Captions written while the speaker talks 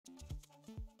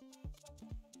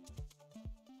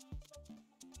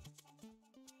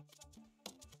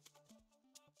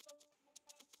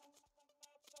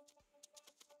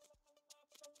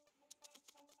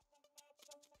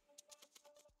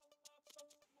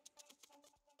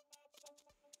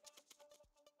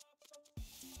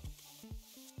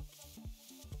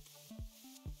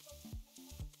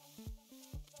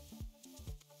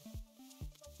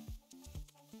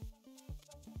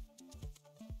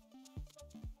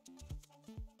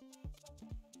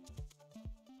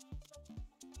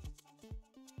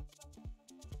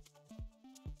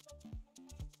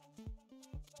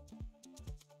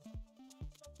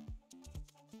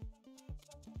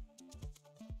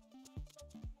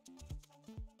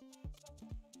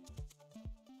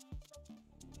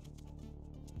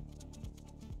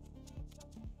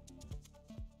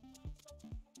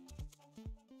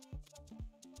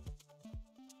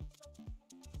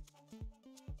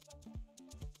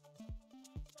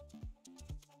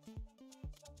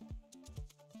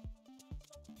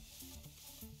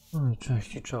No i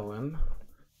cześć i czołem.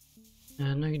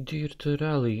 No i Dirt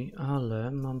Rally,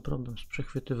 ale mam problem z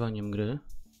przechwytywaniem gry.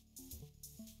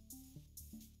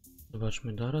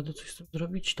 Zobaczmy, da radę coś z tym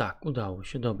zrobić? Tak, udało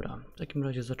się, dobra. W takim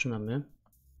razie zaczynamy.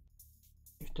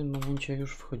 I w tym momencie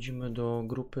już wchodzimy do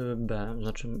grupy B.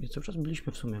 Znaczy, cały czas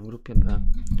byliśmy w sumie w grupie B.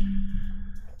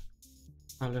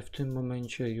 Ale w tym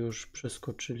momencie już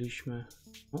przeskoczyliśmy.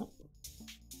 O,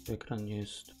 ekran nie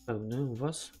jest pełny u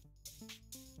Was.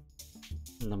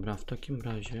 Dobra, w takim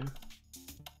razie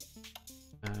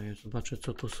zobaczę,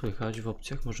 co tu słychać w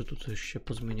opcjach. Może tu coś się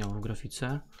pozmieniało w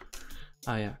grafice.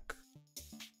 A jak?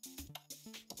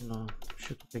 No,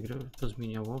 się tutaj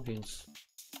pozmieniało, więc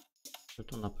chcę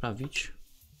to naprawić.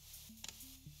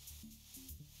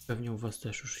 Pewnie u Was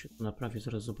też już się to naprawi,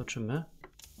 zaraz zobaczymy.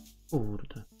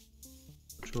 Kurde.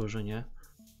 Zobaczyło, że nie.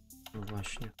 No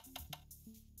właśnie.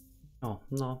 O,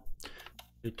 no.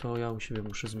 I to ja u siebie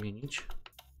muszę zmienić.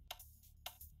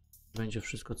 Będzie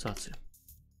wszystko cacy.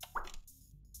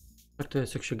 Tak to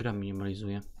jest, jak się gra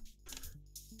minimalizuje.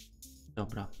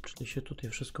 Dobra, czyli się tutaj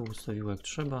wszystko ustawiło jak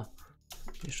trzeba.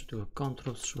 Jeszcze tylko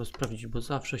Ctrl trzeba sprawdzić, bo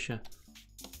zawsze się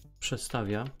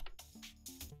przestawia.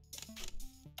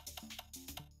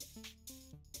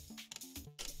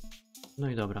 No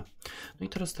i dobra. No i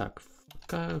teraz tak, w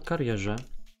karierze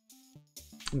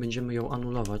będziemy ją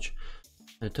anulować,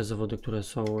 te zawody, które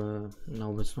są na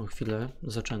obecną chwilę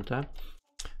zaczęte.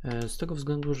 Z tego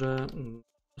względu, że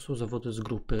to są zawody z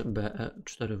grupy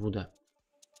BE4WD.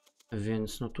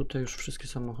 Więc no tutaj już wszystkie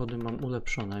samochody mam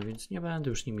ulepszone, więc nie będę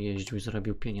już nimi jeździł i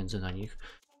zarabiał pieniędzy na nich.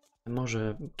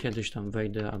 Może kiedyś tam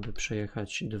wejdę, aby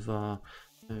przejechać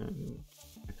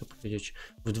jak to powiedzieć,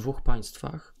 w dwóch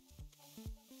państwach,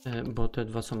 bo te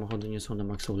dwa samochody nie są na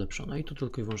maksa ulepszone i to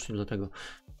tylko i wyłącznie dlatego.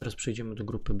 Teraz przejdziemy do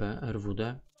grupy B,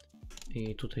 RWD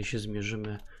i tutaj się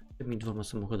zmierzymy tymi dwoma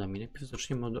samochodami. Najpierw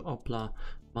zaczniemy od Opla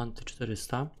Manty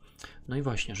 400. No i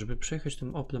właśnie, żeby przejechać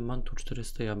tym Oplem Mantu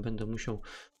 400, ja będę musiał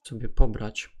sobie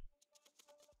pobrać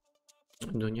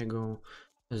do niego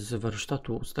z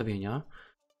warsztatu ustawienia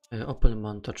Opel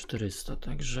Manta 400.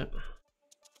 Także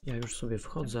ja już sobie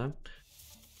wchodzę.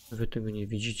 Wy tego nie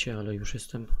widzicie, ale już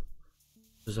jestem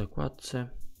w zakładce.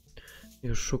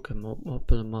 Już szukam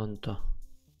Opel Manta.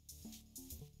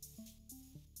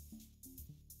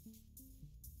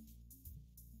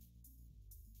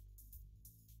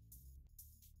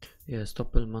 Jest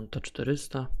Opel Manta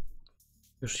 400.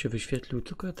 Już się wyświetlił,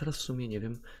 tylko ja teraz w sumie nie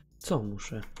wiem, co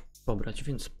muszę pobrać,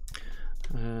 więc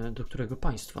do którego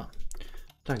państwa.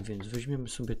 Tak więc weźmiemy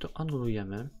sobie to,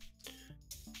 anulujemy.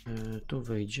 Tu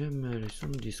wejdziemy,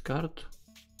 resume, discard.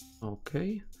 OK.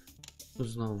 Tu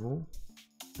znowu.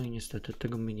 No i niestety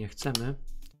tego my nie chcemy,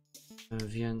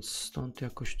 więc stąd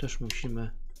jakoś też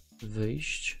musimy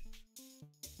wyjść.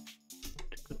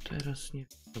 Tylko teraz nie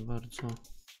za bardzo.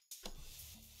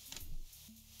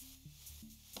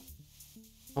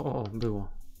 O, było.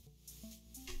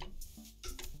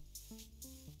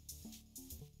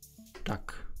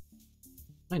 Tak.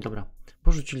 No i dobra.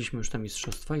 Porzuciliśmy już te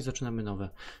mistrzostwa i zaczynamy nowe.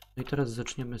 No i teraz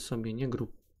zaczniemy sobie nie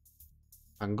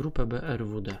grupę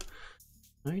BRWD.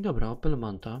 No i dobra, Opel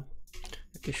Manta.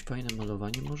 Jakieś fajne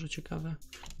malowanie, może ciekawe?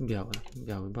 Białe,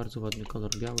 biały, bardzo ładny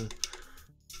kolor biały.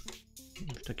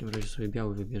 W takim razie sobie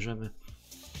biały wybierzemy.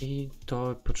 I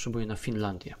to potrzebuję na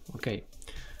Finlandię. Ok.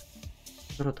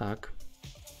 Skoro tak,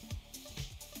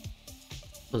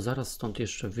 to zaraz stąd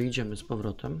jeszcze wyjdziemy z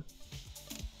powrotem.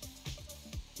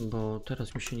 Bo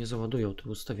teraz mi się nie załadują te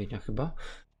ustawienia chyba.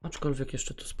 Aczkolwiek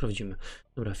jeszcze to sprawdzimy.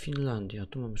 Dobra, Finlandia.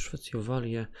 Tu mamy Szwecję,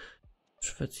 Walię.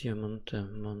 Szwecję, Monte.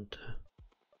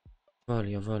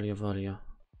 Walia.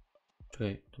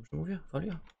 Czekaj, dobrze mówię?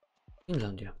 Walia?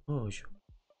 Finlandia. Oziu.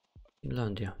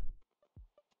 Finlandia.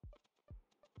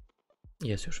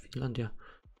 Jest już Finlandia.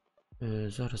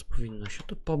 Zaraz powinno się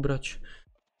to pobrać.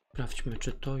 Sprawdźmy,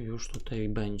 czy to już tutaj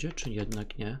będzie, czy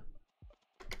jednak nie.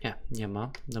 Nie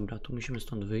ma. Dobra, tu musimy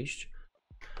stąd wyjść.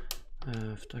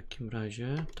 W takim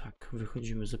razie, tak,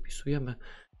 wychodzimy, zapisujemy.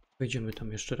 Wejdziemy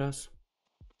tam jeszcze raz.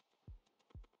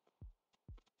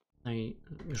 No i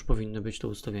już powinny być te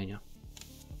ustawienia.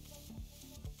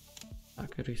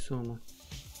 Tak, resume.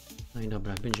 No i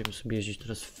dobra, będziemy sobie jeździć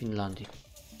teraz w Finlandii.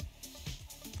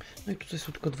 No i tutaj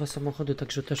są tylko dwa samochody,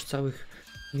 także też całych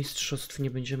mistrzostw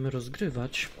nie będziemy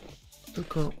rozgrywać.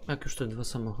 Tylko jak już te dwa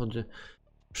samochody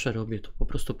przerobię, to po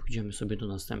prostu pójdziemy sobie do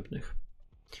następnych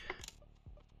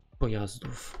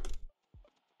pojazdów.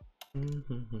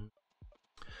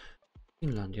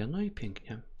 Finlandia, no i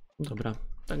pięknie. Dobra,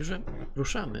 także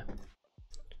ruszamy.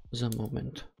 Za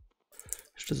moment.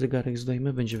 Jeszcze zegarek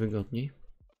zdejmę, będzie wygodniej.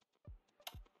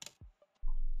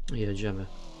 Jedziemy.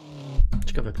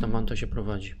 Ciekawe, jak ta Manta się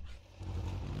prowadzi.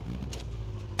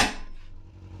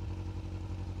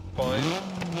 5, 4,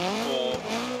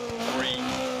 3,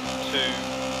 2,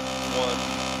 1,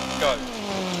 go.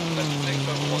 Left 6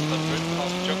 over 100,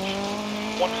 past junction.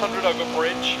 100 over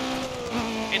bridge.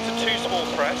 Into 2 small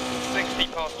crests, 60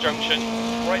 past junction.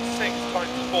 Right 6 times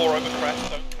 4 over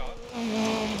crest, don't cut.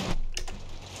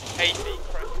 80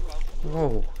 crest bump.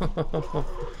 Wow.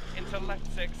 Into left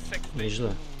 6, 60.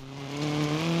 Nieźle.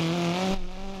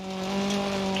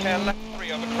 Care left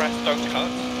 3 over crest, don't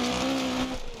cut.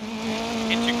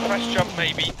 Into crest jump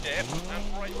maybe, dip, and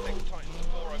right 6 times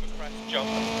 4 over crest, jump.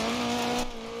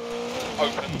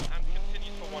 Open and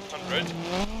continues for 100.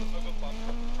 Over bump,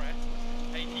 crest.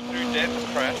 80 through dip,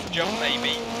 crest, jump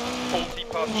maybe. 40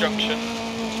 past junction.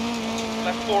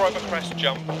 Left 4 over crest,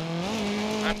 jump.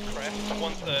 And crest,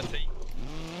 130.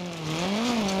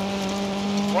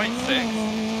 Right 6.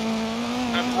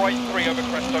 And right 3 over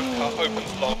crest, don't cut,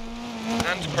 opens long.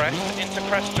 And crest, into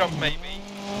crest jump maybe.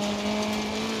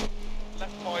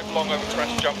 Left 5 long over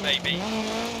crest jump maybe.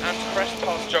 And crest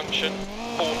past junction,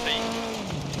 40.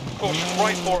 Caution,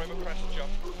 right 4 over crest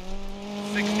jump.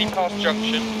 60 past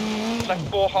junction. Left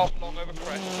 4 half long over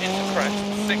crest, into crest,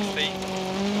 60.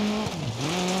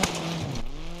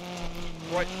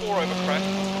 Right 4 over crest.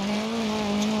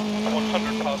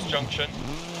 100 past junction.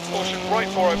 Caution, right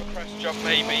 4 over crest jump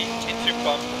maybe, into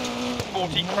bump.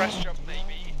 40 crest jump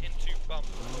maybe, into bump.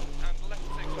 And left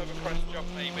 6 over crest jump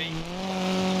maybe.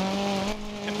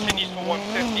 Continues for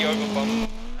 150 over bump.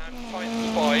 And tightens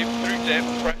 5 through dip,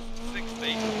 crest,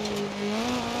 60.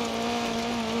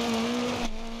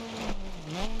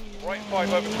 Right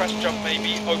 5 over crest jump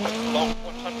maybe, opens long,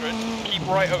 100. Keep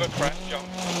right over crest jump.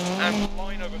 And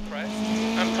line over crest.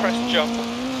 And crest jump.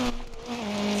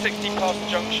 60 past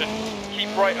junction.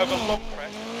 Keep right over long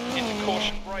crest. Into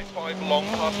caution, right 5 long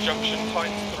past junction,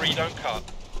 times 3, don't cut.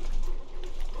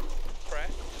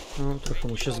 Crest. No, trochę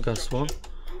mu się zgasło.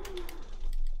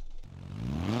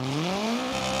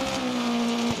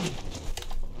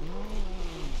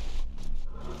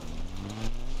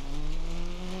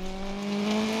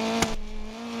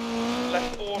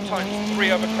 Left 4 times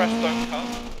 3 over crest, don't cut.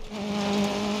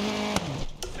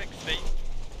 60.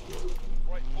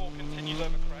 Right 4 continues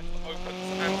over crest, opens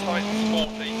and tightens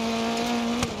 40.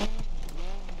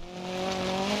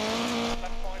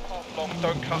 Left 5 half long,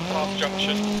 don't cut past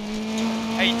junction.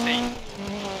 80.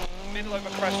 Middle over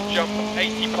crest jump,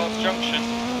 80 past junction.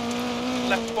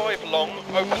 Left 5 long,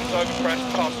 opens over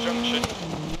crest past junction.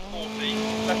 40.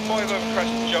 Left 5 over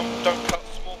crest jump, don't cut,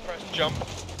 small crest jump.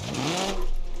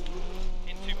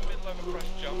 Over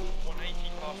crest jump,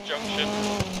 180 past junction.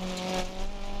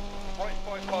 Right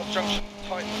 5 past junction,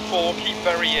 tightens 4, keep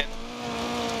very in.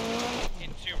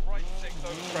 Into right 6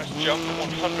 over crest jump,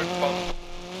 100 bump.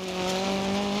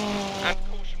 And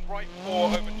caution, right 4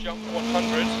 over jump,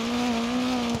 100.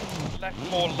 Left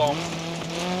 4 long,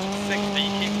 60,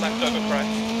 keep left over crest.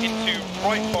 Into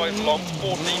right 5 long,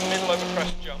 40, middle over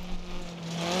crest jump.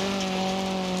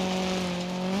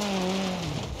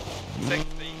 60,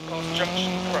 past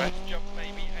junction crest, jump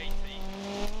maybe 80.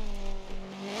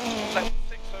 Left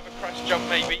 6 over crest, jump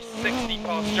maybe 60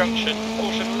 past junction.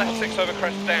 Caution, left 6 over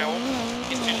crest down.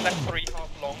 Into left 3 half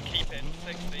long, keep in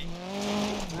 60.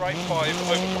 Right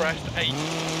 5 over crest 8.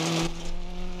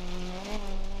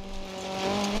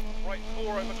 Right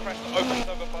 4 over crest, opens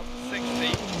over bump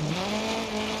 60.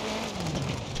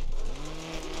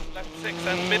 Left 6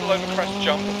 and middle over crest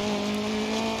jump.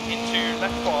 Into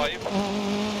left 5.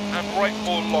 And right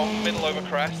 4 long, middle over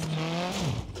crest.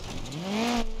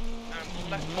 And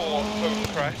left 4 over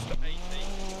crest,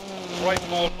 80. Right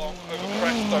 4 long, over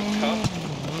crest, don't cut.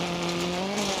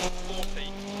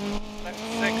 40. Left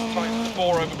 6 times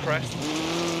 4 over crest.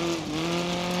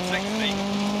 60.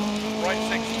 Right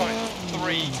 6 times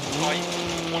 3, tight,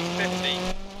 150.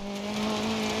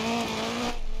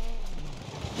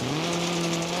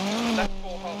 Left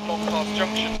 4 half long past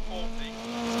junction, 40.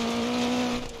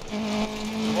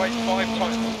 Right 5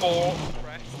 times 4,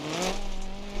 crest,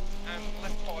 and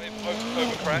left 5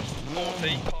 over crest,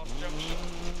 40, past junction,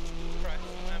 crest,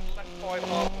 and left 5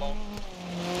 half long,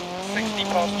 60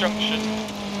 past junction,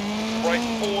 right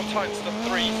 4 times the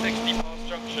 3, 60 past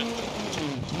junction,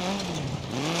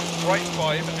 right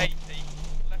 5, 80,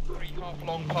 left 3 half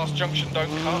long past junction,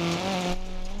 don't cut,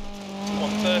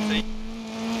 130,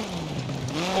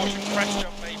 caution crest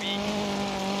jump maybe,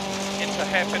 into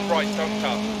hairpin right, don't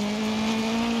cut.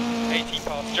 80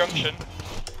 past junction.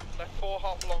 Left 4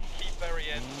 half long, keep very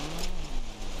in.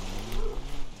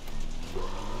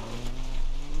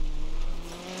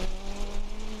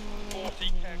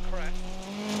 Care crest.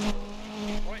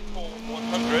 Right 4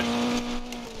 100.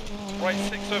 Right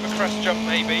 6 over crest jump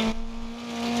maybe.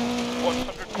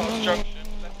 100 past junction.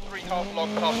 Left 3 half half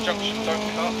long past junction, don't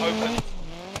cut, open.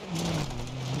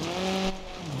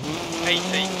 80.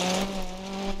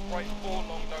 Right 4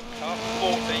 long, don't cut,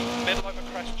 40. Middle over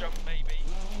crest jump maybe.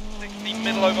 60,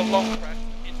 middle over long crest,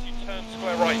 into turn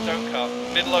square right, don't cut.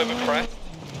 Middle over crest,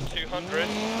 200.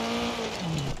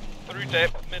 Through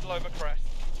dip, middle over crest.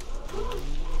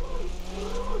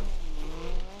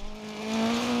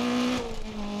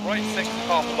 Right 6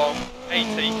 half long,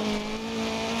 80.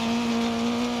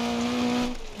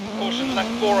 Caution left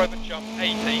 4 over jump,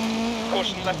 80.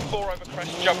 Caution left 4 over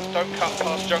crest jump, don't cut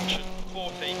past junction,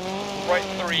 40. Right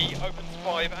 3, opens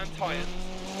 5 and tyres.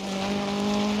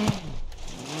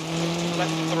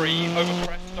 Left 3, over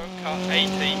crest, don't cut,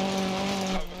 80.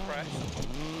 Over crest.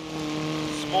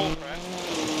 Small crest.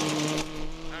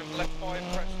 And left 5,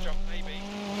 crest jump maybe.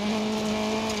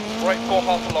 Right 4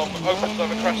 half long, opens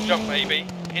over crest jump maybe.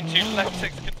 Into left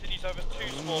 6, continues over 2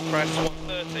 small crests,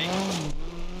 130.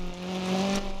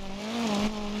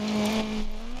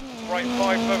 Right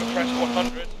 5 over crest,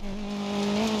 100.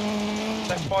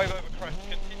 Left 5 over crest,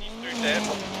 continues through dip.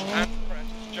 And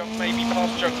crest, jump maybe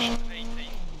past junction, 80.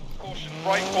 Caution,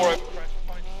 right 4 over crest,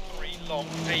 times 3 long,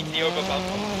 80 over bump.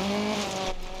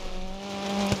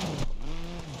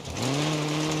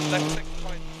 Left 6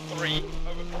 times 3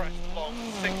 over crest long,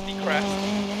 60 crest.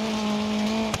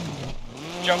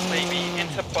 Jump maybe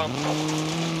into bump.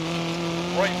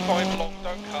 Right 5 long,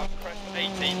 don't cut, crest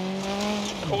 80.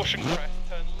 Caution crest,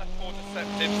 turn left 4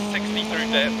 deceptive, 60 through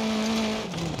dip.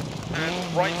 And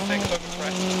right 6 over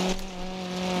crest.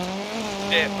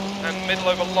 Dip, and middle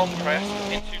over long crest,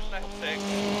 into left 6.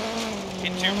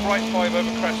 Into right 5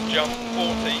 over crest jump,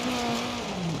 40.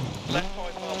 Left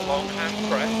 5 half long and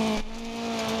crest.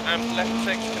 And left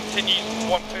 6 continues,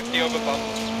 150 over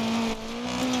bumps.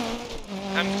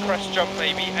 And crest jump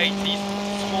maybe, 80,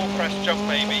 small crest jump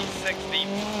maybe, 60,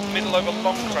 middle over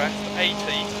long crest, 80,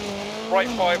 right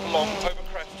 5 long over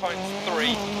crest times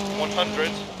 3,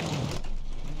 100,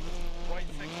 right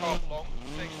 6 half long,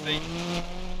 60,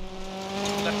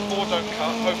 left 4 don't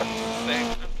cut, opens 6,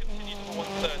 and continues for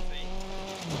 130,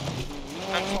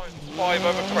 and times 5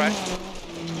 over crest,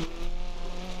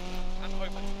 and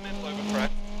opens middle over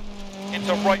crest,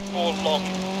 into right 4 long,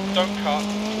 don't cut,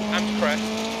 and crest,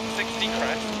 60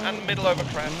 crest, and middle over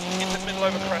crest, into middle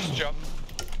over crest jump.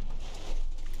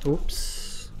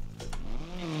 Oops.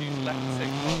 Into left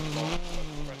 6 half long,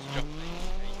 over crest jump, 80.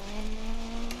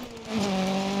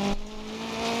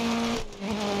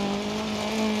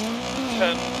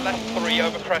 Turn left 3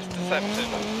 over crest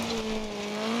deceptive.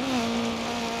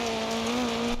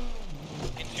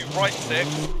 Into right 6,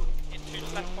 into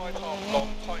left 5 half long,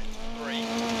 tight 3,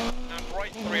 and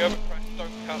right 3 over crest.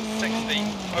 Don't cut, 60,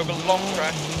 over long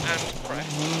crest and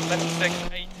crest, left 6,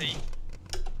 80.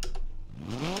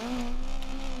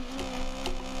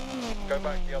 Go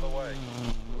back the other way.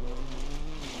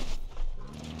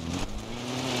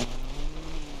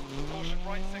 Caution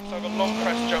right 6 over long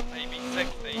crest jump maybe,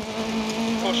 60.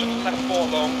 Caution left 4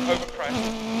 long, over crest,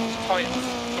 tightens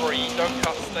 3, don't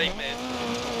cut, stay mid.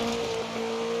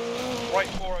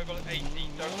 Right 4 over 80,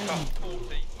 don't cut,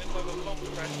 40, middle over long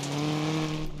crest.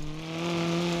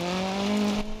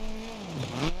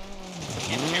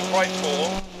 Into right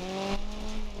 4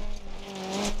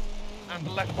 and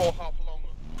left 4 half long,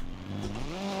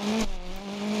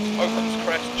 opens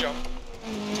crest jump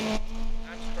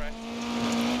and crest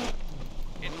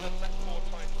into left 4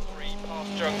 times 3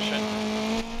 past junction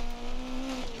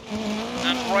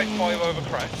and right 5 over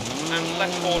crest and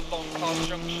left 4 long past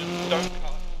junction, don't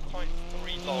cut, times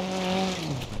 3 long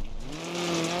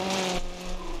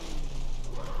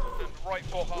and right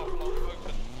 4 half long,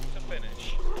 opens to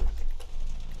finish.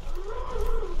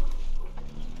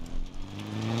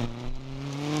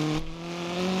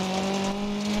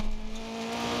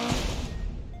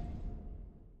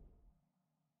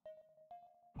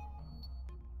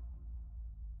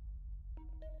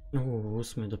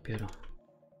 Ósmy dopiero.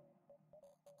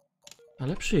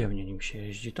 Ale przyjemnie nim się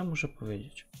jeździ, to muszę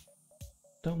powiedzieć.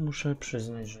 To muszę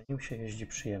przyznać, że nim się jeździ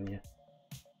przyjemnie.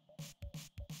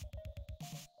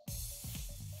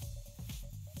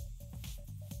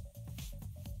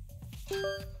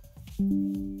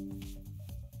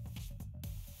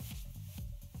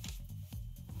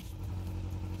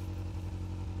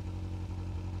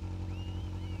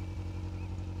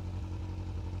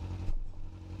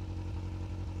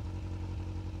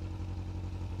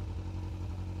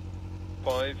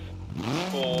 Five,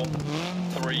 4,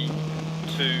 3,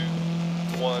 2,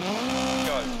 1,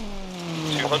 go.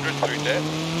 200 through dip,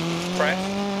 press,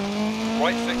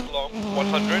 right 6 long,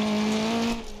 100,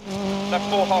 left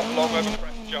 4 half long over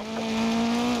crest jump,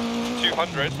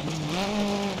 200,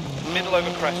 middle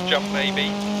over crest jump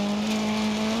maybe,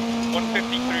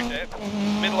 150 through dip,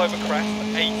 middle over crest,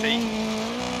 80,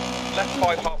 left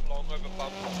 5 half long over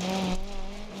bump,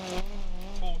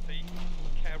 40,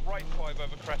 care right 5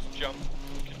 over crest jump,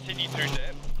 continue through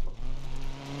dip,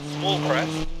 small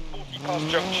crest, 40 past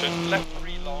junction, left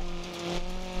 3 long,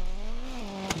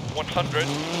 100,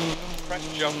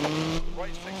 crest jump,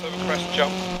 right 6 over crest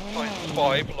jump, times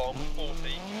 5 long, 40,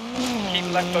 keep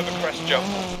left over crest jump,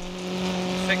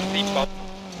 60 bump,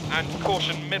 and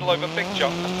caution middle over big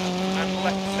jump, and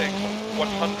left 6,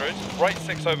 100, right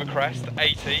 6 over crest,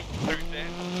 80, through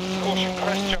dip, caution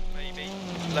crest jump maybe,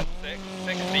 left 6,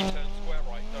 60, turn square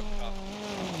right, don't cut,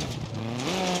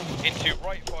 into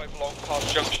right 5 long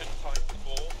past junction, times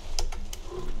 4,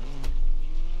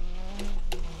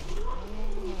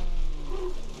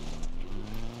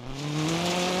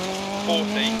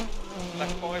 40,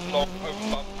 left 5 long over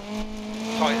bump,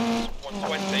 tightens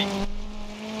 120,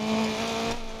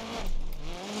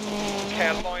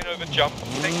 care line over jump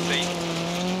 60,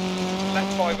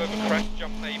 left 5 over crest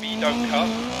jump maybe, don't cut,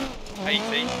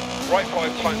 80, right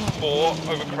 5 times 4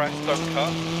 over crest, don't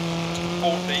cut,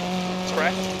 40,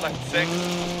 crest, left 6,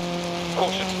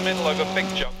 caution middle over big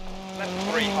jump, left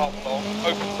 3 half long,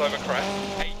 opens over crest,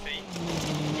 80,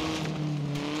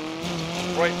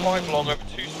 right 5 long over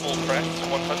 2 small crests,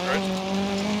 100,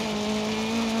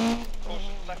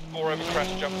 caution left 4 over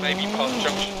crest jump maybe past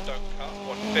junction, don't cut,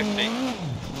 150,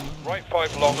 right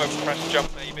 5 long over crest jump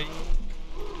maybe,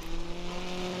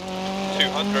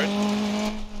 200,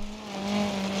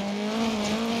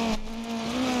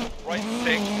 right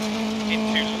 6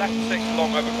 into left 6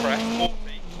 long over crest, 40,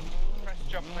 crest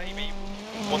jump maybe,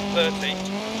 130,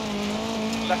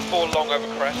 left 4 long over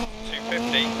crest,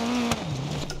 250,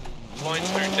 line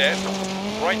through dip,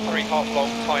 right 3 half long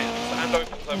tightens and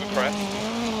opens over crest,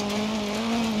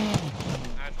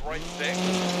 and right 6,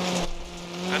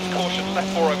 and caution left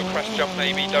 4 over crest jump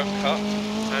maybe, don't cut,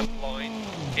 and line,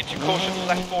 into caution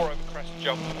left 4 over crest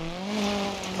jump,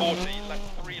 40,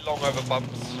 left 3 long over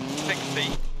bumps,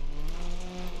 60,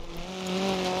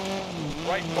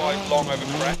 right 5 long over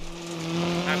crest,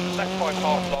 and left 5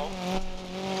 half long,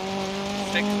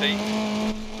 60,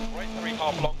 right 3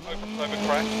 half long opens over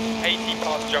crest, 80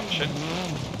 past junction,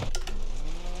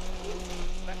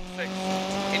 left 6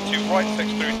 into right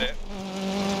 6 through dip,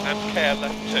 and care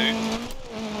left 2,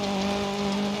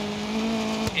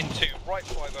 into right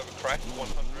 5 over crest,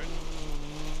 100,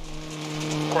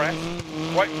 crest,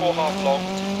 right 4 half long,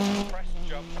 crest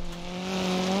jump,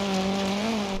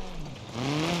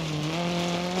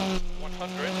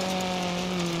 100,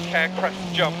 care crest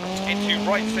jump, into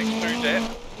right 6 through dip,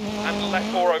 and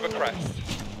left 4 over crest,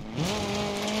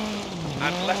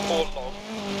 and left 4 long,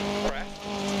 crest,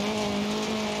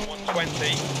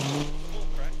 120, small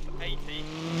crest, 80,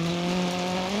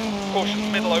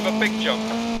 caution middle over big jump,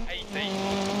 80,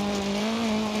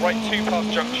 right 2 past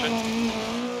junction,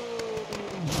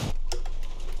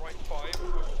 right 5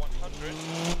 over 100,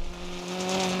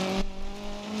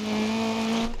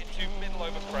 into middle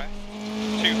over crest,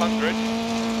 200,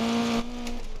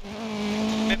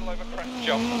 middle over crest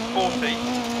jump, 40,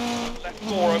 left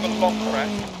 4 over long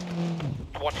crest,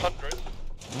 100,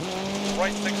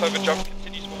 right 6 over jump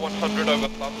continues for 100 over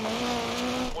bump,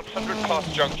 100 past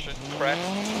junction, crest,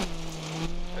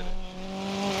 finish.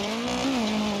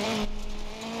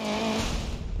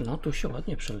 No tu się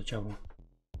ładnie przeleciało.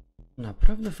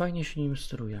 Naprawdę fajnie się nim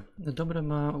steruje. Dobre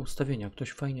ma ustawienia.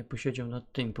 Ktoś fajnie posiedział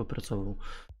nad tym, popracował.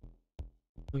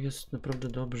 To jest naprawdę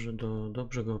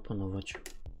dobrze go opanować.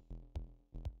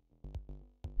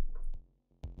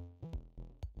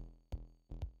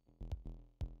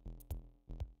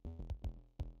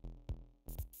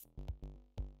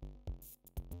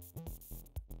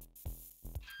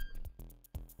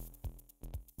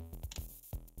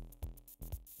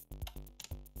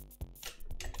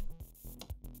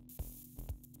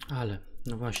 Ale,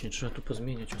 no właśnie, trzeba tu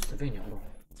pozmieniać ustawienia, bo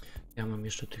ja mam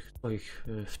jeszcze tych twoich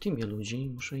w teamie ludzi,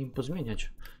 muszę im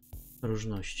pozmieniać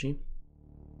różności.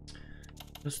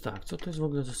 To jest tak, co to jest w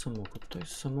ogóle za samochód? To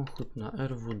jest samochód na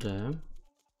RWD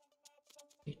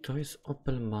i to jest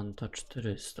Opel Manta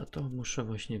 400. To muszę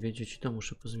właśnie wiedzieć i to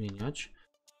muszę pozmieniać.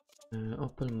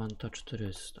 Opel Manta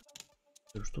 400.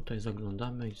 Już tutaj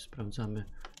zaglądamy i sprawdzamy,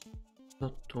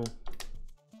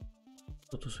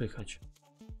 co tu słychać.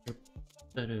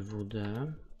 RWD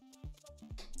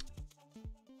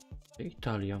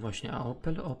Italia właśnie, a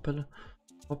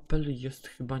Opel jest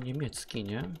chyba niemiecki,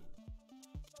 nie?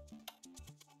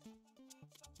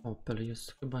 Opel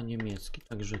jest chyba niemiecki,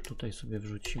 także tutaj sobie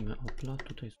wrzucimy Opla,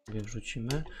 tutaj sobie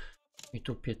wrzucimy i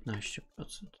tu 15%.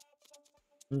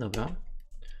 Dobra,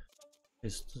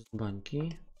 jest z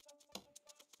bańki.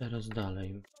 Teraz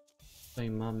dalej. Tutaj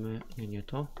mamy, nie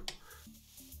to.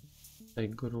 Tutaj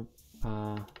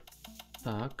grupa,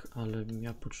 tak, ale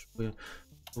ja potrzebuję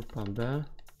grupa B,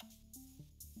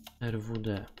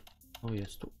 RWD. O,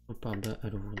 jest tu grupa B,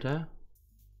 RWD.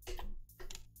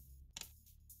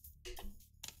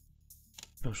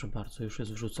 Proszę bardzo, już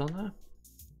jest wrzucone.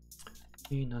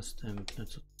 I następne,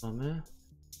 co tu mamy?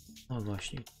 No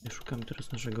właśnie, szukamy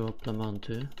teraz naszego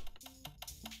Oplemanty.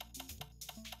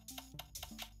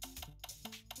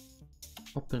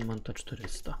 Opel Manta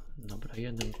 400. Dobra,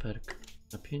 jeden perk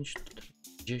na 5,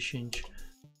 10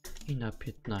 i na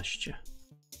 15.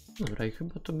 Dobra, i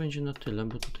chyba to będzie na tyle,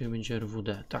 bo tutaj będzie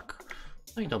RWD. Tak.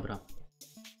 No i dobra.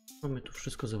 Mamy tu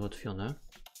wszystko załatwione.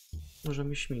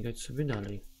 Możemy śmigać sobie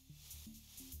dalej.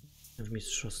 W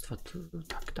mistrzostwa.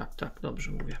 Tak,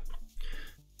 dobrze mówię.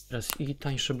 Teraz i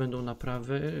tańsze będą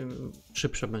naprawy,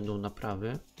 szybsze będą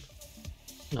naprawy.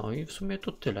 No i w sumie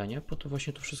to tyle, nie? Po to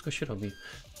właśnie to wszystko się robi.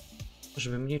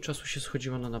 Żeby mniej czasu się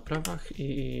schodziło na naprawach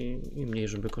i mniej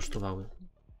żeby kosztowały.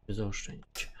 By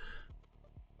zaoszczędzić.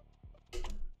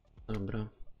 Dobra.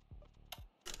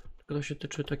 Tylko to się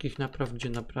tyczy takich napraw, gdzie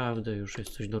naprawdę już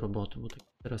jest coś do roboty, bo tak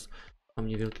teraz mam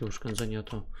niewielkie uszkodzenia,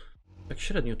 to tak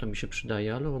średnio to mi się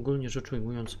przydaje, ale ogólnie rzecz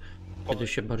ujmując, kiedy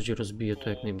się bardziej rozbije, to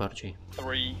jak najbardziej. 3,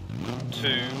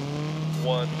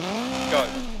 2, 1, go.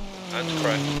 And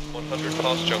crest, 100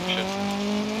 past junction.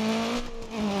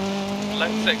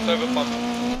 Left 6 over bump.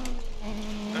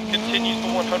 And continues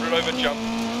for 100 over jump.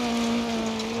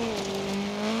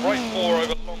 Right 4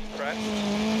 over long crest.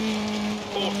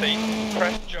 40,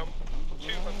 crest jump,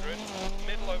 200,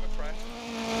 middle over crest.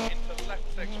 Into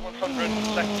left 6,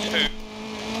 100, left 2.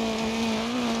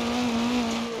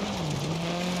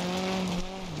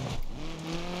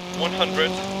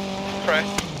 100,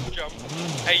 crest, jump,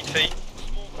 80,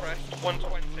 small crest,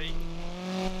 120,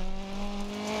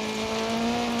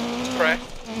 crest,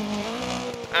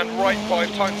 and right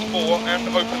 5 times 4 and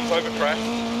opens over crest,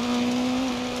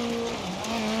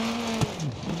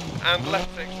 and left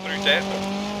 6 through dip,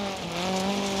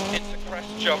 into crest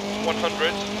jump,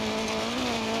 100,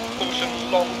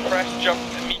 caution long crest jump,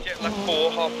 immediate left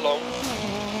 4, half long,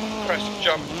 crest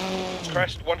jump,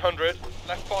 crest 100,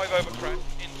 left 5 over crest,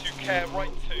 into care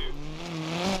right 2,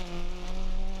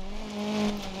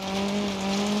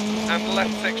 and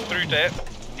left 6 through dip,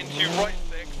 into right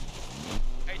 6,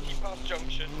 80 past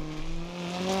junction,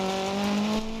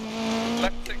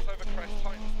 left 6 over crest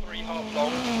times 3 half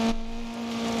long,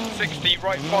 60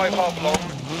 right 5 half long,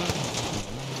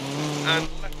 and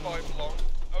left 5 long,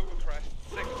 over crest,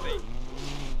 60,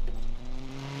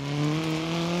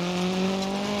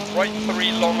 right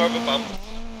 3 long over bumps,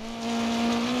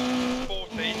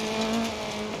 40,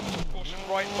 caution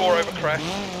right 4 over crest,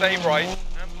 stay right,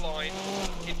 and line,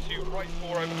 into right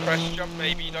 4 over crest, jump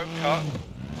maybe, don't cut,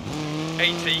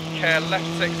 80, care left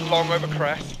 6 long over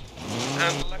crest,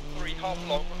 and left 3 half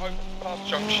long, open past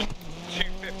junction,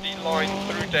 250 line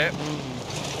through dip,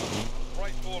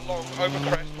 right 4 long over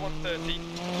crest, 130,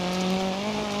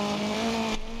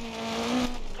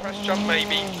 crest jump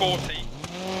maybe, 40,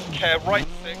 care right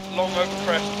 6 long over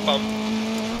crest bump,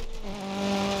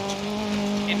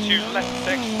 into left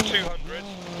 6, 200,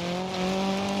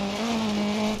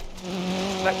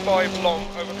 left 5 long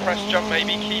over crest jump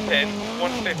maybe, keep in,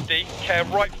 150, care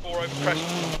right 4 over crest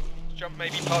jump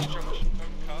maybe past junction,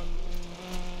 don't cut,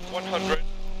 100,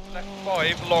 left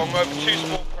 5 long over 2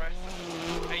 small crests,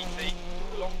 80,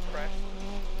 long crest,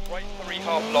 right 3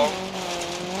 half long,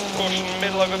 caution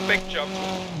middle over big jump,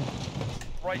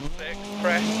 right 6,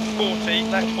 crest, 40,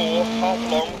 left 4, half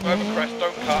long, over crest,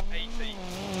 don't cut, 80,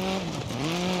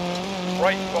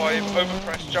 right 5, over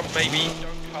crest, jump maybe,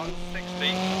 don't cut,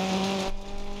 60,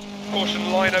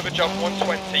 caution line over jump,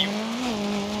 120,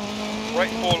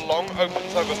 right 4 long,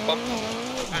 opens over bump,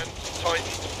 and tight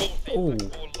 40, Ooh.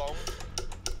 left 4 long,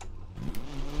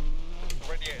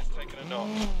 radiator's taken a knock.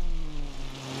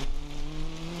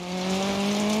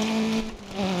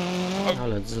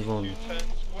 Ale dzwon. Turn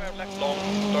square left long,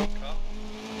 don't cut.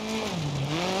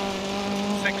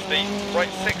 60,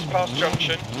 right 6 past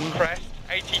junction, crest,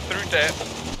 80 through dip.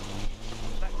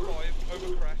 Left 5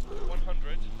 over crest,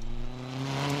 100.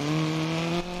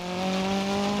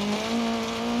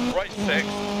 Right 6,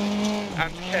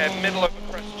 and care middle over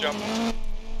crest jump.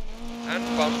 And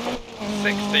bump,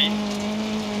 60.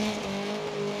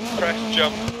 Crest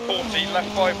jump, 40, left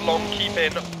 5 long, keep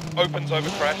in, opens over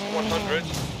crest, 100.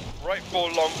 Right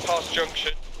 4 long past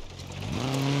junction,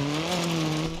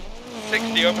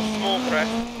 60 over small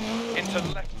crest, into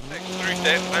left 6 through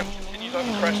dip and continues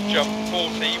over crest jump,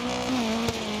 40,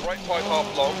 right 5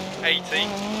 half long, 80,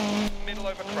 middle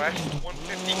over crest,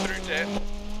 150 through dip,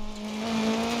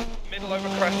 middle over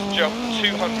crest jump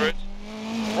 200,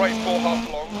 right 4 half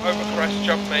long, over crest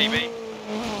jump maybe,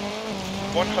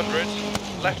 100,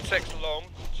 left 6 long,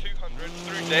 200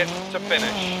 through dip to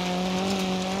finish.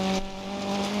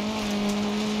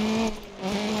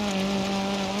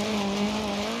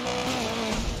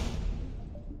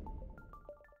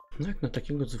 No jak na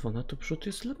takiego dzwona to przód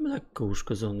jest lekko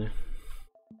uszkodzony.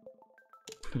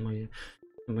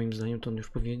 Moim zdaniem to on już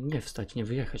powinien nie wstać, nie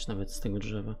wyjechać nawet z tego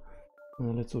drzewa. No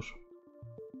ale cóż,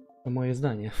 to moje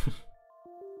zdanie.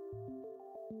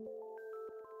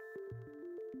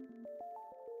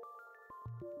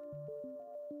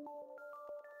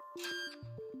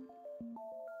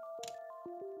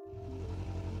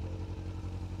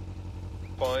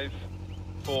 Five,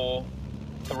 4,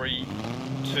 3,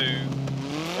 2,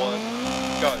 1,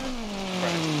 go.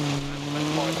 Press. And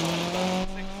 5 half long,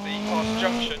 60 past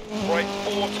junction. Right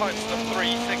 4 times to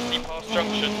 3, 60 past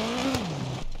junction.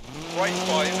 Right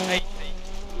 5, 80.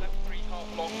 Left 3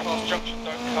 half long past junction,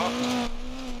 don't cut.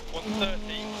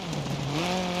 130.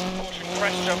 Caution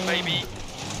crest jump maybe.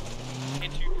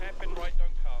 Into hairpin right,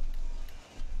 don't cut.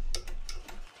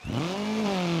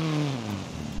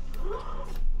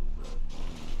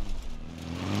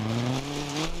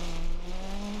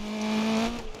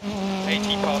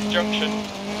 80 past junction.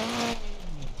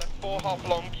 Left 4 half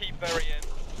long, keep very in.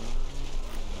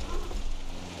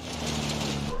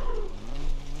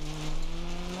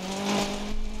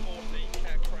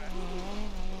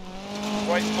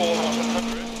 Right 4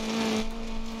 100.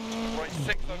 Right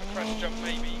 6 over crest jump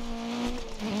maybe.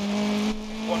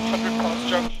 100 past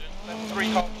junction. Left 3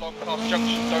 half long past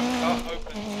junction, don't cut,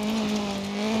 opens.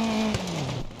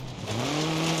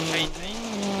 80.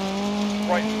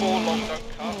 Right 4 long, don't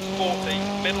cut. 40.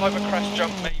 Middle over crest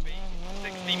jump maybe.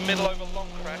 60 middle over long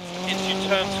crest. Into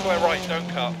turn square right, don't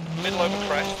cut. Middle over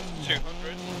crest,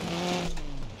 200.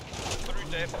 Through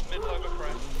dip, middle over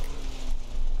crest.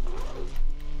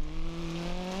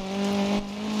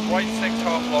 Right 6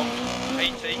 half long,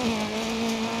 80.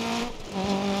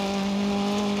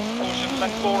 Caution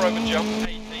left 4 over jump,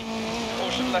 80.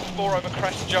 Caution left 4 over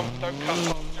crest jump, don't cut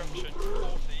past junction,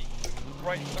 40.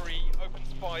 Right 3,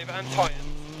 opens 5 and tightens.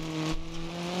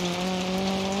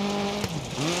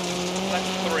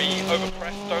 Left 3 over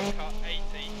crest, don't cut, 80.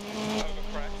 Over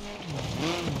crest.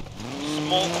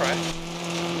 Small crest.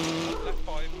 Left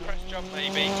 5, crest jump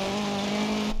maybe.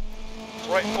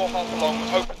 Right 4 half long,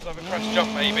 opens over crest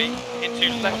jump maybe,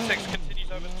 into left 6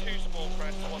 continues over 2 small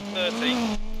crests, 130.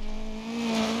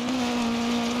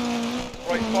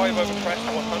 Right 5 over crest,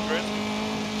 100.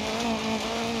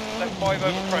 Left 5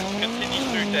 over crest continues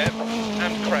through dip,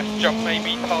 and crest jump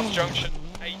maybe, past junction,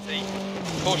 80.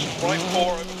 Caution right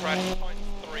 4 over crest, times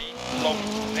 3, long,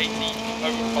 80,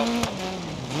 over bump.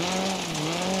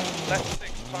 Left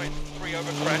 6 times 3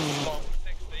 over crest, long,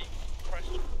 60,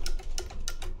 crest.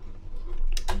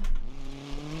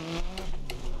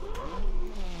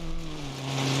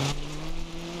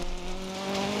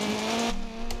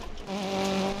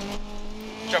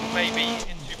 Jump maybe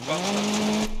into bump.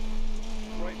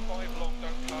 Right 5 long,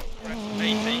 don't cut, crest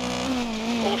 80.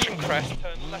 Caution crest,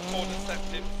 turn left 4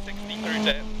 deceptive, 60 through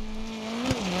dip.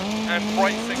 And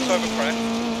right 6 over crest.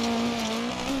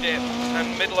 Dip,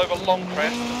 and middle over long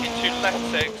crest, into left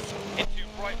 6, into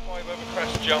right 5 over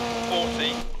crest jump,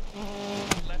 40.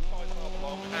 Left 5 half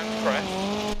long, and crest.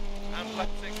 And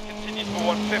left 6 continues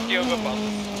for 150 over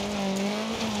bumps.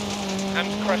 And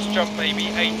crest jump maybe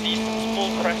 80, small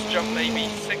crest jump maybe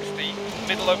 60,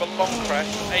 middle over long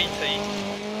crest 80,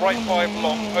 right 5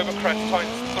 long over crest times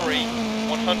 3,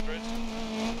 100,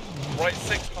 right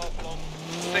 6 half long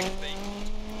 60,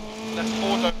 left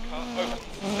 4 don't cut, opens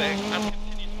 6 and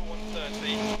continues for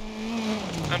 130,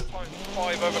 and times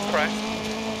 5 over crest,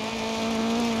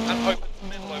 and opens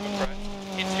middle over crest,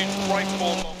 into right 4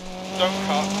 long, don't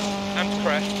cut, and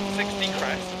crest, 60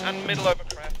 crest, and middle over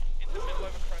crest, into middle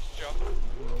over crest jump,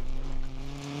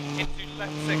 into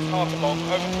left 6 half long,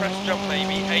 over crest jump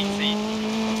maybe, 80,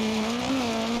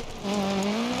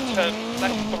 turn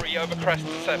left 3 over crest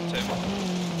deceptive.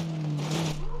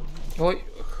 Oj,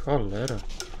 cholera.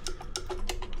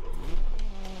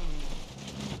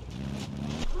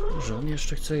 Że on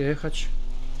jeszcze chce jechać.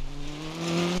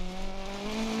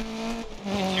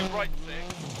 Into right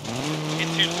 6,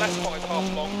 into left 5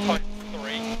 half long, times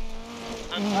 3,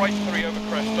 and right 3 over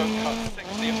crest, don't cut,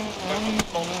 60 over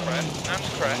long crest, and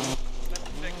crest, left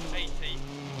 6, 80,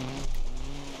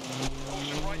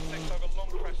 caution right 6 over long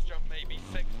crest jump maybe,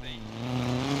 60,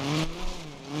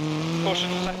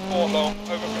 caution left 4 long,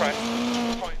 over crest,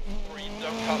 times 3,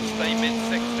 don't cut, stay mid,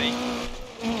 60,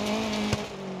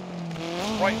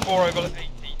 right 4 over 80,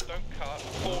 don't cut,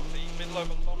 40, middle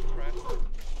over long crest,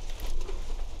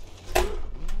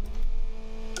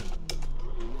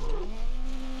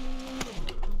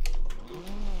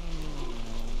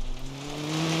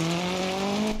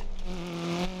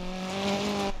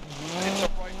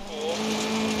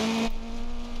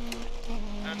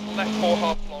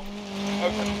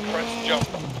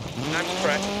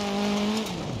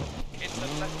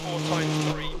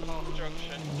 times 3 past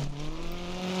junction.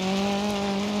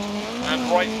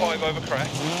 And right 5 over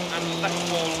crest. And left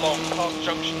 4 long past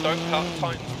junction, don't cut,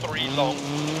 times 3 long.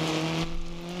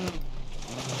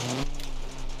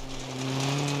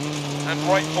 And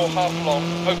right 4 half long,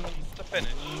 opens to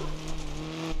finish.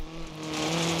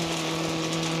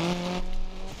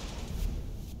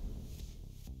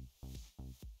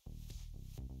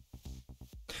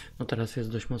 No teraz jest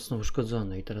dość mocno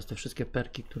uszkodzony i teraz te wszystkie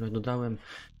perki, które dodałem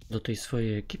do tej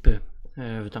swojej ekipy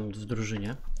tam w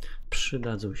drużynie,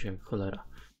 przydadzą się cholera,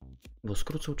 bo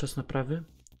skrócą czas naprawy,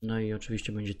 no i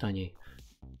oczywiście będzie taniej,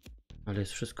 ale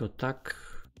jest wszystko tak,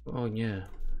 o nie,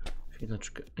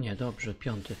 chwileczkę, nie, dobrze,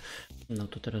 5, no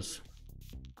to teraz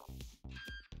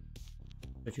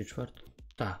 3, 4,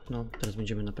 tak, no teraz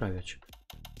będziemy naprawiać,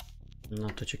 no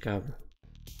to ciekawe,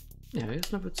 nie,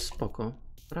 jest nawet spoko,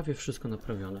 prawie wszystko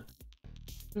naprawione,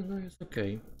 no jest ok,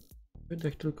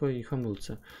 wydech tylko i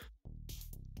hamulce,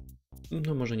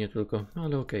 no może nie tylko,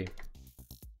 ale ok,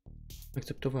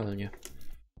 akceptowalnie.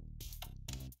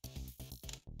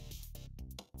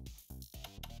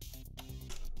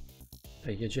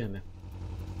 Ej, jedziemy.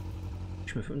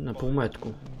 Jesteśmy na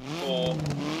półmetku. 4,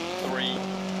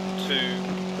 3,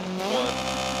 2, 1,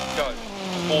 go.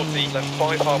 40, left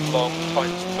 5 half long,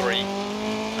 times 3.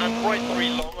 And right 3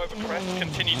 long over crest,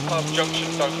 continues past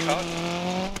junction, don't cut.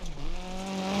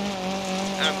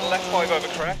 And left 5 over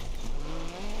crest.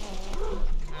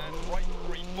 And right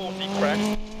 3, 40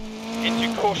 crest.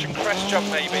 Into caution crest jump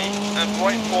maybe. And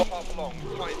right 4 half long,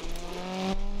 tight.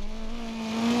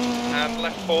 And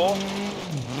left 4.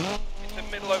 Into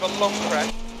middle over long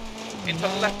crest. Into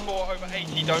left 4 over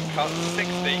 80, don't cut,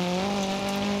 60.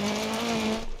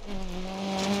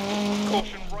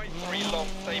 Caution right 3 long,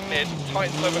 stay mid,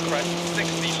 tightens over crest,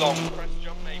 60 long, crest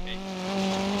jump maybe.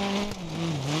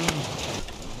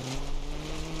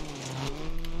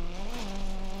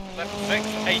 Left 6,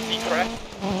 80 crest.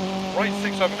 Right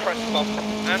 6 over crest bump,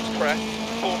 and crest,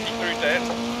 40 through dip.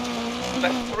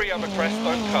 Left 3 over crest,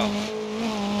 don't cut.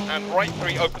 And right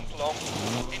 3 opens long,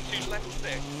 into left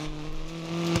 6.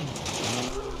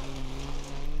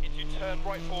 Into turn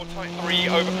right 4, tight 3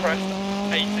 over crest,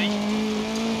 80.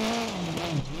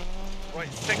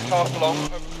 Right 6 half long,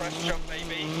 over crest jump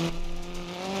maybe.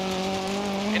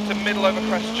 Into middle over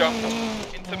crest jump,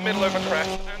 into middle over crest,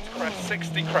 and crest,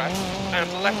 60 crest. And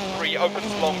left 3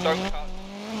 opens long, don't cut.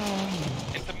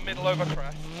 Into middle over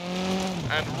crest.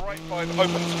 And right 5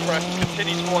 opens crest,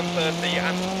 continues for 130,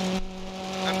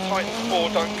 and tightens 4,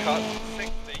 don't cut,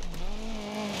 60.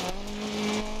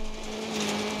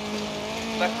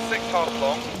 Left 6 half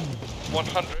long,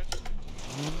 100.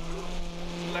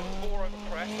 Left 4 over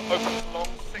crest, opens long,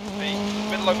 60.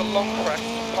 Middle over long crest,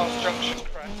 past junction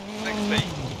crest, 60.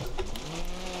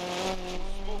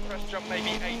 Small crest jump maybe,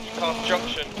 80 past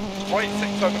junction. Right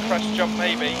 6 over crest jump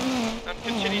maybe. And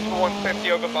continues for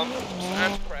 150 over bumps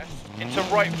and crest. Into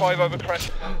right 5 over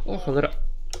crest. O cholera.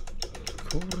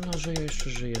 Kurna, żyje, jeszcze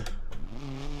żyje.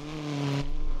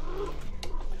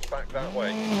 Back that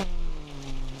way.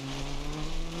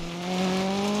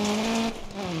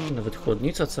 Nawet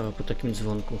chłodnica cała po takim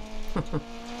dzwonku.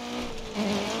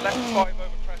 Left 5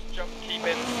 over crest jump, keep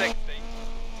in 60.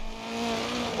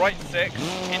 Right 6,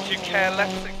 into care,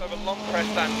 left 6 over long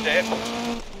crest and dip.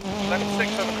 Left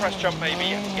 6 over crest jump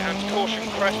maybe, and caution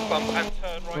crest bump and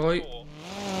turn right Oi. 4.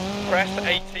 Crest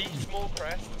 80, small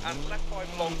crest, and left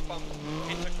 5 long bump,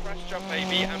 into crest jump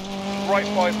maybe, and right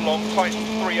 5 long, tightens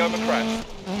 3 over crest.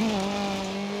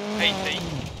 80,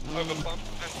 over bump,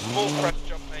 and small crest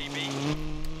jump maybe,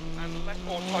 and left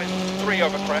 4 tightens 3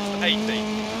 over crest, 80.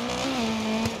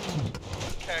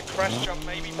 Care crest jump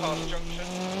maybe past junction,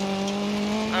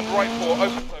 and right 4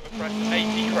 opens over crest,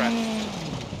 80 crest.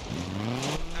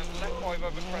 And left 5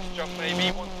 over crest jump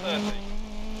maybe, 130.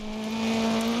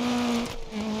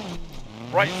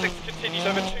 Right 6 continues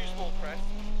over 2 small crest,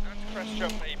 and crest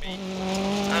jump maybe,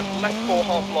 and left 4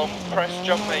 half long, crest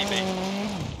jump maybe.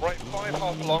 Right 5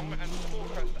 half long, and small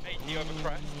crest 80 over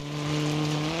crest.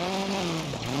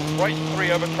 Right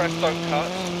 3 over crest, don't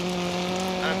cut.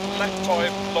 And left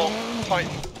 5 long,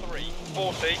 tightens 3,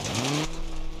 40.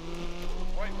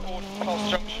 Right 4 past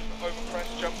junction, over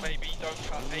crest, jump maybe, don't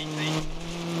cut, 80.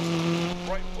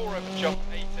 Right 4 over jump,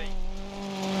 80.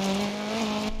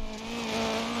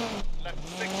 Left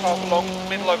 6 half long,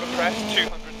 middle over crest,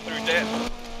 200 through dip.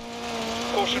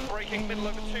 Caution braking, middle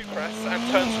over 2 crests,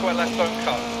 and turn square left, don't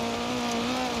cut.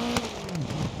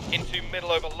 Into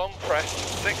middle over long crest,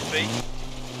 60.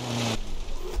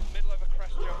 Middle over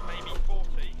crest jump, maybe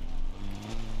 40.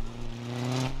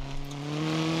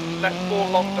 Left 4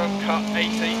 long, don't cut,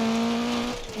 80.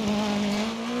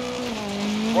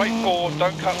 Right 4,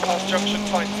 don't cut past junction,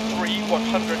 times 3,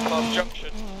 100 past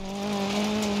junction.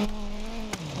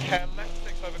 Care left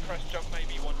 6 over crest, jump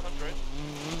maybe 100.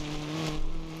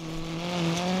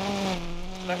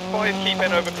 Left 5, keep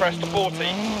in over crest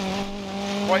 40.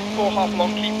 Right 4 half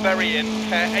long, keep very in,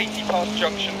 care 80 past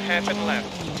junction, hairpin left.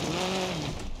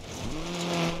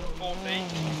 40.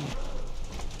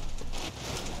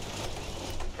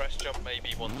 Crest jump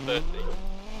maybe 130.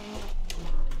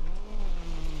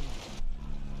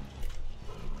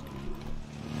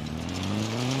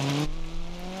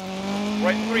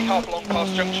 Right 3 half long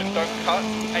past junction, don't cut,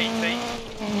 80.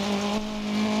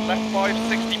 Left 5,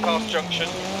 60 past junction.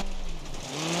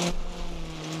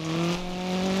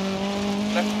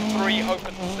 Left 3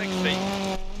 open 60.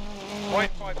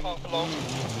 Right 5 half long.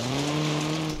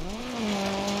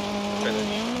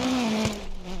 Finish.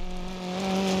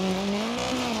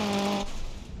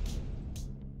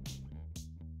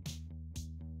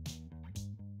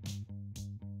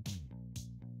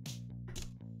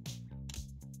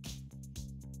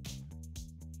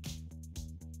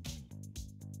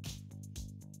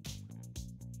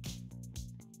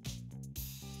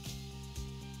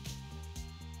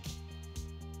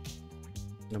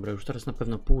 Dobra, już teraz na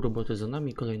pewno pół roboty za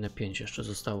nami, kolejne 5 jeszcze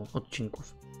zostało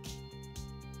odcinków.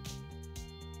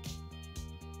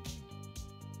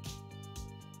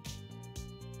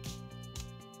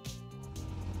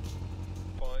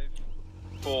 Five,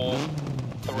 4,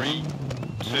 3,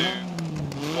 2,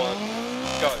 1,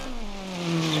 go.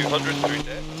 200 through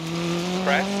dip.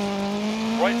 Crest.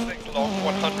 Right 6 long,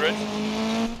 100.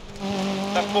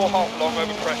 Left 4 half long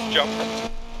over crest jump.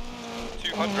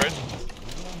 200.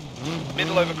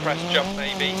 Middle over crest jump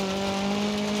maybe.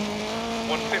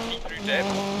 150 through dip.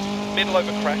 Middle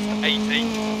over crest 80.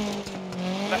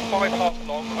 Left 5 half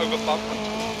long over bump.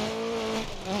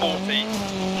 40.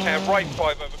 Care right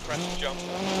 5 over crest jump.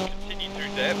 Continue through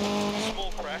dip.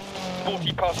 Small crest.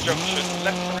 40 past junction.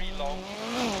 Left 3 long.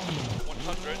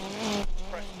 100.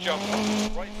 Crest jump.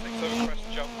 Right 6 over crest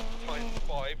jump. Times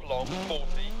 5 long. 40.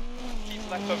 Keep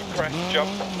left over crest jump.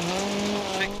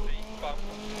 60. Bump.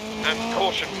 And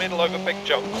caution, middle over big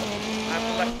jump,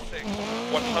 and left 6,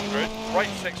 100, right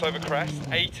 6 over crest,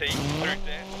 80, through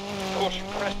dip, caution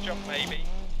crest jump maybe,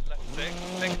 left 6,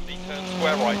 60, turn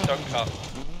square right, don't cut.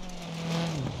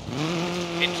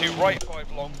 Into right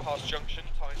 5 long past junction,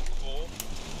 times 4,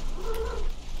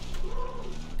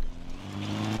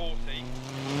 40,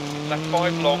 left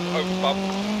 5 long over bump,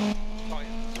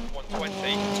 times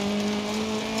 120,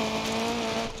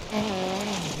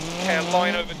 care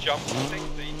line over jump,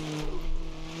 60,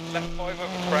 left 5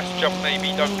 over crest, jump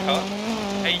maybe, don't cut.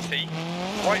 80.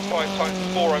 Right 5 times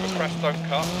 4 over crest, don't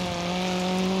cut.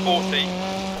 40.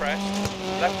 Crest.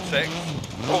 Left 6.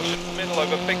 Caution, middle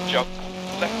over big jump.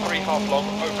 Left 3 half long,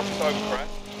 opens over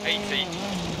crest. 80.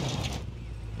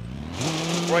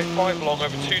 Right 5 long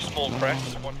over 2 small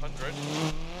crests, 100.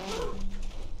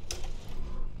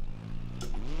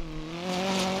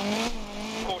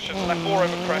 Caution, left 4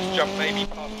 over crest, jump maybe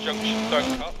past junction,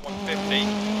 don't cut. 150.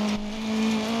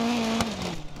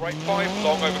 Right 5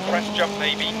 long over crest jump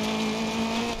maybe.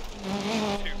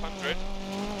 200.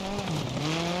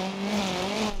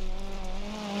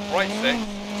 Right 6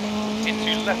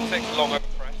 into left 6 long over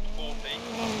crest 40.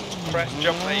 Crest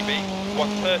jump maybe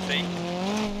 130.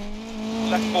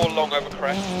 Left 4 long over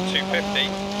crest 250.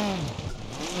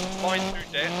 Line through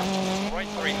dip. Right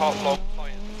 3 half long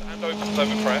tightens and opens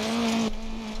over crest.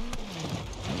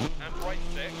 And right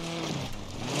 6.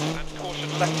 And caution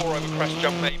left 4 over crest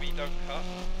jump maybe, don't cut.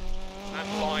 And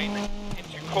line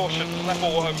into caution, left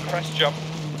 4 over crest jump,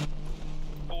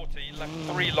 40, left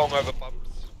 3 long over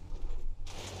bumps,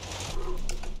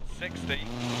 60.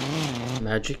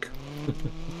 Magic.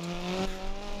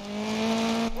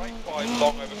 Right 5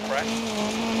 long over crest,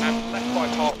 and left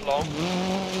 5 half long,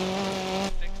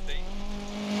 60.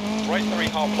 Right 3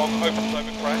 half long opens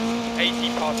over crest, 80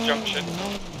 past junction,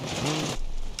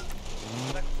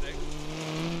 left 6,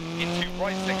 into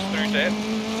right 6 through dip,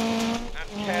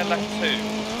 care left 2.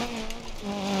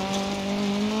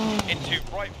 Into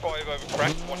right 5 over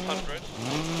crest, 100.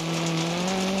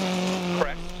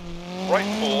 Crest. Right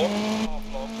 4, half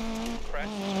long.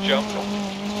 Crest, jump.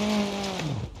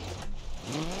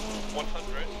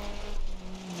 100.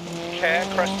 Care,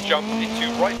 crest, jump into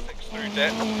right 6 through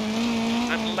dip.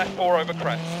 And left 4 over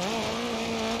crest.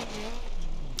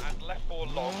 And left 4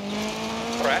 long.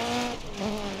 Crest.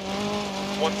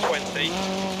 120.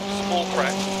 Small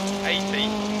crest. 80.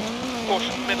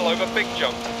 Caution middle over big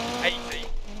jump. 80.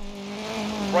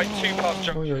 Right 2 past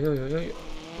junction. Oj, oj, oj, oj.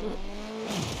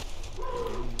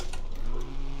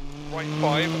 Right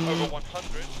 5 over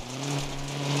 100.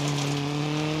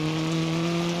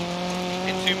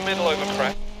 into middle over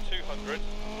crest, 200.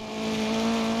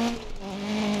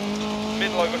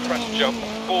 Middle over crest jump,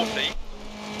 40.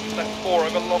 Left 4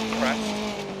 over long crest,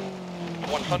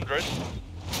 100.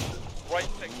 Right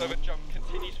 6 over jump,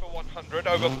 continues for 100,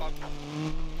 over bump.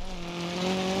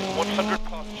 100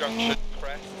 past junction,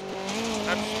 crest.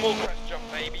 And small crest jump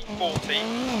maybe, 40.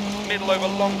 Middle over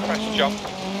long crest jump,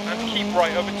 and keep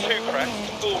right over 2 crest,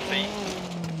 40.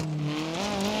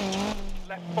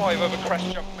 Left 5 over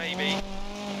crest jump maybe,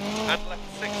 and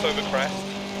left 6 over crest.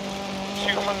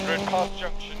 200 past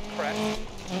junction, crest.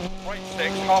 Right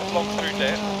 6, half long through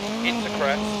dip, into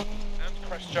crest, and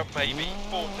crest jump maybe,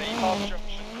 40, half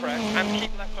junction, crest, and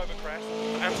keep left over crest,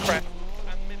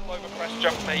 and middle over crest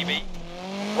jump maybe,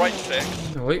 right 6,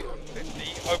 Oj.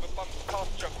 50, over bump,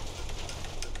 past jump.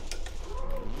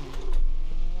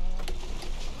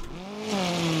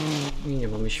 I nie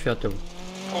mamy świateł.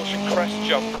 Caution crest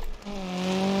jump,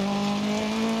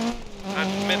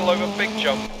 and middle over big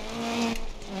jump.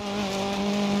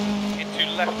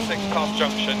 Left 6 past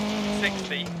junction,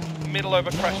 60, middle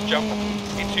over crest jump,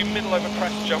 into middle over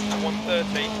crest jump,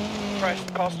 130,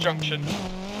 crest past junction,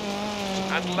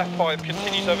 and left 5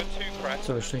 continues over 2 crest.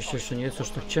 Całe szczęście jeszcze nie jest już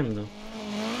tak ciemno.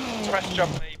 Crest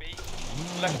jump maybe,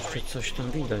 left 3, Coś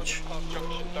tam widać. past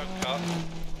junction, don't cut.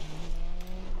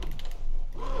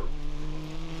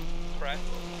 Crest,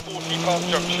 40 past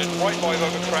junction, right 5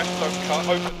 over crest, don't cut,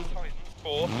 open tight.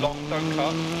 4, long, don't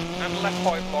cut, and left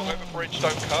 5 long over bridge,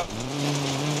 don't cut.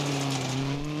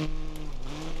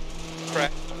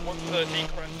 Crest, 130,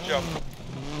 crest jump.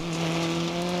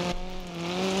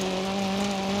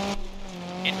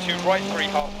 Into right 3,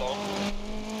 half long.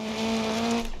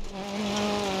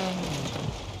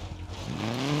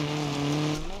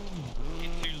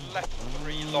 Into left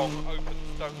 3, long,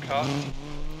 opens, don't cut.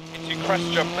 Into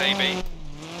crest jump maybe.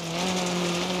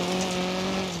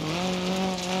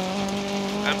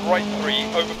 And right 3,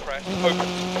 over crest,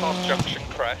 opens past junction,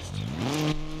 crest.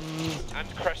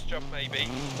 And crest jump maybe.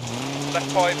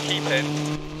 Left 5, keep in.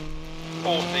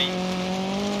 40.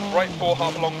 Right 4,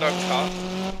 half long, don't cut.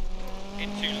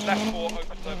 Into left 4,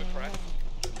 opens over crest.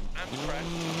 And crest.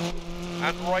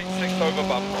 And right 6, over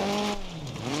bump.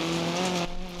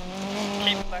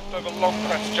 Keep left over long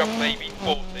crest jump maybe,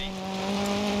 40.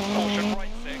 Caution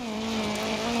right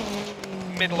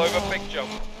 6. Middle over big jump.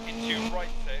 Into right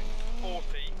 6.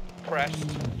 40, crest,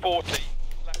 40,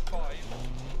 left 5,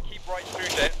 keep right through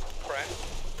dip, crest,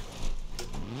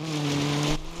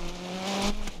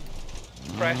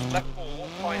 crest, left 4,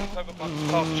 finds over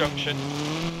bumps past junction,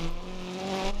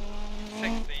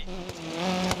 60,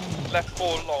 left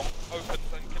 4 long,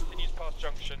 opens and continues past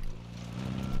junction.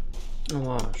 No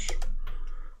masz.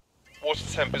 Water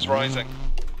temp is rising.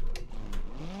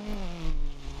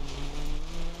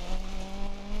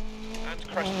 And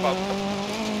crest bump.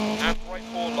 And right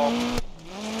 4 long.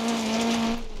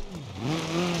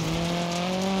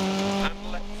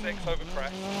 And left 6 over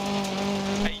crest.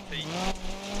 80.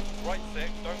 Right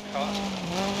 6, don't cut.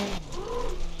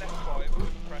 Left 5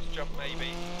 over crest jump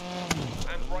maybe.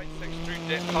 And right 6 through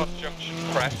dip past junction,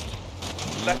 crest.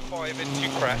 Left 5 into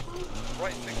crest.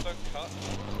 Right 6, don't cut.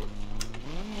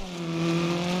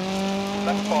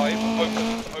 Left 5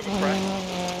 opens over crest.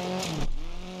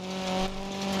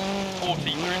 40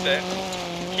 through dip.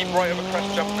 Keep right over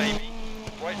crest jump maybe.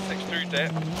 Right 6 through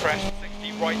dip, crest,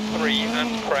 60, right 3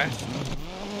 and crest.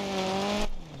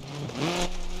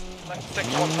 Left 6,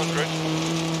 100.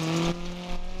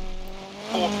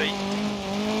 40.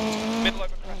 Middle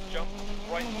over crest jump,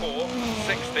 right 4,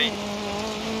 60.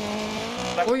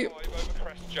 Left 5 Oj. over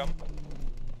crest jump.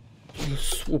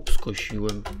 Słup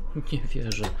skosiłem. Nie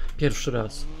wierzę. Pierwszy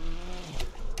raz.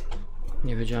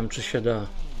 Nie wiedziałem, czy się da.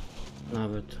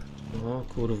 Nawet. O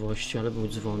kurwości, ale był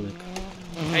dzwonek.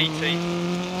 80.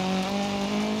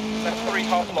 Left 3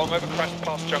 half long over crest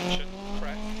past junction.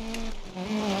 Crest.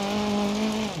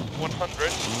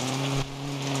 100.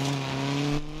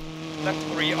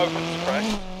 Left 3 opens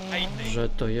crest. 80. Że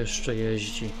to jeszcze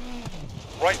jeździ.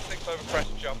 Right 6 over crest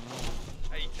jump.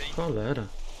 80. Cholera.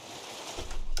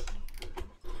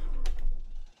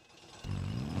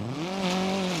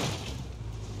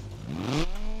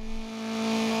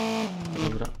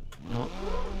 Dobra, no.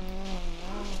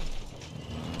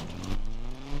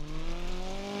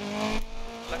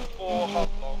 Left 4 half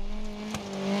long.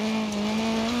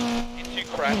 Into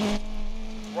crest.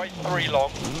 Right 3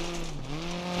 long.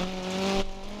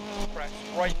 Crest.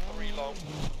 Right 3 long.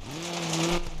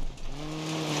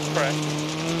 Crest.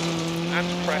 And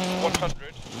crest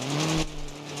 100.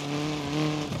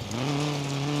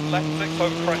 Left 6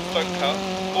 over crest, don't cut.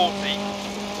 40.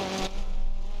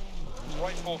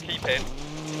 Right 4 keep in.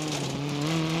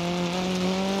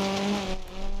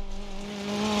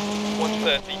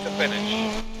 130 to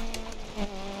finish.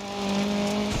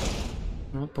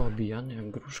 No, poobijany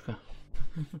jak gruszka.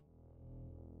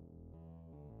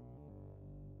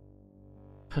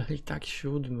 Ale i tak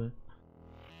 7.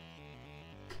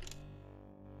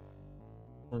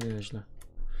 No nieźle.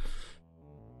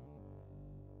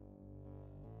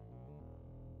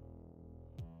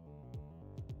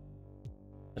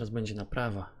 Teraz będzie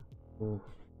naprawa.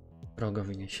 Drogo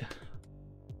wyniesie.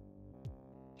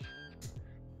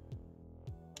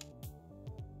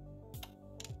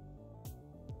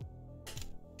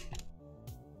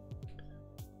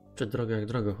 Czy drogo jak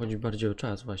drogo, chodzi bardziej o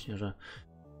czas właśnie, że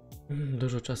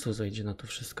dużo czasu zajdzie na to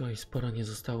wszystko i sporo nie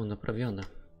zostało naprawione.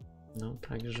 No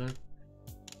także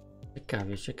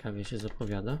ciekawie się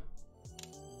zapowiada.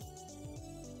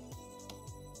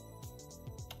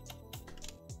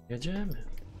 Jedziemy.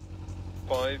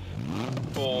 5,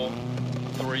 4,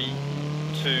 3, 2,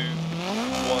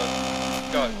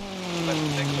 1, go.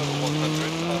 Left 6 over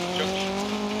 100, past junction.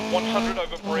 100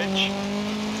 over bridge.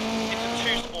 Into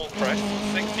 2 small crests,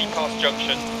 60 past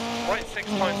junction. Right 6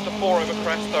 times to 4 over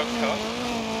crest, don't cut.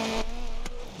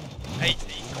 80,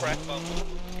 crest bump.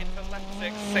 Into left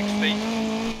 6, 60.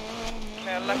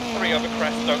 Care left 3 over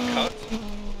crest, don't cut.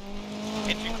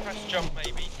 Into crest jump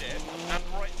maybe, dip. And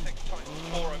right 6 times to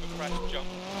 4 over crest, jump.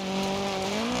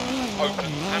 Open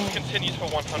and continues for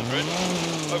 100.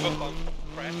 Over bump,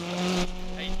 crest.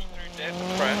 80 through dip,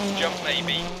 crest, jump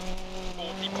maybe.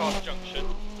 40 past junction.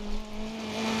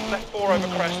 Left 4 over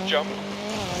crest, jump.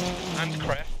 And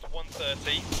crest,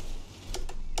 130.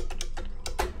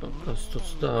 Po prostu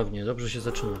cudownie, dobrze się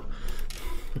zaczyna.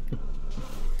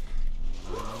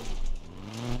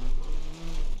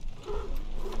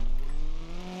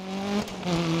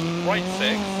 Right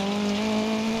 6.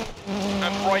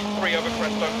 And right 3 over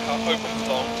crest, don't cut, opens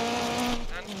long.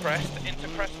 And crest, into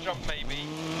crest jump maybe.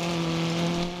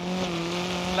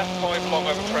 Left 5 long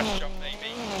over crest jump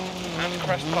maybe. And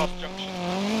crest past junction,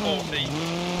 40.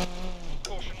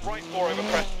 Caution, right 4 over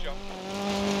crest jump.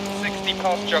 60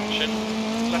 past junction.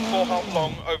 Left 4 half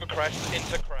long over crest,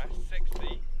 into crest,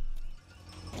 60.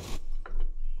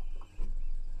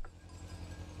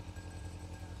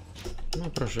 No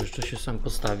proszę, jeszcze się sam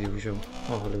postawił, wziął.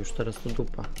 O, ale już teraz to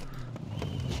dupa.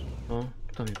 O,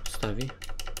 kto mnie postawi?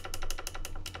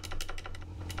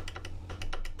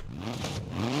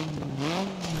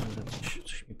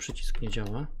 Coś mi przycisk nie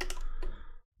działa.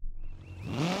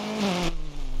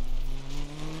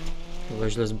 Chyba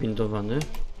źle zbindowany.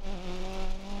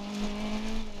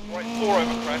 Right 4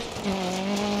 over crest.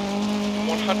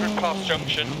 100 past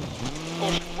junction.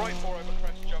 Caution, right 4 over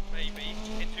crest jump maybe.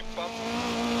 Into bump.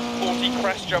 40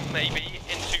 crest jump maybe.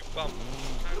 Into bump.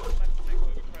 And left 6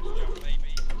 over crest jump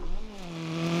maybe.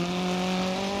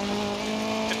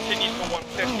 Continues for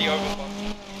 150 over bump.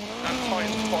 And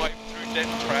times 5 through dead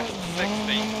crest,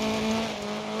 60.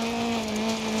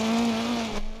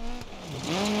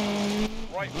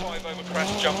 Right 5 over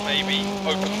crest jump maybe.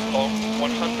 Opens long,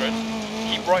 100.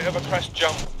 Keep right over crest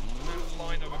jump. And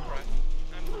line over crest.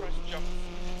 And crest jump.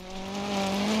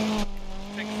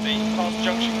 60 past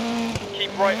junction.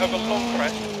 Keep right over long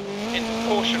crest. Into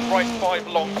caution, right 5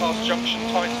 long past junction,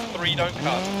 times 3, don't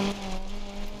cut.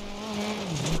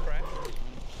 Crest.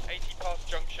 80 past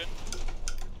junction.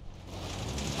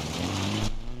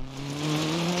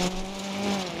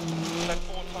 Left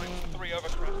 4 times 3 over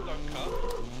crest, don't cut.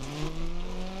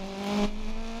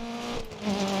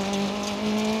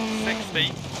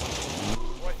 60.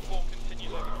 Right 4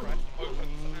 continues over crest,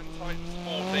 opens and tightens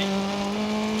 40.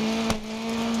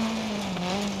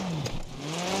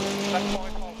 Left 5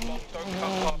 half long, don't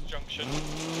cut past junction.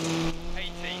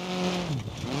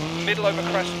 80. Middle over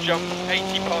crest jump,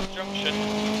 80 past junction.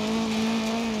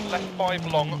 Left 5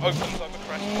 long, opens over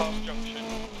crest past junction.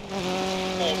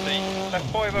 40. Left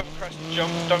 5 over crest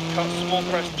jump, don't cut, small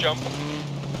crest jump.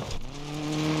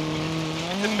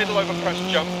 Into middle over crest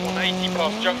jump, 180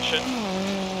 past junction.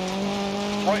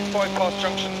 Right 5 past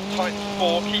junction, tight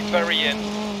 4, keep very in.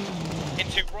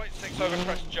 Into right 6 over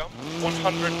crest jump,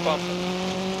 100 bump.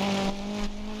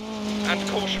 And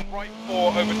caution, right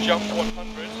 4 over jump,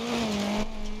 100.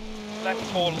 Left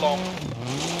 4 long.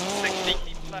 60,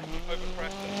 keep left over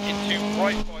crest. Into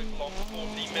right 5 long,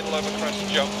 40, middle over crest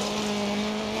jump.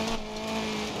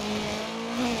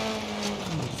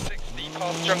 60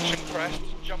 past junction crest,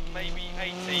 jump maybe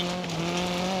 80.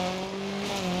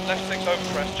 Left 6 over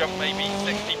crest, jump maybe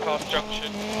 60 past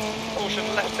junction.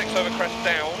 Caution, left 6 over crest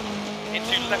down.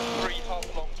 Into left 3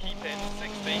 half long, keep in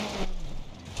 60.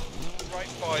 Right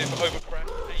 5 over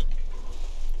crest 8.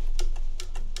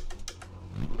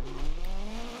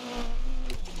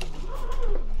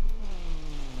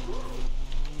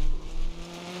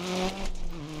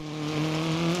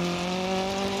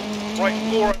 Right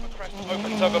 4 over crest,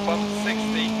 opens over bump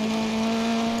 60.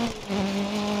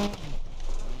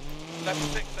 Left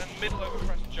 6 and middle over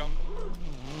crest jump.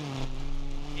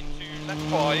 Into left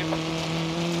 5.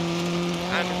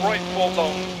 And right 4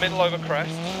 long, middle over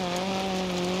crest.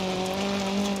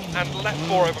 And left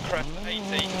 4 over crest,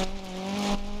 80.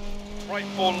 Right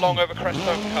 4 long over crest,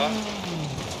 don't cut.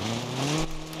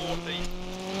 40.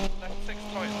 Left 6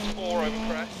 tightens 4 over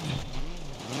crest.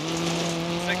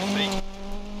 60.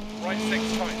 Right 6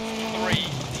 tightens 3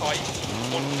 tight,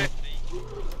 150.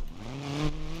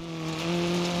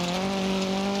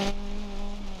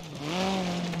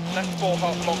 Left 4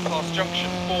 half long past junction,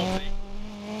 40.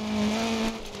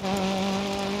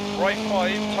 Right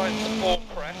 5 tightens 4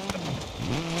 crest.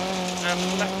 And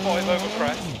left 5 over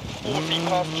crest, 40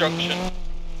 past junction,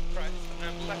 crest,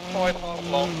 and left 5 half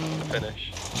long,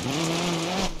 finish.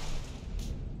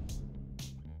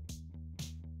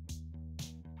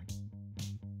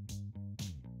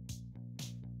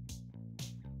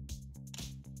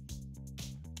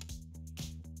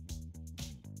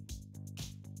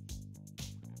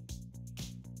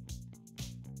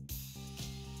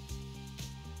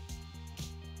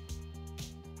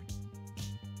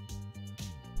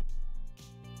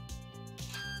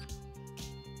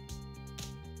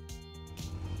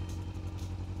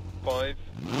 Five,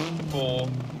 4,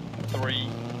 3,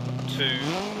 2,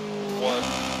 1,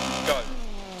 go.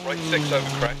 Right 6 over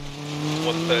crest,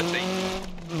 130.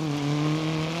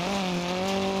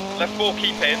 Left 4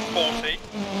 keep in, 40.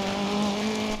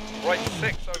 Right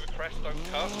 6 over crest, don't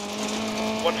cut,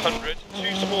 100.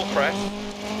 2 small crest.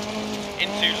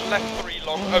 Into left 3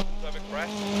 long, opens over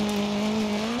crest,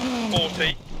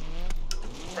 40.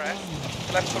 Crest,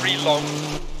 left 3 long,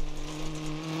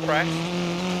 crest.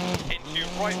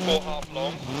 Right 4 half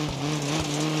long,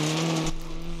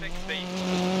 60,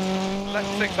 left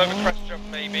 6 over crest jump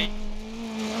maybe,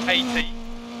 80,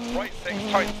 right 6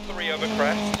 tightens 3 over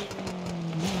crest,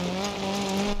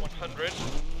 100,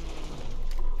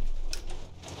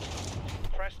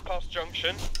 crest past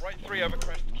junction, right 3 over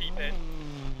crest keep in,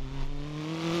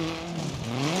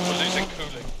 we're losing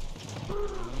cooling,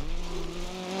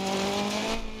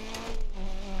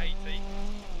 80,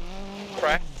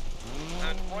 crest,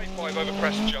 and right 5 over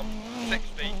crest jump,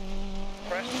 60,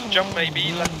 crest jump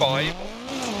maybe, left 5,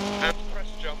 and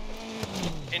crest jump,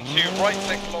 into right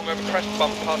 6 long over crest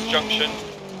bump past junction,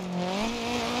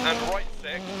 and right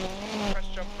 6,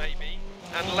 crest jump maybe,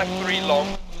 and left 3 long,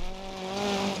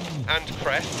 and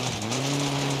crest,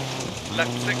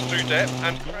 left 6 through dip,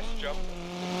 and crest jump,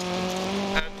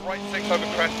 and right 6 over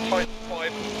crest, tight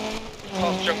 5,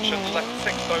 past junction, left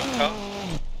 6 don't cut,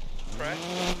 crest,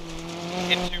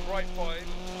 into right 5,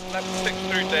 left 6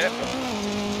 through dip,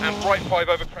 and right 5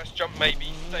 over crest jump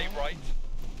maybe, stay right,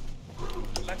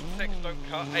 left 6 don't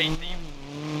cut, 80,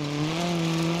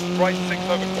 right 6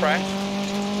 over crest,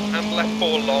 and left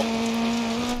 4 long,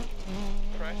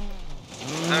 crest,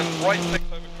 and right 6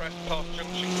 over crest past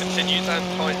junction continues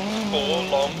and tightens 4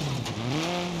 long,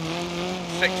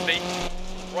 60,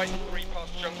 right 3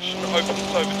 past junction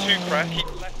opens over 2 crest,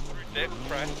 keep left through dip,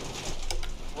 crest,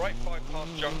 right 5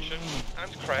 past junction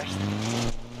and crest,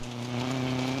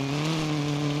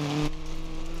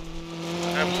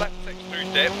 and left 6 through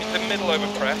dip into middle over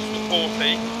crest,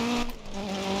 40,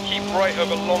 keep right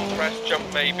over long crest, jump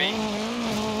maybe,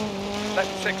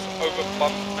 left 6 over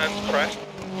bump and crest,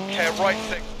 care right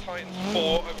 6 tightens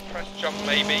 4 over crest, jump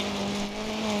maybe,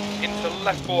 into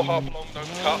left 4 half long,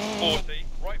 don't cut, 40,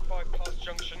 right 5 past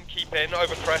junction, keep in,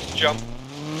 over crest, jump,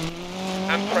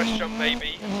 and crest jump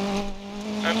maybe,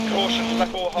 and caution,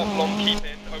 left 4 half long, keep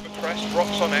in, over crest,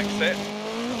 rocks on exit,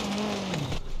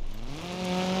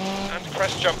 and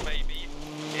crest jump maybe,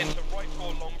 into right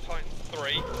 4 long, tightens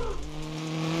 3,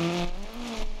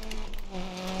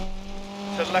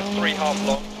 to left 3 half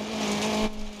long,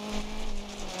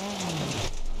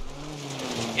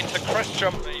 into crest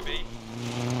jump maybe,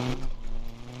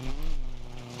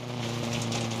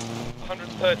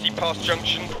 130 past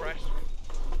junction, crest,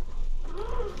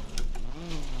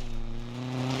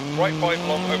 right 5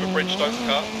 long over bridge, don't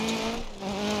cut.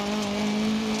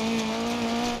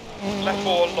 Left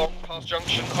 4 long past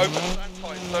junction, opens and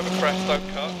tightens over crest,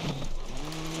 don't cut.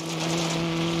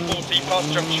 40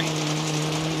 past junction,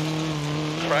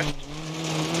 crest.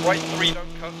 Right 3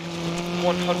 don't cut,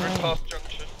 100 past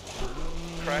junction,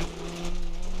 crest.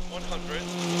 100.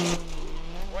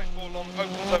 Right 4 long,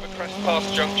 opens over crest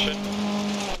past junction,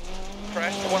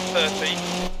 crest,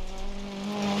 130.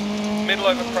 Middle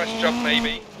over crest jump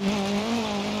maybe,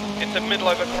 into middle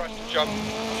over crest jump,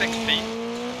 60,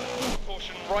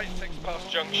 caution right 6 past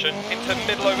junction, into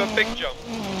middle over big jump,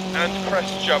 and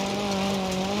crest jump,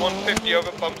 150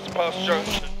 over bumps past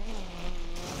junction.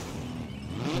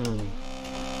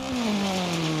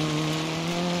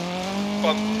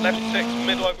 Bump, left 6,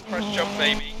 middle over crest, jump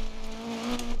maybe.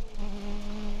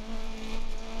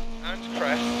 And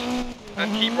crest.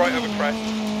 And keep right over crest.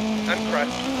 And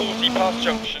crest. 40 past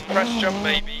junction. Crest, jump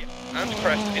maybe. And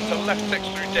crest into left 6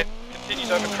 through dip. Continues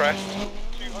over crest.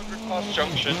 200 past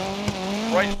junction.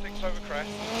 Right 6 over crest.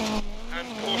 And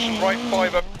caution right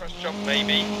 5 over crest, jump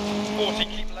maybe. 40,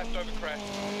 keep left over crest.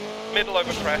 Middle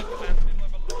over crest. And middle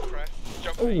over long crest.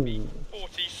 Jump maybe.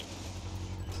 40.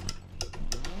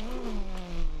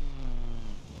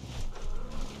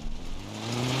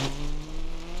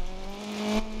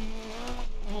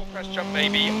 Crest jump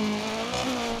maybe,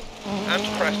 and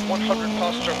crest 100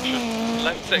 past junction,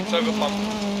 left 6 over bump,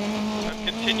 and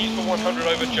continues for 100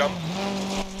 over jump,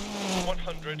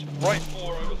 100, right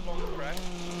 4 over long crest,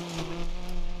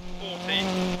 40,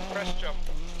 crest jump,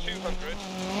 200,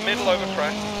 middle over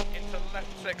crest, into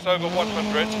left 6 over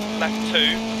 100, left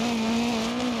 2,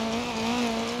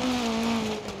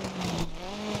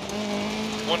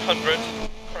 100,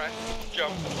 crest,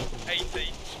 jump,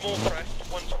 80, small crest,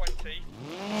 120,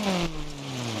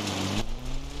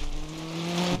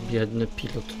 biedny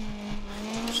pilot.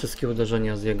 Wszystkie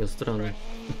uderzenia z jego strony.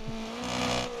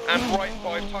 And right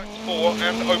 5 times 4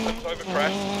 and opens over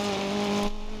crest.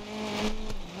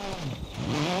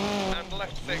 And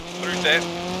left 6 through dip.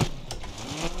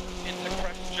 Into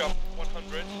crest jump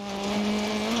 100.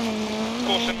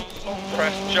 Caution long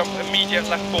crest jump immediate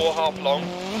left 4 half long.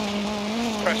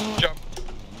 Crest jump.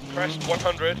 Crest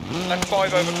 100. Left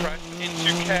 5 over crest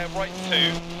into care right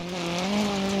 2.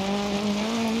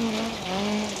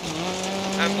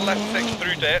 And left 6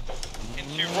 through dip,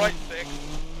 into right 6,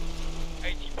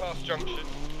 80 past junction,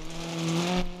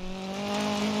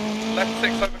 left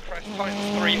 6 over crest,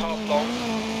 tightens 3 half long,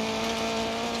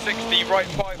 60, right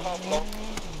 5 half long,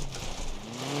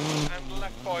 and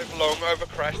left 5 long over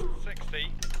crest,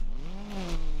 60,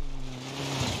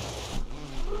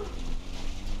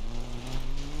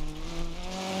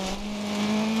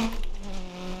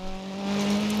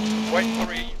 right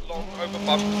 3 long over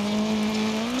bumps,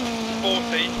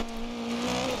 40,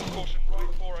 caution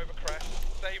right 4 over crest,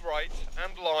 stay right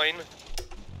and line,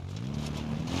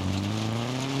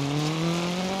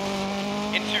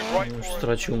 into right 4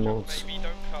 stracił moc. maybe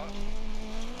don't cut,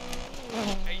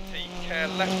 80, care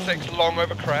left 6 long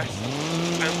over crest,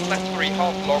 and left 3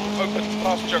 half long, opens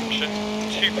past junction,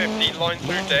 250 line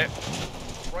through dip,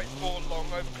 right 4 long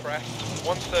over crest,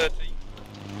 130,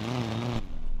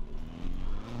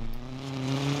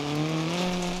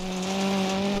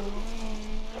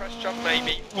 jump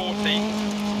maybe, 40,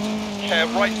 care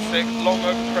right 6, long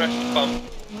over crest, bump,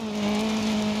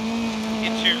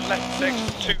 into left 6,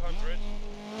 200,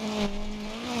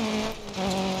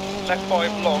 left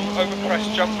 5 long, over crest,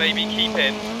 jump maybe, keep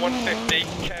in, 150,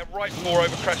 care right 4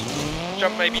 over crest,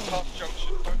 jump maybe past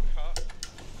junction, don't cut.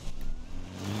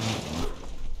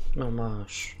 No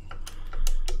masz.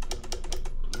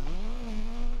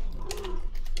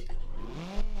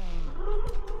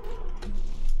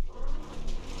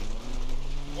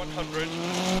 100,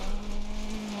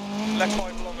 left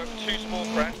 5 long over 2 small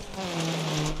crests,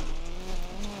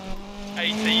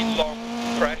 80 long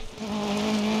crest,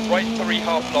 right 3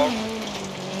 half long,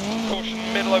 caution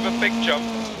middle over big jump,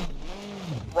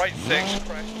 right 6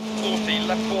 crest, 40,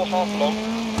 left 4 half long,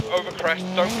 over crest,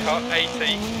 don't cut,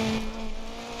 80,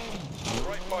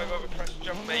 right 5 over crest,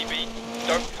 jump maybe,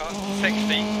 don't cut,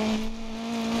 60,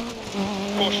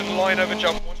 caution line over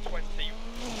jump, 120,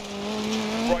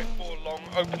 right 4 long,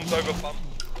 opens over bump,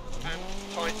 and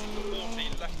tightens to 40,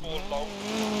 left 4 long,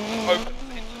 opens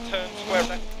into turn square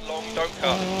left long, don't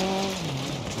cut,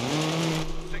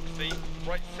 60,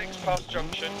 right 6 past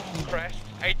junction, crest,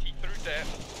 80 through dip,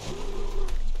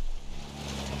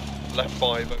 left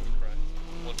 5 over crest,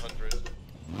 100,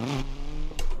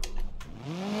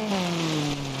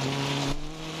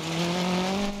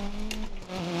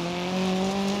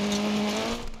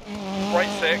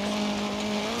 right 6,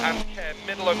 and care,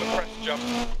 middle over crest jump,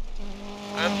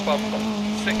 and bump,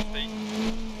 60,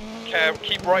 care,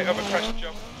 keep right over crest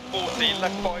jump, 40,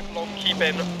 left 5 long, keep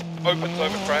in, opens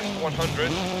over crest,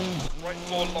 100, right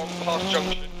 4 long past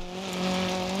junction,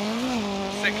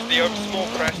 60 over small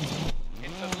crest,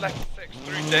 into left 6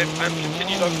 through dip, and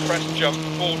continues over crest jump,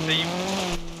 40,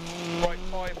 right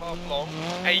 5 half long,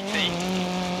 80,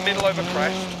 middle over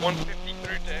crest, 150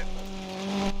 through dip,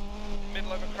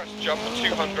 middle over crest jump,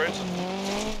 200,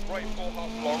 right 4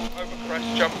 half long, over crest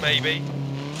jump maybe,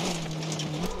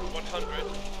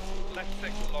 100, left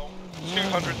 6 long,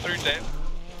 200 through dip,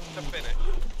 to finish.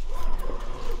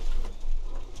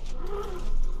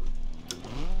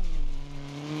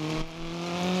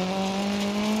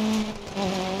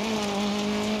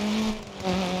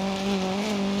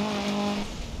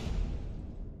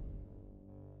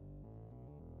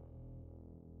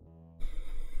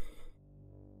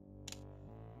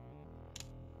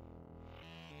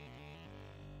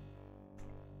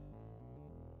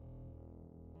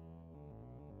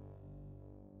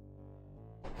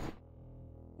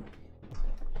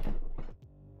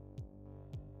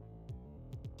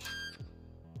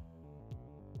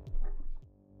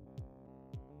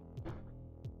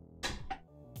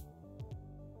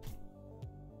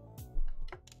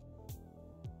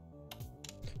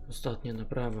 Ostatnia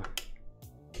naprawa.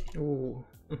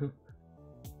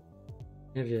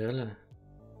 Niewiele.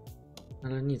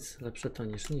 Ale nic, lepsze to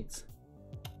niż nic.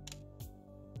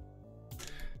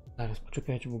 Zaraz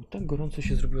poczekajcie, bo tak gorąco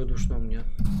się zrobiło duszno u mnie.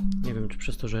 Nie wiem, czy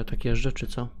przez to, że ja tak jeżdżę, czy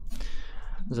co.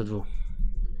 Z2.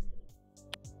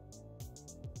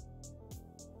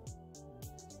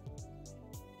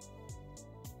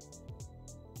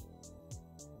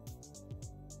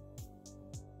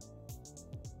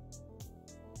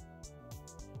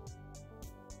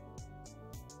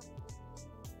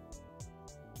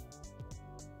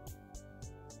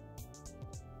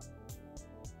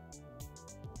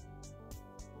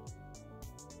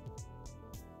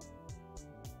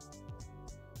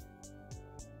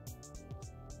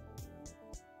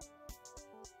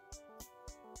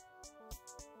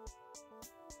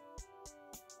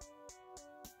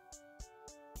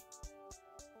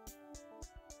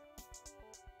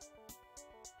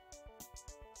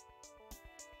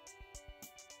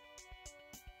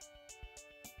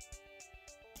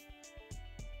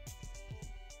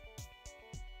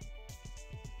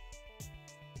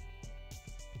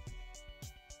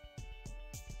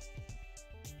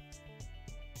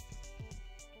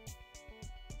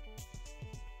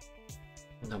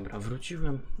 Dobra,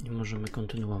 wróciłem i możemy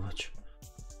kontynuować.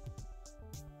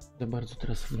 Za bardzo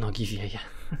teraz w nogi wieje.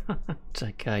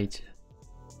 Czekajcie.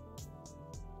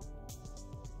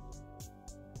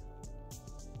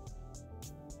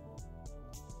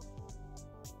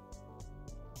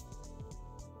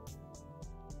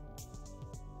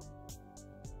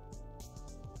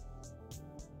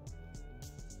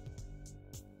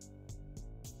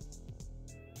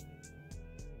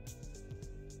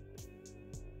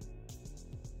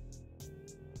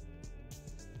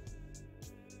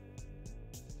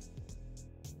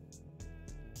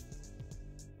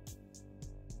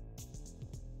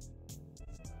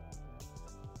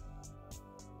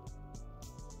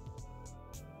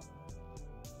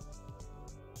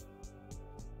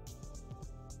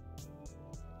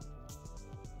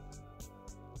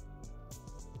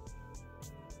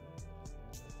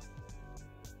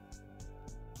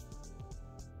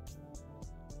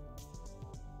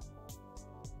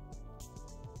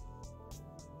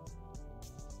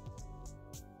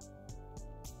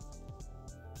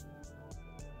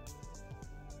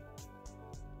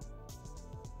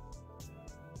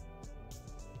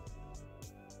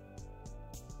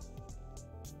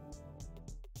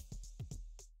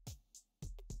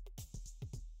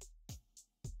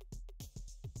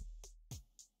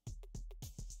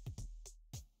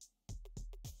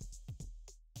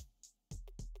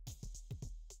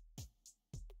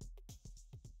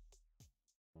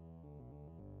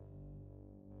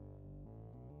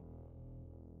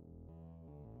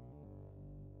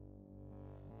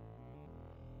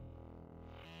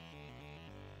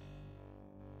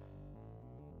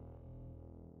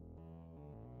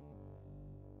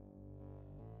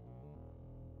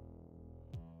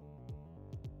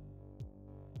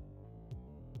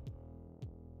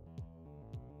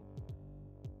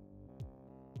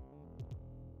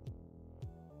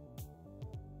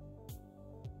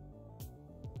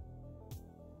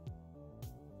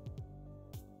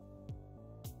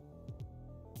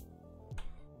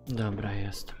 Dobra,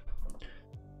 jest.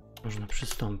 Można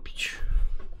przystąpić.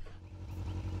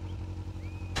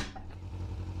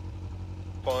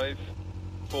 5,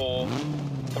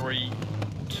 4,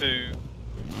 3,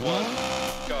 2, 1,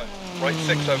 go. Right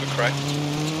 6 over crest,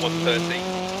 130.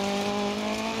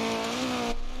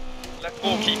 Left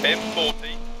 4 keep in,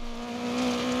 40.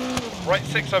 Right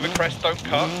 6 over crest, don't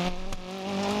cut.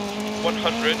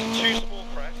 100, 2 small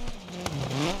crest.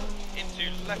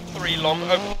 Into left 3 long,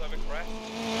 opens over crest.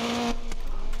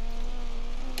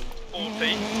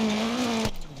 40.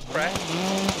 Crest,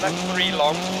 left 3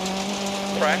 long,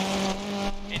 crest.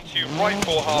 Into right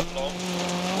 4 half long.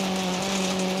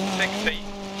 60.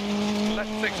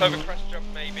 Left 6 over crest jump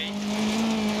maybe.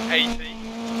 80.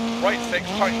 Right 6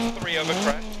 tightens 3 over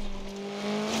crest.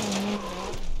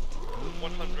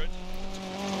 100.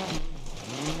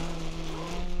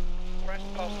 Crest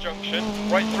past junction.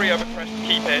 Right 3 over crest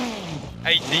keep in.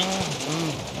 80.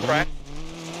 Crest.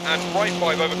 And right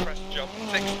 5 over crest jump.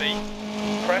 60.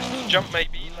 Crest jump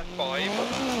maybe. Left 5.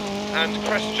 And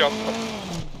crest jump.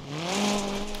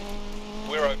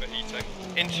 We're overheating.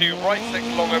 Into right 6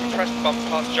 long over crest bump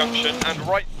past junction, and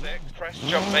right 6 crest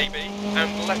jump maybe,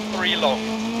 and left 3 long,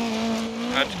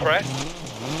 and crest,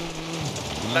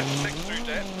 left 6 through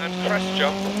dip, and crest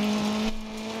jump,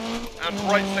 and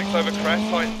right 6 over crest,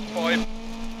 tightens 5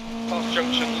 past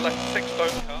junction, left 6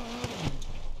 don't cut,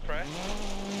 crest,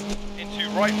 into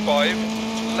right 5,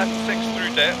 left 6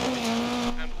 through dip,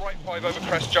 and right 5 over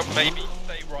crest, jump maybe,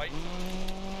 stay right.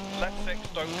 Left 6,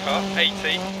 don't cut,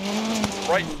 80.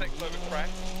 Right 6 over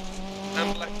crest.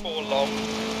 And left 4 long.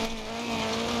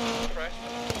 Crest.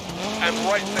 And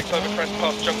right 6 over crest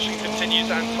past junction, continues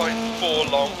and tightens 4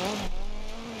 long.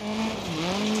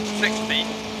 60.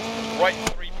 Right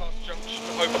 3 past junction,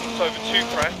 opens over 2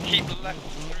 crest. Keep left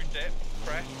through dip,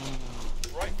 crest.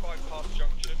 Right 5 past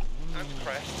junction, and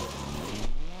crest.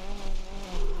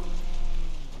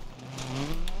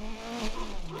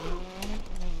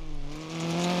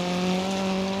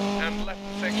 And left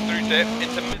 6 through dip,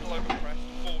 into middle over crest,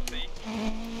 40.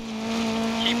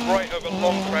 Keep right over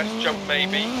long crest, jump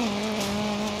maybe.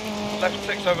 Left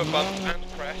 6 over bump and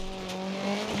crest.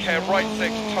 Care right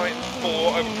 6, tightens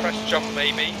 4 over crest, jump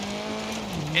maybe.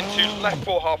 Into left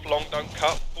 4 half long, don't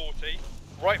cut, 40.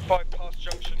 Right 5 past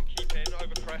junction, keep in,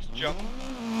 over crest, jump.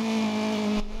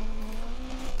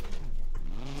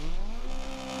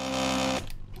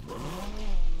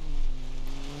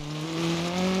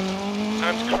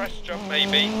 And crest jump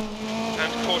maybe,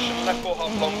 and caution left 4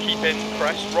 half long, keep in,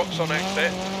 crest, rocks on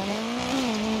exit.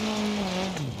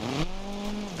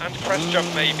 And crest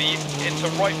jump maybe, into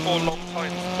right 4 long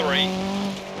times 3.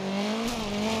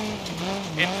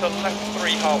 Into left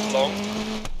 3 half long.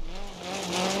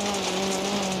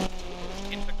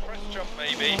 Into crest jump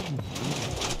maybe.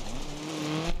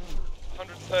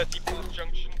 130 past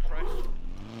junction, crest.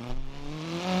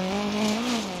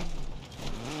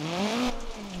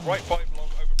 Right 5 long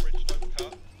over bridge, don't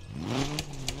cut.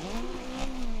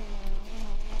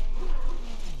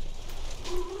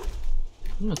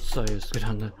 No co jest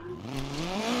grane?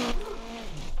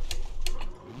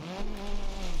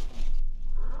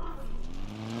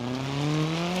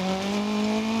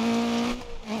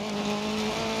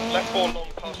 Left 4 long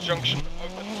past junction,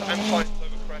 opens and tightens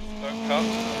over crest, don't cut.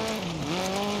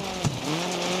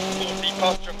 40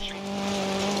 past junction,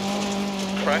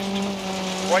 crest.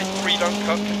 Right 3 don't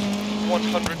cut,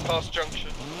 100 past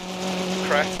junction,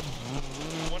 crest.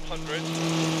 100.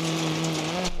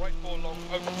 Right 4 long,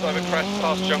 opens over crest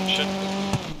past junction,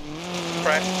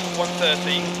 crest.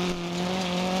 130.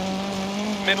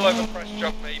 Middle over crest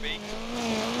jump maybe.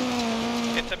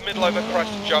 Into middle over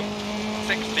crest jump,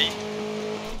 60.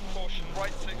 Caution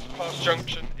right 6 past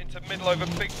junction, into middle over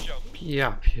big jump.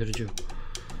 Ja pierdziu.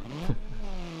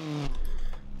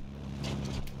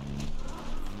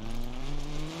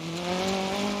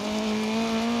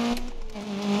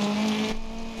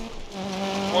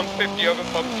 150 over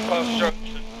bump past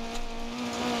junction.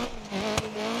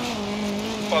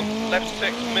 Bump, left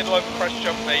 6, middle over crest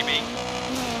jump maybe.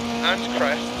 And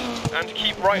crest. And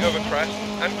keep right over crest.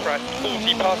 And crest.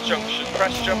 40 past junction.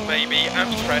 Crest jump maybe.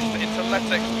 And crest. Into left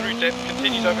 6 through dip.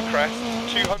 Continues over crest.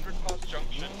 200 past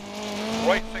junction.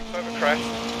 Right 6 over crest.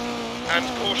 And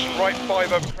caution right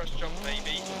 5 over crest jump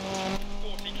maybe.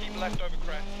 40, keep left over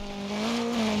crest.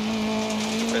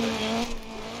 Finish.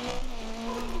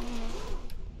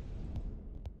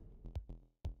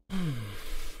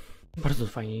 Bardzo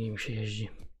fajnie nim się jeździ.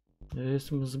 Ja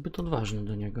jestem zbyt odważny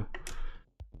do niego.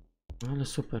 Ale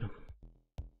super.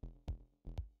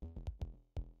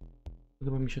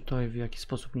 Podoba mi się to, w jaki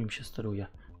sposób nim się steruje.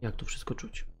 Jak to wszystko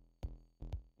czuć.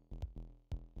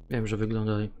 Wiem, że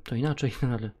wygląda to inaczej,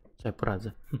 ale co ja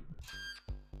poradzę.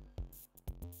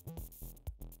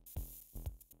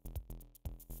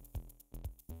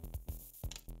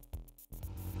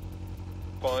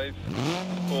 5,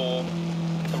 4,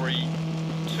 3,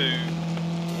 2,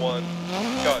 1,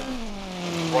 go.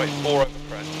 Right 4 over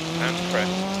crest, and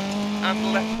crest.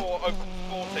 And left 4 opens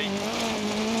 40.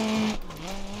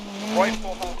 Right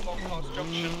 4 half long past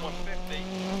junction, 150.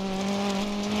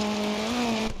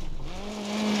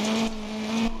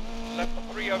 Left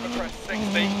 3 over crest,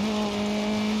 60.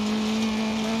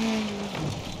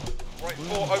 Right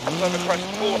 4 opens over crest,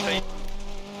 40.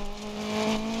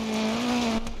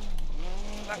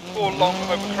 Left 4 long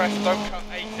over crest, don't cut,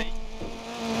 80.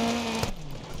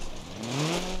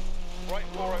 Right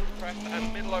 4 over crest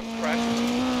and middle over crest.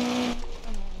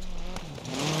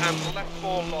 And left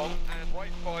 4 long and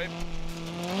right 5.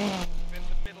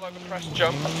 Into middle over crest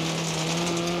jump.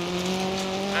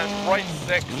 And right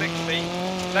 6, 60.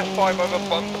 Left 5 over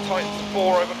bump, tightens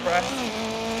 4 over crest.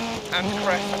 And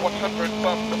crest, 100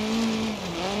 bump.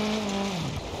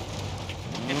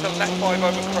 Into left 5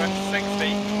 over crest,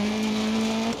 60.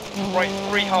 Right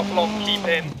 3 half long, keep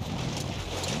in.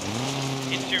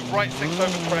 Into right 6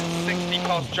 over crest, 60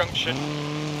 past junction.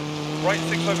 Right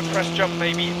 6 over crest jump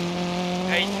maybe.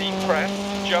 80 crest,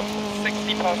 jump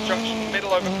 60 past junction,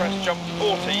 middle over crest jump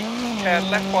 40. Care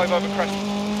left 5 over crest,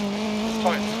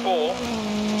 tightens 4.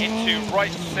 Into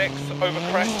right 6 over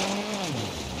crest.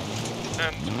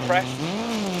 And crest.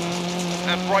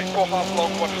 and right 4 half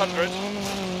long 100.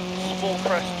 Small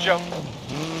crest jump.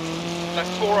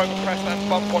 Left 4 over crest and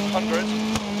bump 100.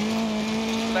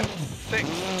 Left 6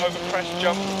 over crest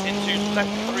jump into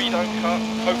left 3 don't cut.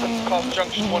 Opens past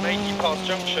junction 180 past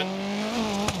junction.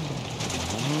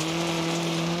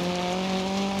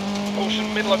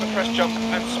 Caution middle over crest jump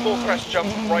and small crest jump.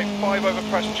 Right 5 over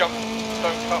crest jump.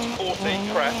 Don't cut 40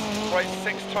 crest. Right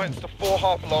 6 tightens to 4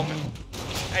 half long.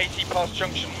 80 past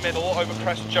junction middle over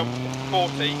crest jump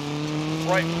 40.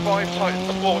 Right 5 tightens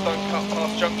to 4 don't cut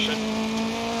past junction.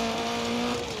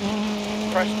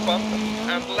 Crest bump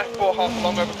and left 4 half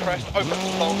long over crest,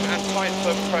 opens long and tightens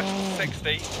over crest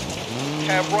 60.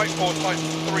 Care right 4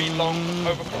 tightens 3 long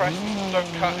over crest, don't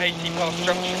cut 80 past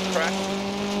junction crest.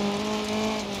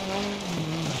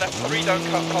 Left 3 don't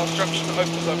cut past junction,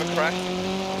 opens over crest.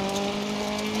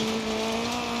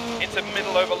 Into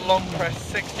middle over long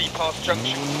crest 60 past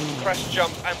junction, crest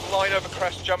jump and line over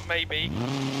crest jump maybe.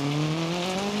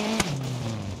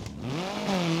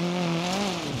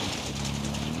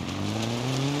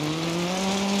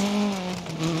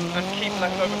 And keep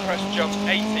left over crest jump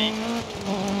 80.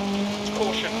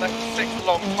 Caution left 6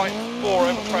 long tight 4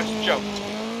 over crest jump.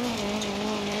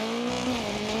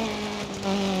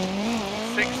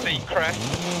 60 crest.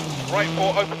 Right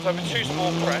 4 opens over 2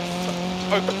 small crests.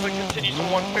 Opens and continues to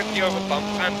 150 over bump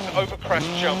and over crest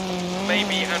jump.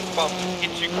 Maybe and bump.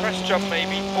 Into crest jump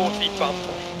maybe 40 bump.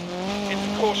 Into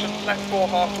caution left 4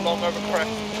 half long over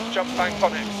crest. Jump bank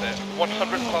on exit.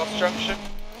 100 past junction.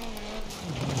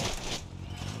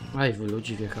 Aj, w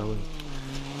ludzi wjechałem.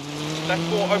 Left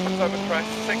 4 opens over crest,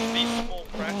 60 small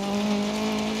crest.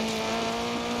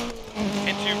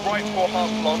 Into right 4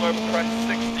 half long over crest,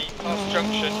 60 past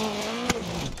junction.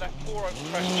 Left 4 over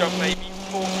crest jump maybe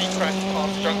 40 crest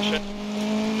past junction.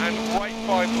 And right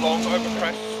 5 long over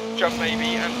crest jump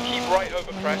maybe and keep right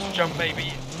over crest jump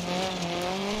maybe.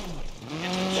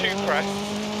 Into 2 crests.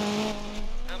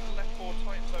 And left 4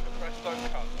 tightens over crest,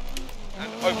 don't cut.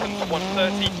 And opens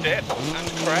 130 dip and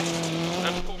crest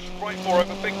and caution right 4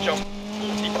 over big jump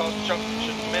 40 past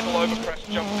junction middle over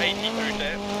crest jump 80 through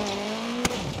dip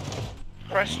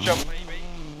crest jump maybe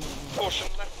caution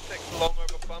left 6 long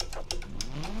over bump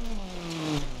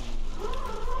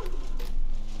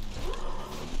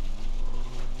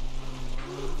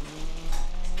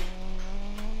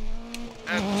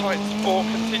and tightens 4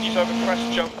 continues over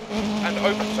crest jump and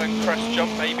opens and crest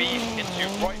jump maybe into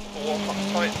right 4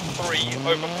 tightens 3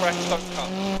 over crest don't cut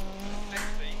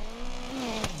 60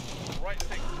 right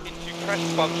 6 into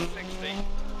crest bump 60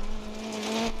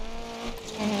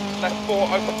 left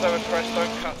 4 opens over crest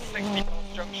don't cut 60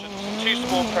 past junction 2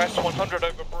 small crests 100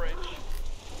 over bridge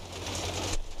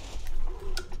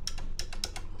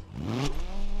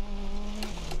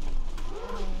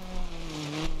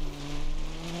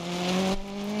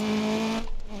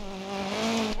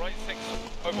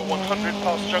over 100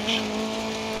 past junction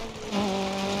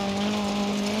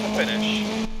to finish.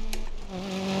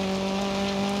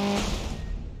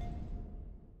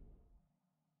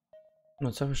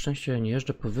 No całe szczęście nie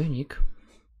jeżdżę po wynik,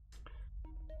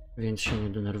 więc się nie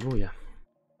denerwuję.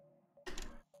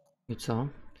 I co?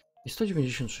 I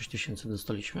 196 000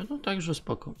 dostaliśmy, no także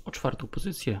spoko. O 4.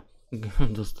 pozycję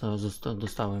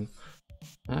dostałem.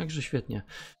 Także świetnie.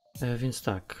 Więc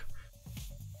tak.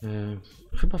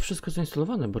 Chyba wszystko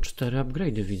zainstalowane, bo 4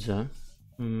 upgrade'y widzę.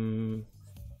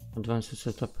 Advanced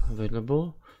Setup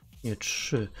Available. Nie,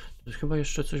 3. To chyba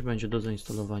jeszcze coś będzie do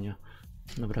zainstalowania.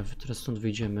 Dobra, teraz stąd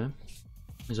wyjdziemy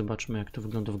i zobaczmy, jak to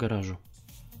wygląda w garażu.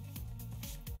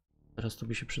 Teraz to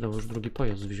by się przydało już drugi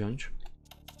pojazd wziąć.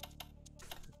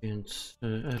 Więc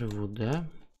RWD.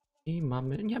 I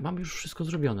mamy... Nie, mamy już wszystko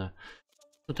zrobione.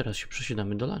 To teraz się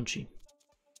przesiadamy do Lanci.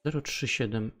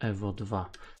 037 Evo 2.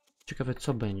 Ciekawe,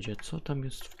 co będzie. Co tam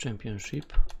jest w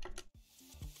Championship?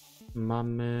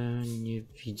 Mamy... Nie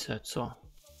widzę, co?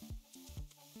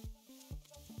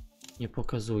 Nie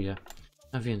pokazuje.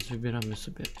 A więc wybieramy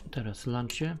sobie teraz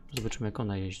Lancię. Zobaczymy, jak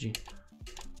ona jeździ.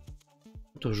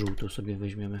 To żółto sobie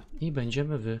weźmiemy. I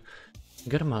będziemy w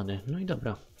Germany. No i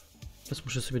dobra. Teraz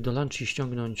muszę sobie do Lanci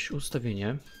ściągnąć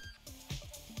ustawienie.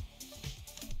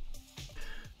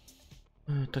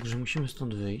 Także musimy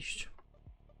stąd wyjść.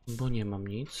 Bo nie mam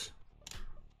nic.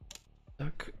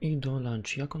 Tak, i do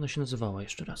Lanci. Jak ona się nazywała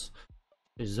jeszcze raz?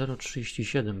 To jest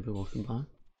 037 było chyba.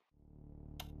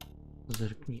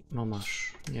 Zerknij. No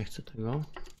masz. Nie chcę tego.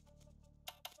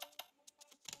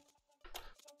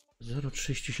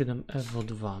 037 Evo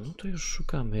 2. No to już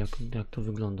szukamy, jak to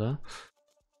wygląda.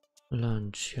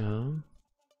 Lancia.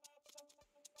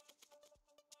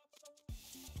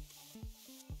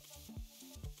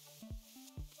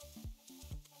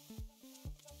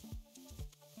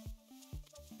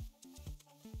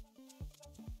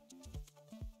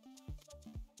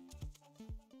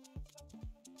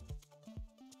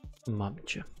 Mam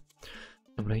cię.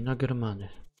 Dobra, i na Germany.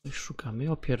 Coś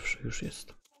szukamy. O, pierwszy już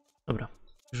jest. Dobra,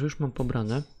 że już mam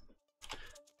pobrane.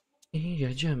 I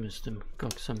jedziemy z tym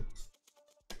koksem.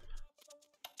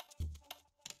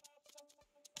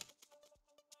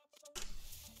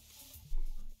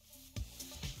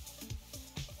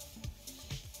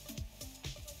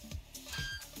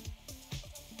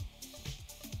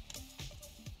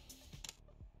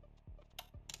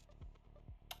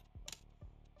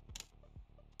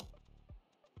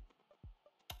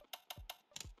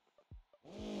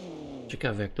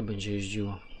 Ciekawe, jak to będzie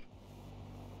jeździło.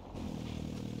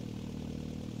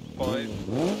 5,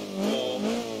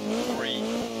 4,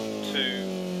 3,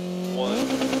 2,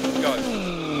 1, go.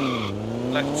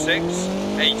 Left 6,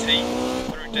 80,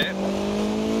 through dip.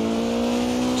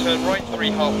 Turn right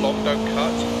 3 half long, don't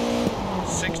cut.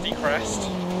 60 crest.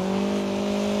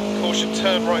 Caution,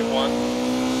 turn right 1.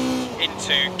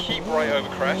 Into, keep right over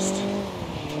crest.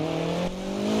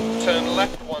 Turn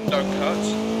left 1, don't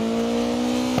cut.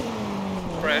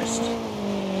 Crest,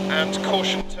 and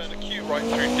caution, turn acute right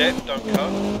through dip, don't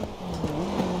cut.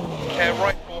 Care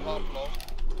right 4 half long.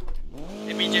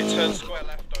 Immediate turn square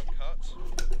left, don't cut.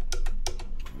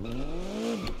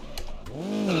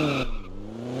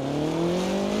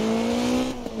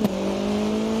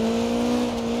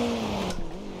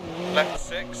 Left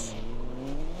 6.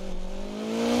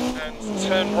 And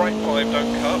turn right 5,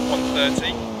 don't cut,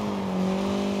 130.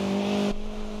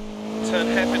 Turn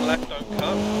hairpin left, don't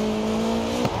cut.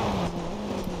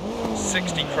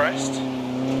 60 crest.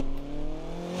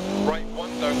 Right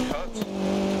 1, don't cut.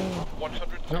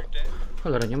 100 through dip.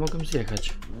 Cholera, nie mogłem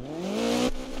zjechać.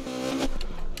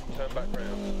 Turn back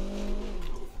round.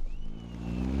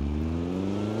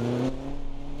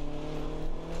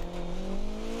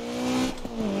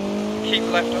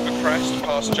 Keep left over crest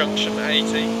past junction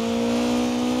 80.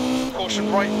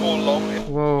 Caution right 4 long.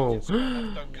 Wow.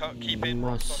 Don't cut, keep in.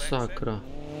 Masakra.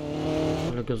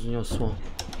 Ale go zniosło.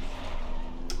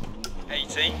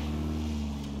 80.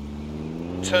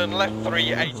 Turn left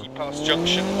 3, 80 past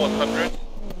junction 100.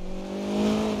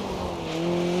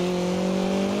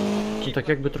 Tak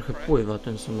jakby trochę pływa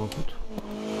ten samochód.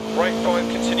 Right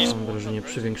 5 continues. Mam wrażenie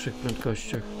przy większych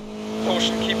prędkościach.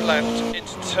 Caution, keep left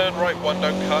into turn right 1,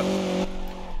 don't cut.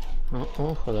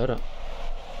 O cholera.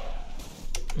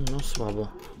 No słabo.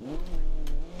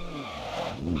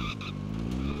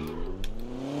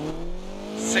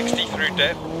 $60 through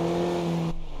dip.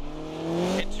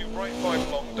 Into right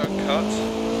 5 long, don't cut.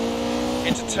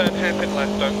 Into turn hairpin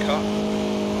left, don't cut.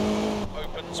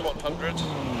 Opens 100.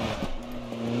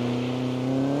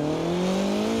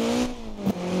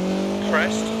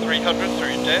 Crest 300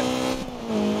 through dip.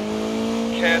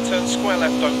 Care, turn square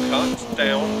left, don't cut.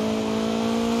 Down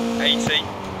 80.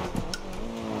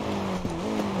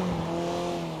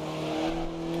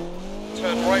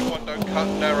 Turn right 1, don't cut.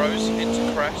 Narrows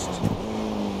into crest.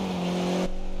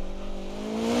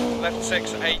 Left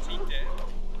 6, 80, dip.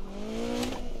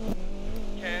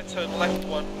 Care, turn left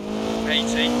 1,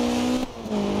 80.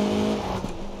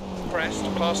 Crest,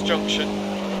 past junction.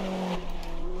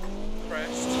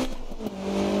 Crest.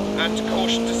 And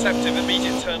caution, deceptive,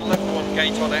 immediate turn left 1,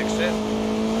 gate on exit.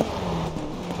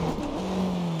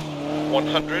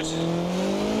 100.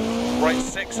 Right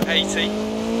 6, 80.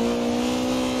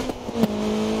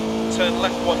 Turn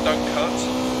left 1, don't cut.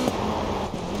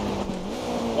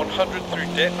 100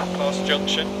 through dip, past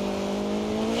junction.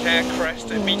 Care,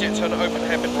 crest, immediate turn open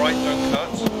hairpin right, don't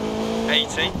cut.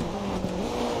 80.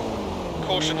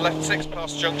 Caution, left 6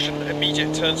 past junction,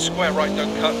 immediate turn square right,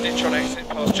 don't cut, ditch on exit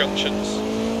past junctions.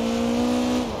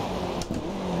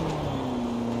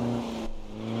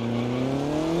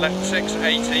 Left 6,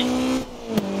 80.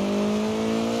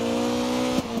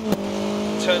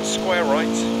 Turn square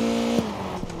right.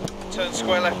 Turn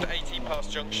square left 80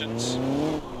 past junctions.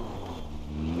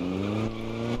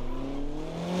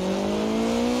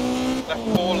 Left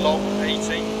 4 long,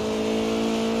 80.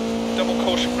 Double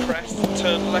caution crest,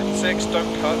 turn left 6,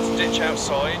 don't cut, ditch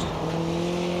outside.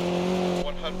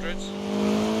 100.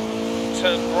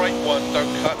 Turn right 1,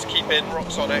 don't cut, keep in,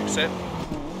 rocks on exit.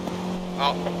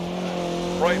 Up.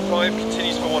 Right 5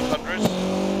 continues for 100.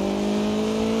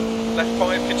 Left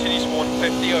 5 continues for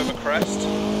 150 over crest.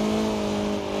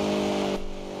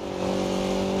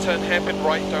 Turn hairpin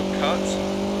right, don't cut.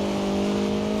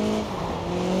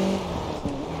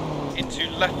 Into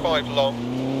left 5 long.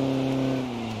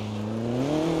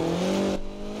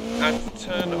 And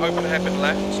turn open hairpin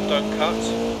left, don't cut.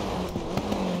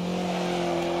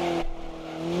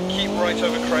 Keep right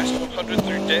over crest, 100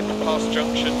 through dip, past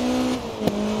junction.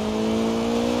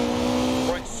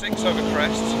 Right 6 over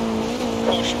crest.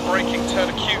 Caution braking, turn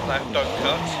acute left, don't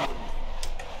cut.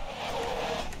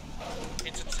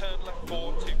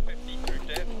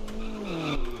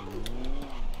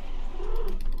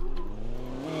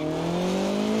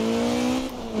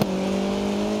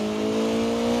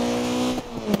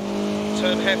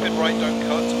 turn hairpin right, don't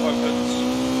cut, opens.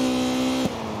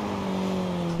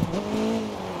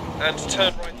 And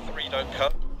turn right 3, don't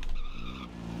cut.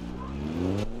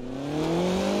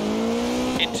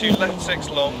 Into left 6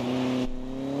 long.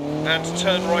 And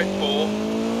turn right 4.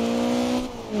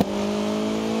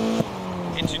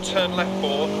 Into turn left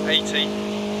 4, 80.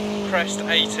 Crest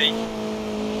 80.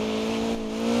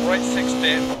 Right 6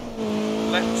 dip.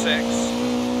 Left 6.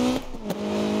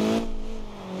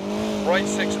 Right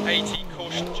 6, 80,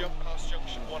 caution, jump past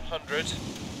junction 100.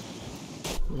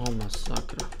 No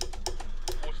masakra.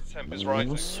 Water temp is No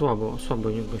rising. słabo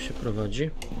niego się prowadzi.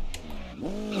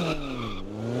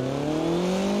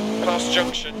 Past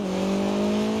junction.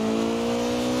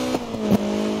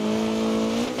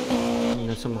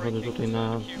 Inne samochody tutaj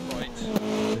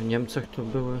w Niemczech to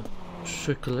były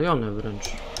przyklejone wręcz.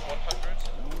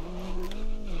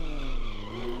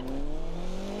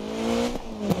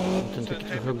 Ten taki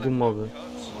trochę gumowy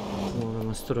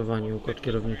na sterowaniu, układ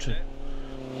kierowniczy.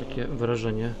 Takie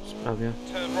wrażenie sprawia.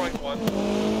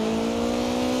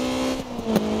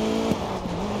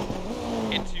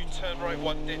 Into turn right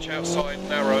 1 ditch outside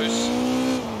narrows.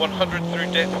 100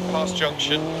 through dip past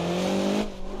junction.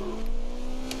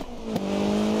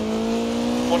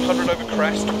 100 over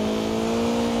crest.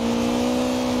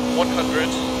 100.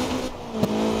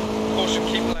 Caution,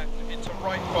 keep left. Into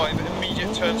right 5,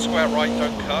 immediate turn square right,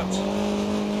 don't cut.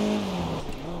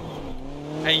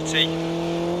 80.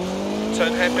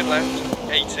 Turn hairpin left,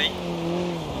 80.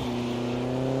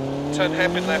 Turn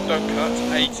hairpin left, don't cut,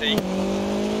 80.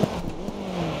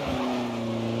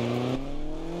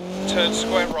 Turn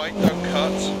square right, don't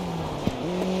cut.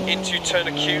 Into turn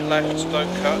acute left,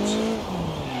 don't cut.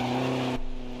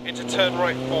 Into turn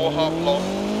right 4, half long.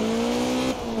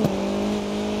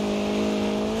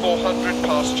 400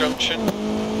 past junction.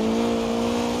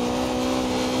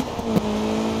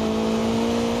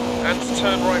 And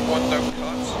turn right 1, don't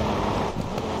cut.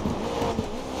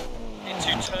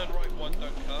 Into turn right 1,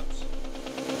 don't cut.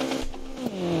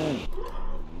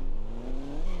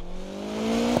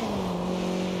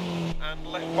 And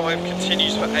left 5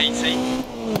 continues for 80.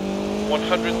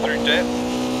 100 through dip.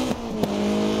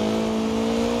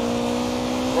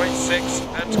 Right 6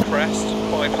 and crest,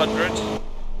 500.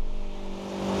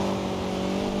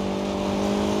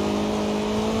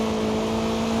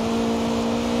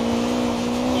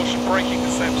 Braking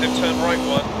deceptive, turn right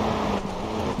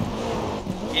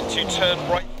 1. Into turn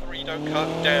right 3, don't cut,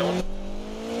 down.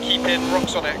 Keep in,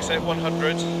 rocks on exit,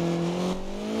 100.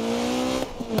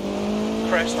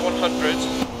 Crest,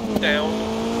 100, down.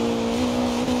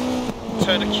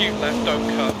 Turn acute left, don't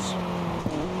cut.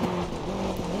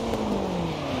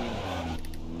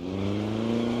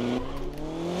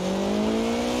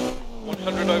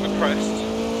 Over crest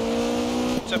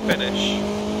to finish.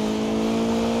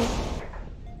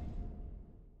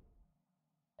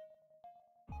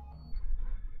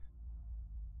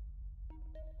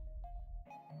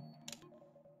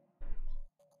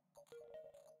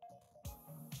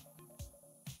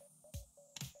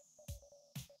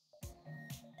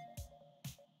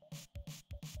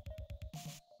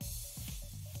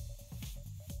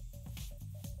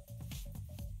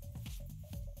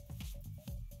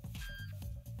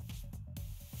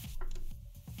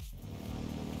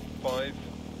 Five,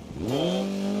 4,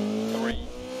 3, 2,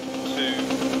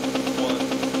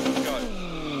 1, go.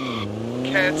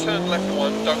 Care turn left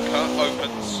 1, don't cut,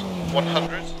 opens,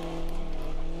 100.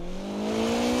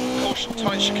 Caution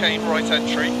tight chicane, right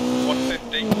entry,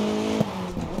 150.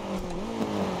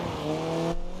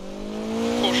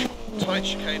 Caution tight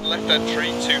chicane, left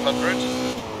entry, 200.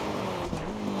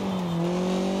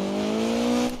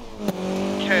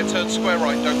 Care turn square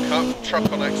right, don't cut,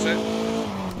 truck on exit.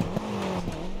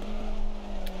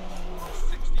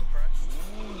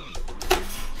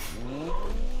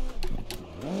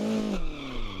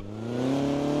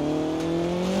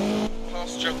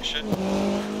 Junction.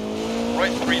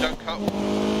 Right 3, don't cut.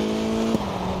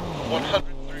 100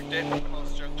 through dip,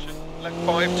 past junction. Left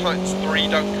 5 times 3,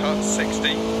 don't cut,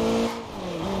 60.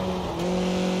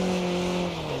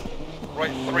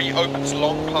 Right 3 opens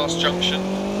long, past junction.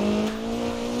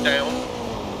 Down.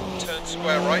 Turn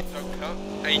square right, don't cut,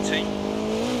 80.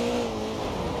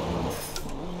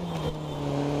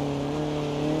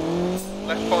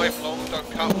 Left 5 long,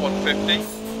 don't cut,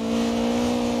 150.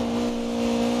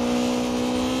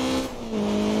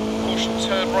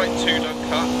 Turn right 2, don't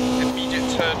cut. Immediate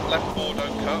turn left 4,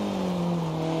 don't cut.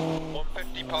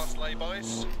 150 past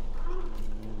laybys.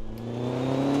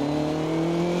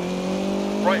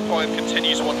 Right 5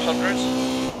 continues 100.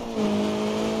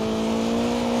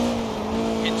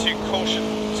 Into caution,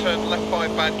 turn left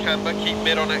 5 bad camber, keep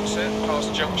mid on exit,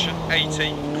 past junction,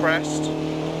 80, crest.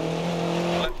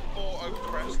 Left 4 over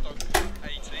crest, don't cut,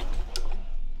 80.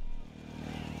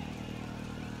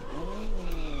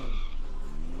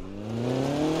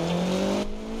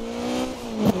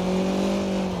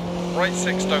 Right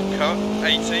 6 don't cut,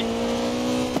 80.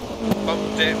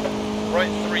 Bump dip,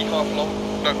 right 3 half long,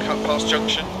 don't cut past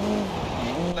junction.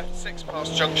 Left 6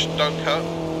 past junction, don't cut.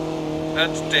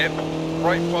 And dip,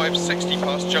 right 5 60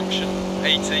 past junction,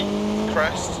 80,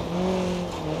 crest.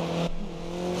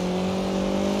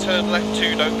 Turn left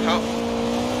 2 don't cut,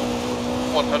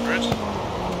 100.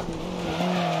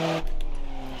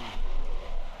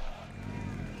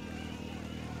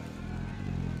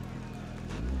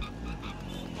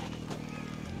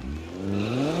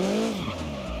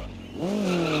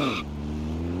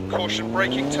 Caution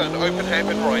braking, turn open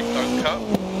hairpin right, don't cut.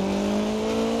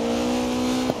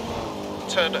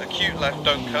 Turn acute left,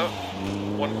 don't cut,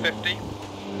 150.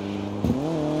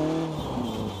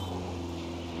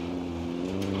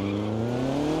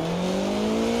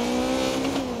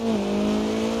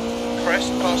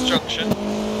 Crest past junction,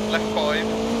 left 5,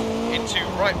 into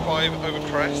right 5 over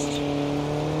crest.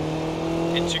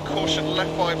 Into caution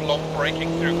left 5 long,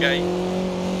 braking through gate.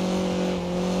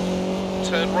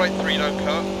 Turn right 3 don't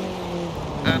cut.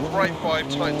 And right 5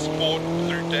 tightens forward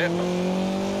through dip.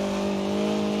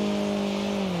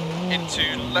 Into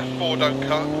left 4 don't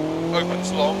cut,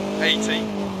 opens long, 80.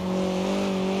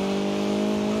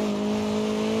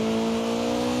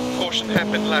 Caution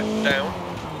hairpin left down.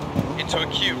 Into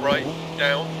acute right,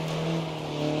 down.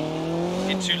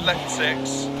 Into left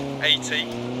 6, 80.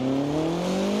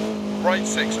 Right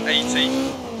 6, 80.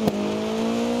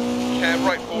 Care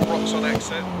right 4 rocks on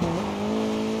exit.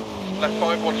 Left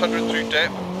 5, 100 through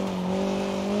dip.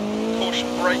 Caution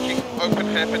braking, open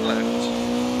hairpin left.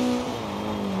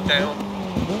 Down.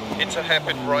 Into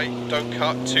hairpin right, don't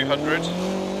cut, 200.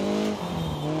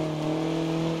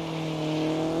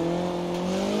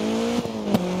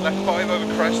 Left 5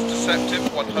 over crest,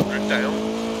 deceptive, 100 down.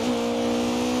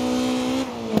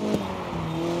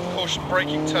 Caution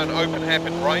braking, turn open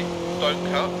hairpin right, don't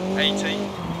cut, 80.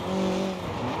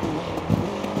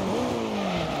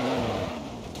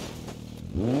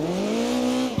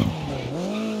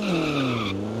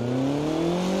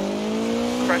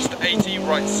 Crest 80,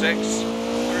 right 6,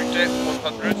 through dip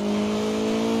 100.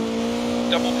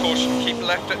 Double caution, keep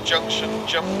left at junction,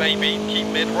 jump maybe, keep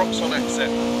mid, rocks on exit.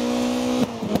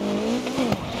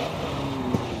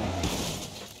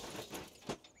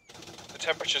 The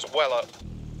temperature's well up.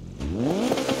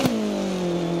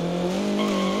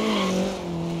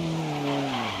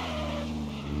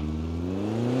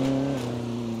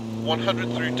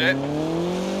 .100 through dip,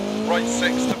 right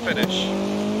 6 to finish.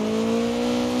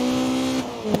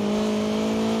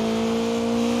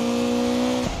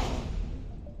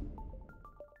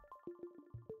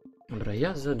 Dobra,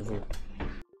 ja Z2.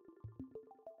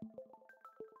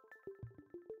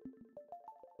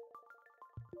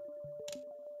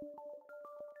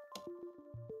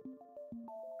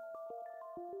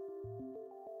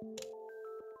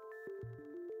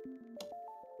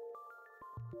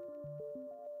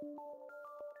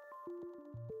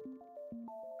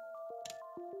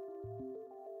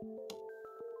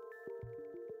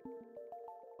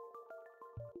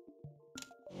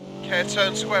 Care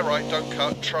turn square right, don't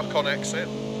cut, truck on exit.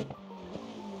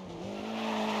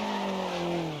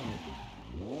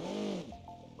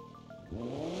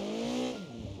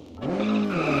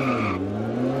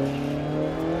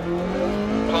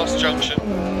 Past junction.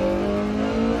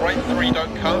 Right 3,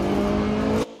 don't cut.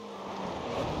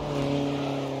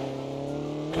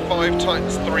 5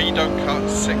 tightens 3, don't cut,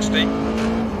 60.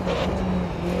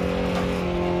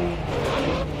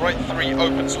 Right 3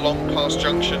 opens long past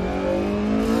junction.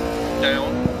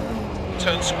 Down,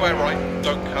 turn square right,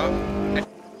 don't cut.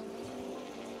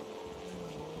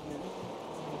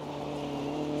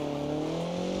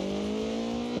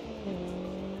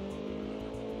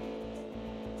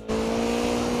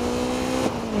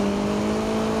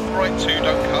 Right 2,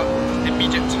 don't cut.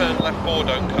 Immediate turn left 4,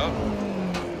 don't cut.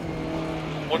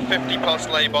 150 past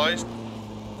laybys.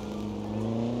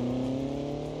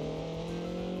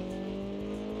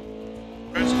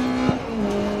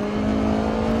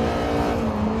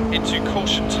 Into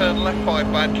caution, turn left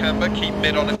 5 bad camber, keep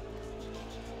mid on it.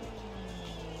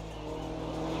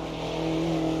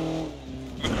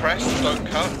 Crest, don't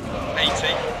cut,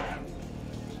 80.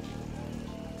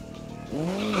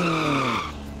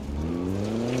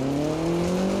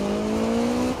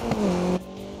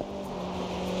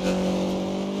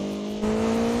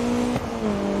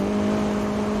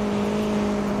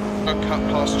 Don't cut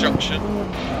past junction.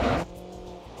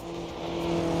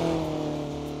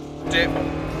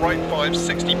 right 5,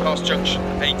 60 past junction,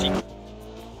 80.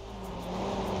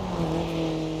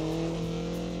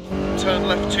 Turn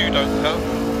left 2, don't cut.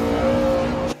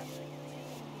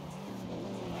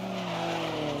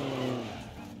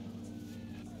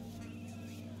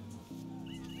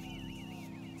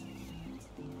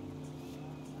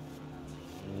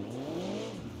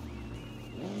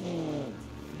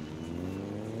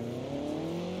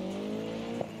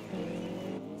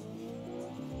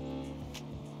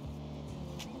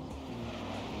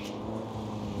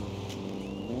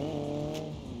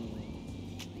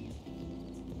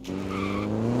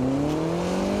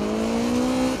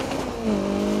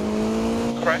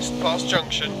 Crest past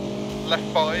junction, left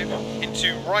 5,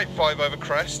 into right 5 over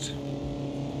crest,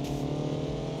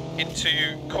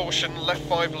 into caution, left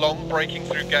 5 long, braking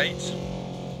through gate,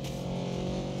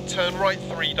 turn right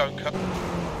 3, don't cut.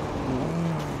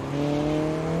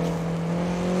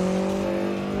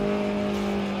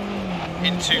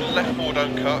 Into left 4,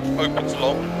 don't cut, opens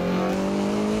long.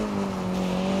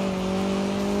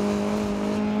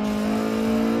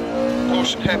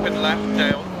 Caution, hairpin left,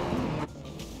 down.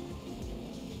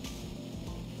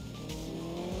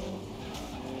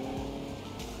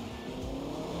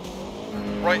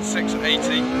 Right 6,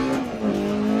 80.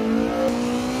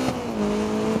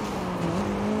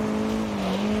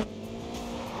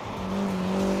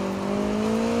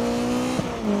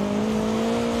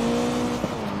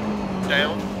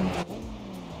 Down.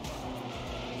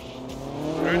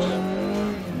 Good.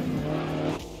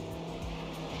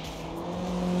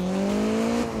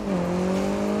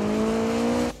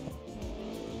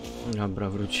 Dobra,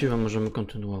 wróciłem, możemy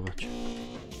kontynuować.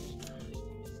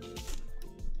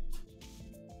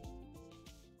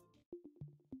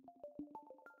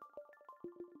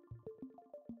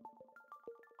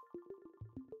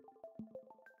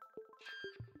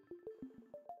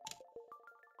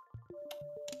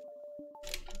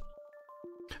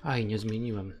 A i nie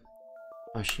zmieniłem.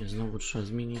 Właśnie, znowu trzeba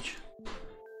zmienić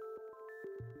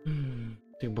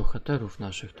tych bohaterów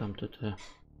naszych, tamte te.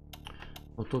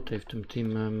 O tutaj w tym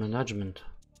team management.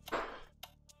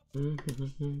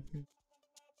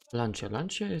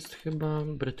 Lancia jest chyba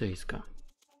brytyjska.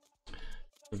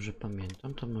 Dobrze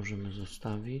pamiętam, to możemy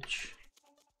zostawić.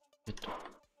 Nie to.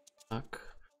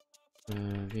 Tak.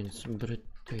 Więc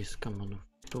brytyjska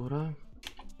manufaktura.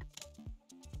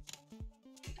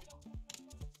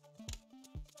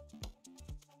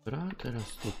 Dobra,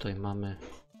 teraz tutaj mamy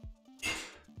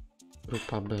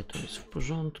grupa B, to jest w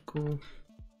porządku.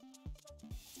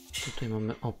 Tutaj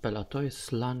mamy Opel, a to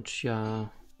jest Lancia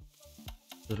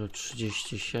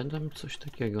 037, coś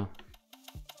takiego.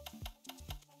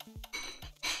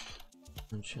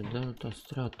 Lancia Delta,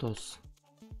 Stratos.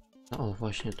 No, o,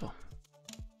 właśnie to.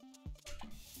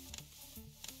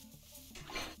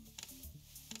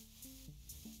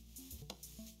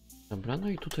 Dobra, no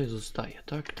i tutaj zostaje,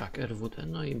 tak? Tak, RWD,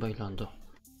 no i Bailando.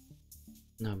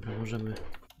 Dobra, możemy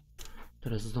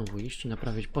teraz znowu iść i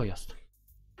naprawić pojazd.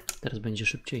 Teraz będzie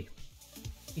szybciej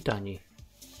i taniej.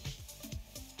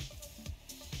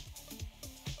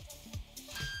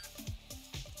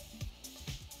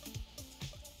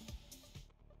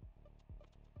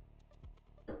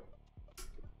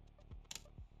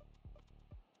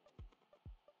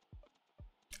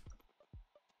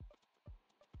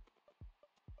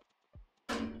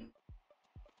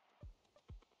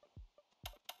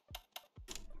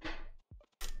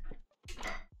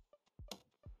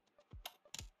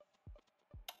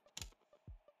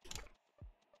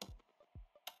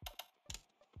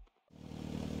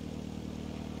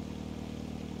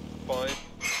 Five,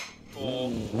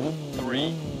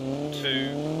 4,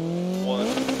 3, 2,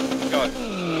 1, go.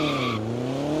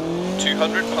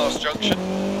 200 past junction.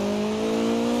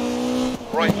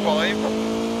 Right 5.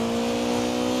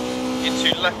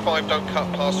 Into left 5, don't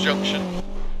cut past junction.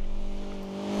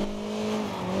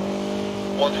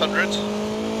 100.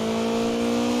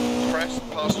 Crest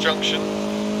past junction.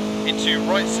 Into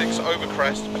right 6 over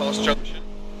crest past junction.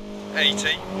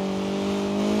 80.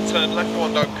 Turn left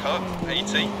 1, don't cut.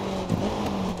 80.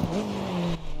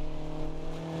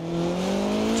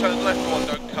 Turn left 1,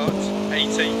 don't cut,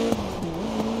 80.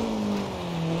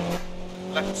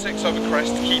 Left 6 over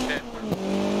crest, keep it.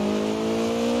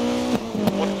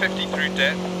 150 through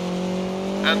dip.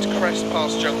 And crest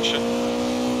past junction.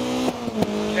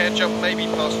 Care jump maybe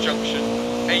past junction.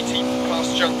 80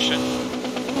 past junction.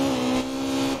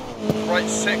 Right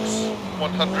 6,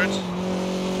 100.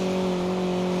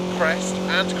 Crest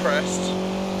and crest.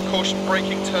 Caution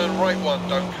braking, turn right 1,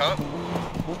 don't cut.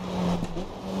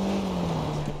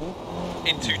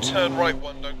 Into turn right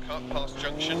 1, don't cut, past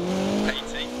junction,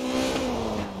 80.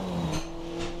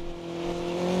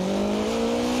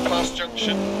 past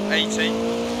junction, 80,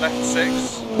 left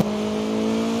 6.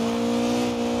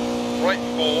 Right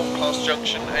 4, past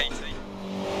junction, 80.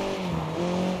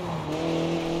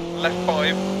 Left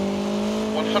 5,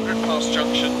 100 past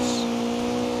junctions.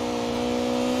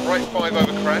 Right 5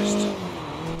 over crest.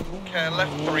 Care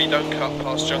left 3, don't cut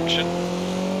past junction.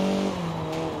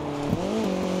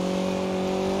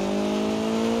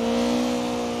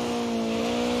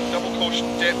 Double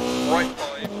caution dip, right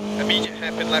 5. Immediate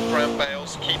hairpin left round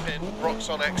bales. Keep in, rocks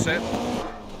on exit.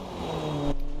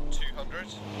 200.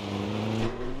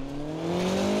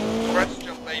 Crest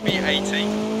jump maybe 80.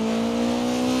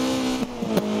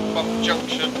 Bump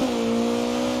junction.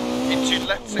 Into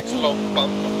left 6 long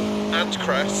bump and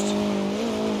crest.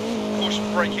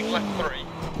 Caution braking left 3.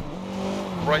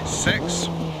 Right 6,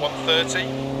 130.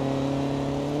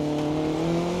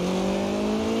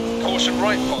 Caution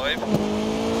right 5.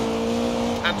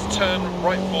 And turn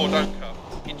right 4, don't cut.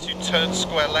 Into turn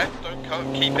square left, don't cut.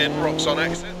 Keep in, rocks on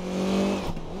exit.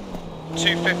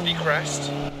 250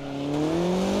 crest.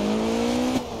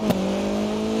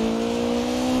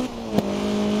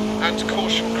 And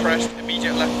caution crest,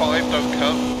 immediate left 5, don't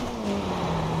cut.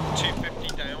 250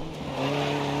 down.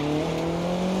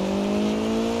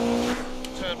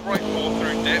 Turn right 4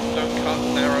 through dip, don't cut,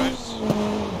 narrows.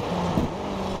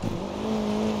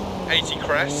 80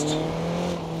 crest.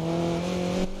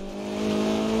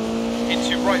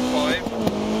 Into right 5.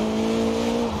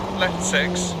 Left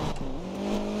 6.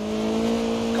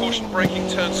 Caution braking,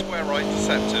 turn square right,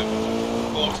 deceptive.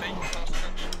 40.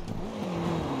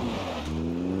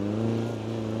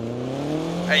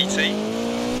 80.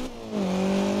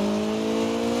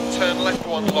 Turn left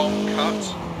 1 long, cut,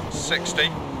 60.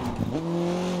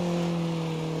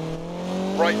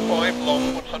 Right 5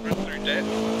 long, 100 through dip.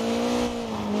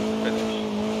 Finish.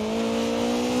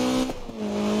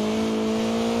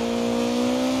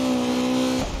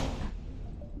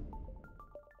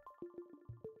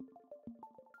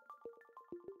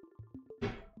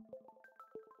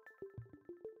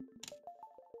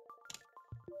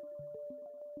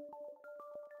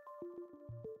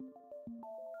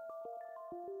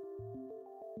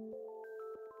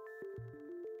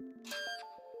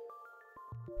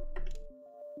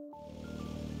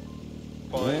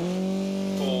 Five,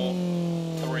 4,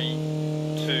 3,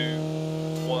 2,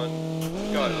 1,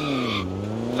 go.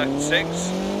 Left 6,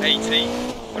 80,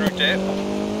 through dip.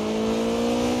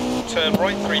 Turn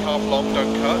right 3 half long,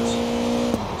 don't cut.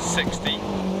 60,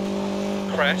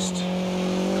 crest.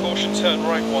 Caution turn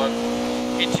right 1,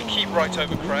 into keep right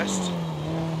over crest.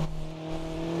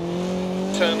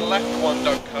 Turn left 1,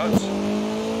 don't cut.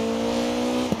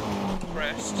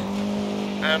 Crest.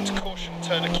 And caution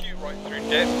turn acute right through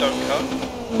dip, don't cut.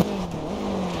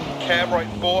 Care right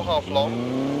 4 half long.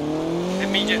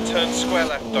 Immediate turn square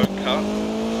left, don't cut.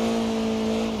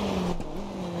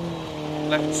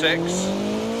 Left 6.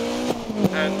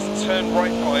 And turn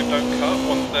right 5, don't cut,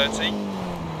 130.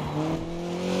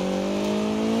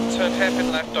 Turn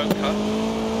hairpin left, don't cut.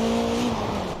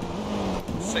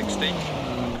 60.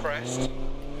 Crest.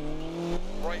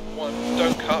 Right 1,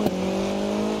 don't cut.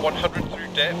 100 through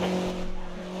dip.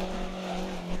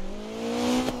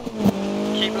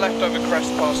 Keep left over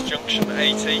crest past junction,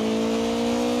 80.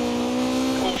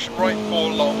 Caution right 4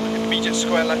 long, immediate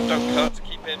square left, don't cut.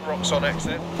 Keep in, rocks on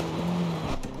exit.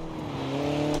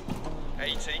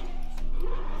 80.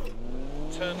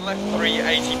 Turn left 3,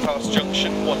 80 past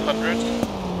junction, 100.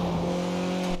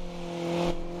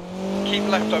 Keep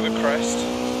left over crest.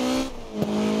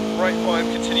 Right 5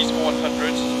 continues for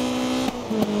 100.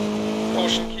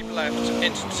 Caution, keep left,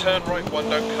 into turn right 1,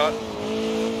 don't cut.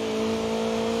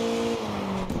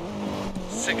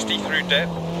 60 through dip.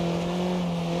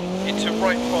 Into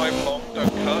right 5 long,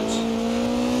 don't cut.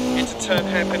 Into turn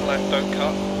hairpin left, don't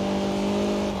cut.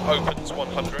 Opens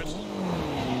 100.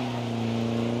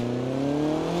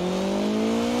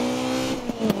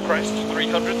 Crest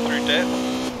 300 through dip.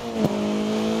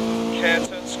 Care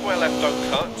turn square left, don't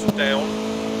cut. Down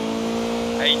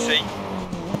 80.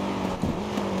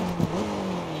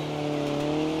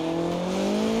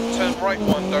 Turn right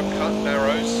 1, don't cut.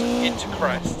 Narrows into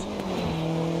crest.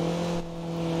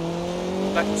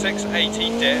 Left 6, 80,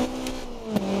 dip.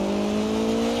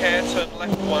 Care, turn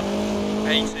left 1,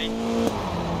 80.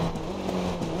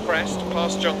 Crest,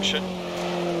 past junction.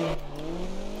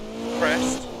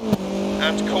 Crest.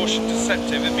 And caution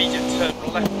deceptive, immediate turn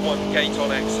left 1, gate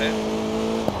on exit.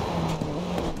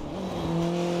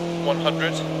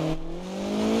 100.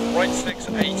 Right 6,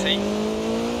 80.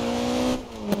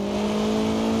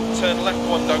 Turn left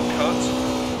 1, don't cut.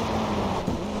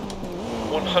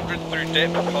 100 through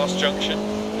dip, past junction.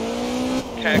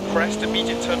 Care crest,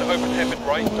 immediate turn open hairpin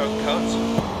right, don't cut.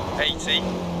 80.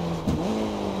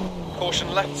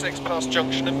 Caution left 6 past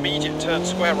junction, immediate turn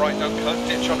square right, don't cut,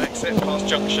 ditch on exit past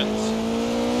junctions.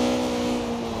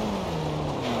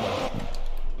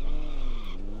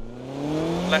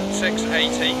 Left 6,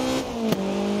 80.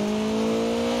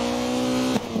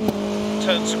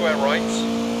 Turn square right.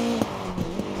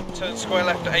 Turn square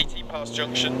left 80 past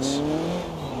junctions.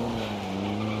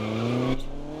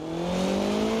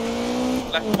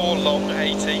 Left 4 long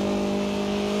 80.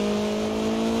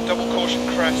 Double caution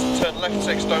crest, turn left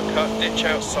 6, don't cut, ditch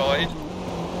outside.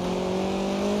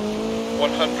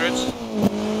 100.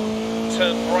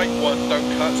 Turn right 1,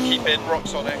 don't cut, keep in,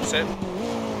 rocks on exit.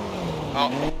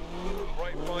 Up.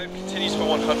 Right 5 continues for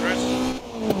 100.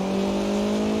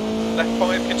 Left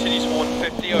 5 continues for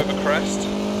 150 over crest.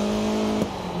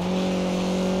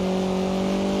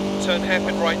 Turn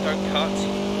hairpin right, don't cut.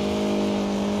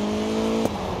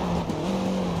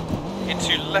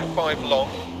 Into left 5 long.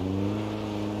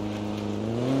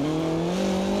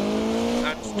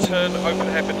 And turn open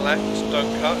hairpin left,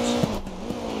 don't cut.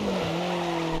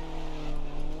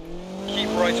 Keep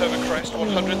right over crest,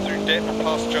 100 through dip,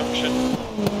 past junction.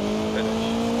 Finish.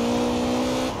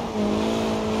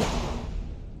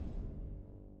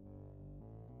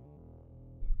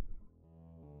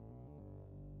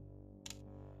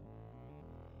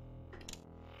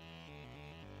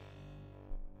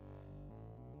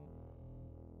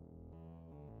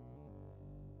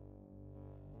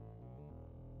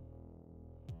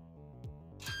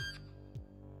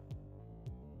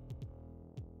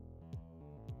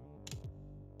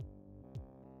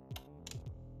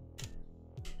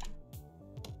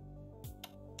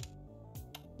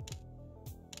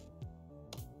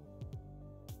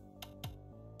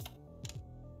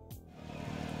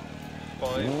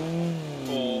 Five,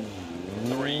 4,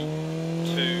 3,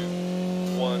 2,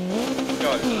 1,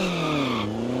 go.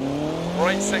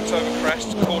 Right 6 over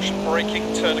crest, caution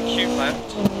braking, turn acute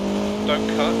left, don't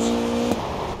cut.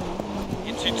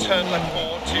 Into turn left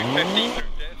 4, 250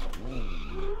 through dip.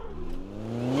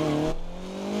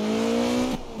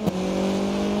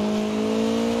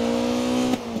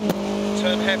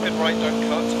 Turn hairpin right, don't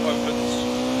cut, opens.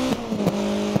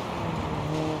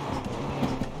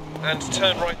 And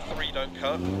turn right 3, don't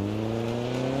cut.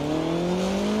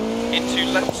 Into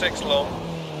left 6 long.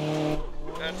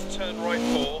 And turn right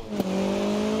 4.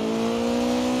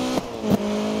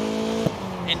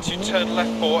 Into turn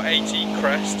left 4, 80,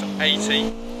 crest,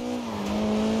 80.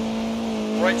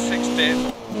 Right 6 dip.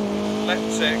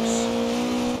 Left 6.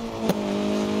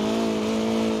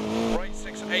 Right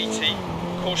 6, 80.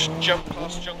 Caution jump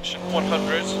past junction,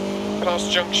 100.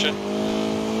 Past junction.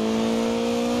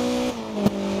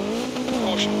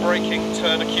 Caution braking,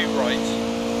 turn acute right.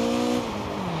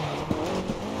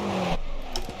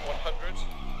 100.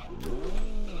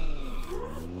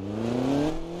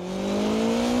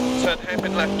 Turn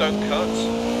hairpin left, don't cut.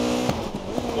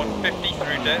 150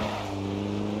 through dip.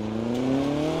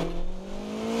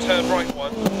 Turn right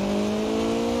 1.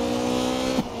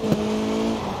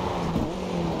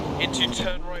 Into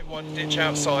turn right 1, ditch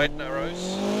outside,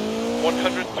 narrows.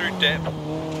 100 through dip.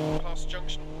 Past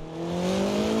junction.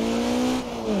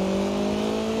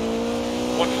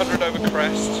 100 over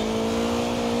crest.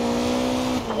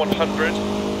 100.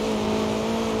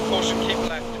 Caution keep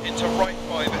left into right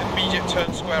 5, immediate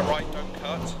turn square right, don't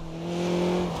cut.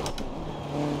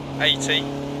 80.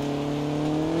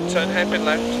 Turn hairpin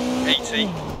left, 80.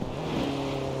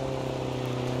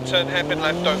 Turn hairpin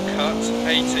left, don't cut,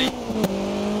 80.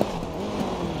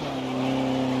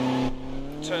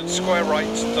 Turn square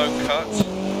right, don't cut.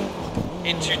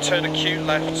 Into turn acute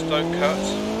left, don't cut.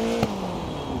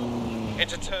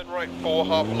 Into turn right 4,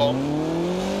 half long.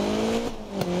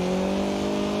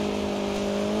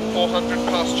 400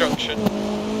 past junction.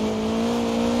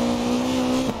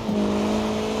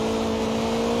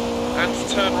 And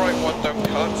turn right 1, don't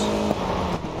cut.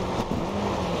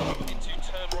 Into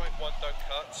turn right 1, don't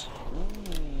cut.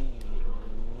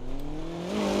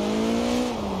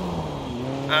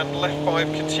 And left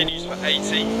 5 continues for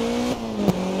 80.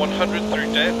 100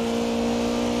 through dip.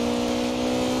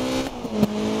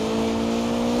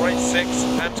 Right 6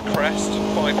 and crest,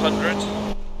 500.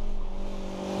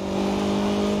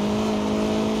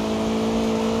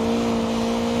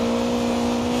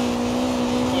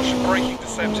 Caution braking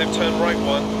deceptive, turn right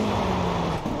 1.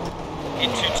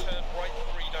 Into turn right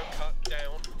 3, don't cut,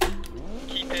 down.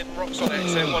 Keep in, rocks on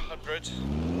exit, 100.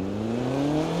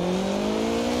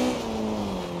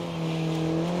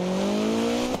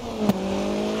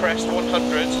 Crest,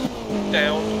 100,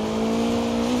 down.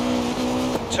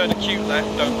 Turn acute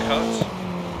left, don't cut.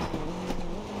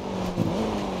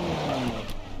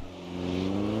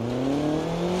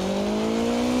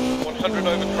 200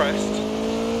 over crest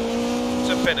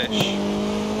to finish.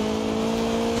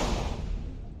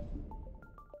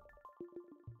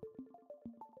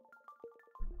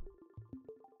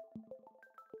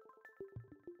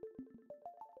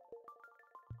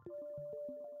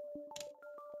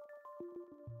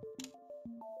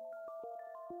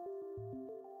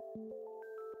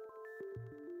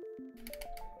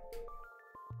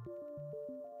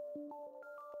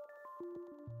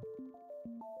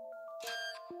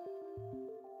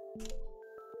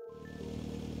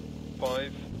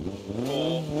 Five,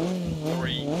 4,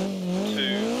 3, 2,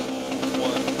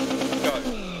 1, go.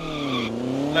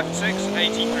 Left 6,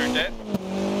 80 through depth,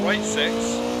 right 6,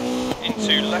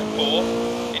 into left 4,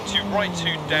 into right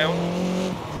 2 down,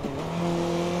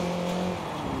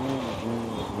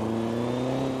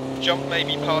 jump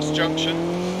maybe past junction,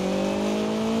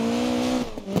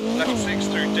 left 6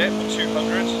 through depth,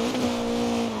 200,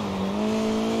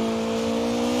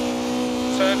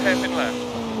 turn hairpin left,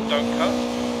 don't cut,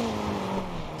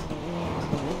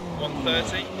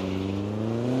 130,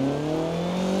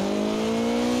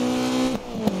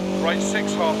 right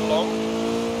 6 half long,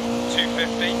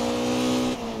 250,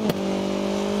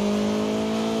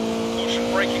 caution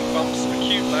braking bumps,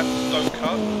 acute left, don't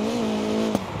cut,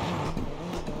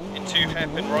 into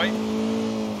hairpin right,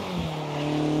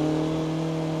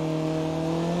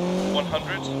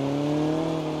 100,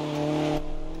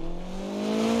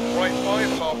 right 5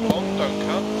 half long, don't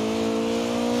cut,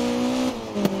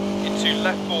 into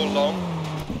left 4 long,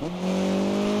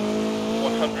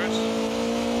 100,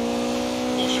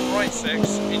 caution right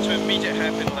 6, into immediate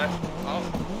hairpin left, up,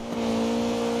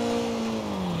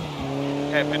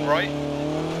 hairpin right,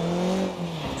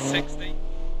 60,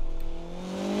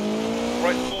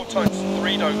 right 4 times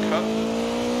 3, don't cut,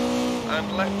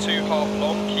 and left 2 half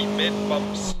long, keep mid,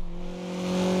 bumps,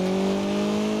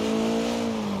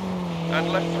 and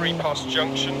left 3 past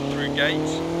junction, through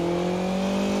gate,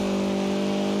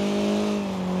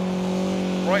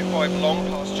 right 5 long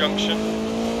past junction,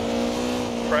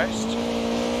 crest,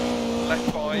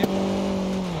 left 5,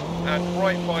 and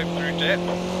right 5 through dip,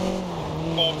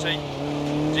 40,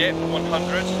 dip,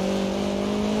 100,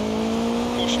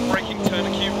 caution braking, turn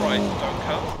acute right, don't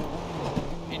cut,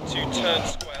 into turn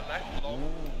square left, long,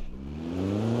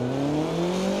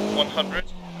 100,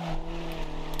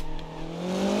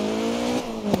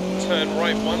 turn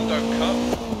right 1, don't cut,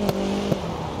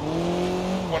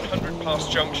 100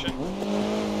 past junction,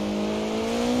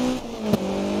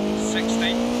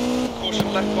 60, caution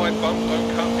left 5 bump, don't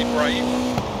cut, be brave,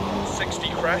 60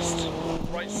 crest,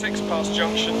 right 6 past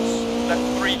junctions,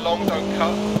 left 3 long, don't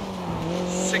cut,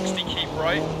 60 keep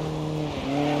right,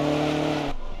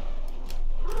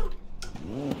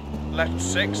 left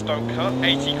 6 don't cut,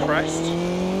 80 crest,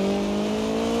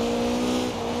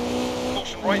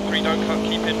 caution right 3 don't cut,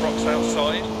 keep in rocks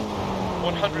outside,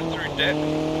 100 through dip,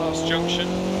 past junction,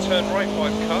 turn right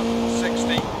 5 cut,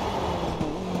 60,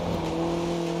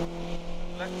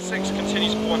 left 6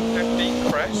 continues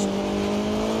 150, crest,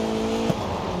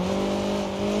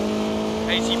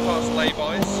 80 past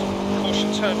laybys,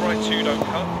 caution turn right 2 don't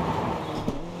cut,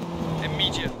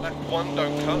 immediate left 1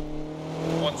 don't cut,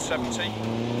 170,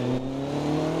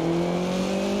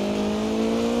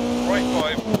 right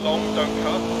 5 long don't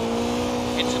cut,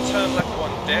 into turn left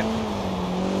 1 dip,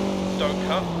 don't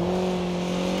cut,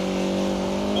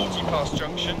 40 past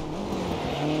junction,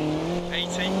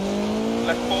 80,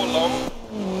 left 4 long,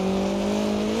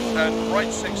 and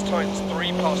right 6 times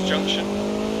 3 past junction,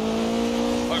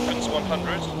 opens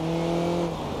 100,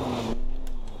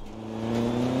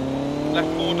 left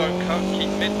 4 don't cut, keep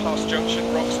mid past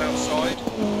junction, rocks outside,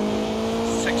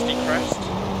 60 crest,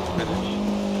 finish.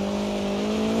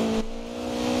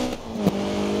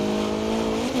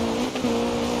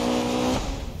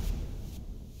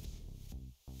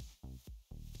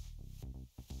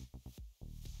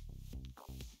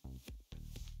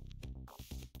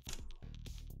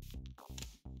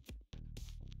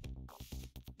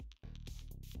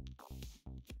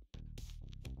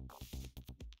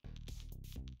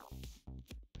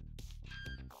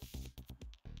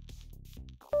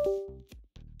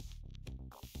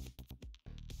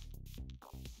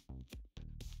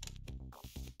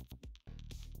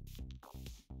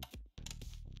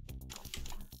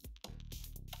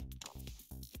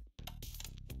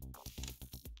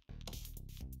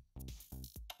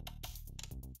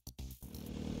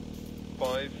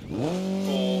 Five,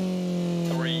 4,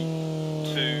 3,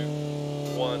 2,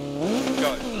 1,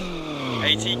 go.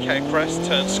 80k crest,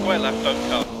 turn square left, don't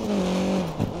cut.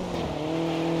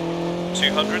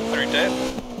 200 through dip.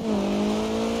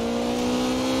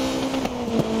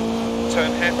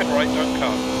 Turn hairpin right, don't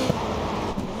cut.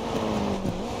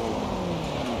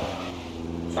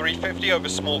 350 over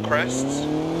small crests.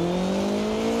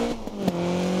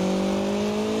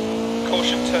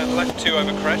 Caution, turn left 2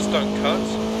 over crest, don't cut.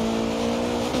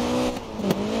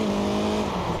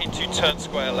 Into turn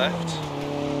square left.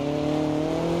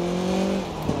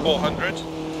 400.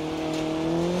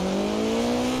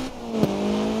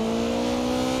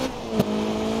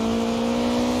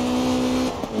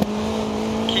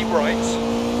 Keep right.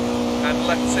 And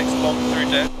left 6 long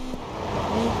through dip.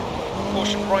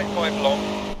 Caution, right 5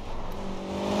 long.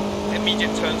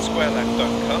 Immediate turn square left,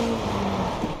 don't cut.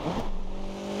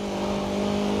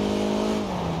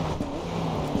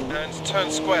 And turn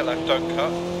square left, don't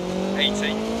cut.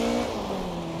 80.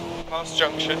 Pass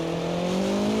junction.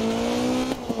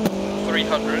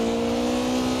 300.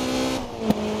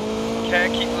 Care,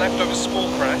 keep left over small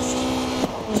crest.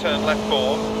 Turn left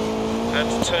 4.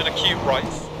 And turn acute right,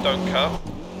 don't cut.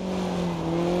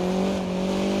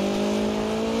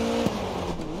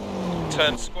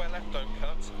 Turn square left, don't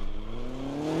cut.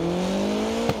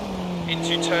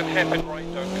 Into turn hairpin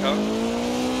right, don't cut.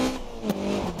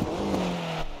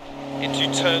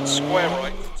 Into turn square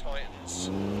right, tightens.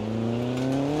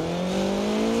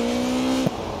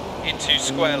 Into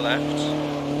square left.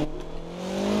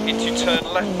 Into turn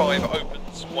left 5,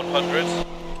 opens, 100.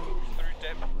 Through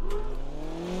dip.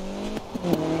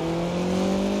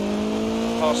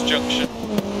 Past junction,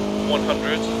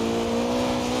 100.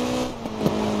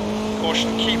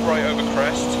 Caution, keep right over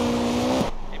crest.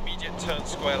 Immediate turn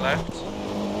square left.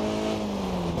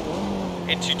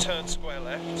 Into turn square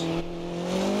left.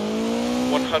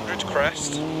 100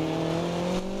 crest.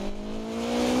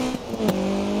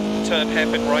 Turn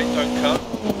hairpin right, don't cut.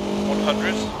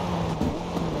 100.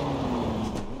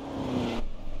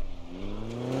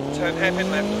 Turn hairpin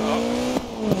left up.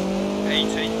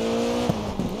 80.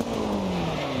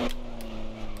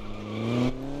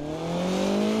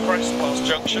 Crest past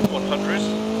junction, 100.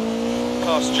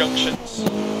 Past junctions.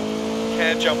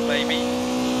 Care jump maybe.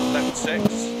 Left 6.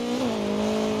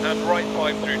 And right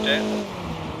 5 through dip.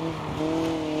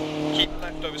 Keep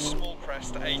left over small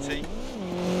crest, 80.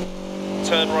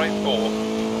 Turn right 4.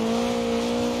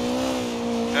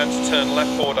 And turn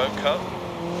left 4, don't cut.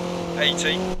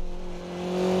 80.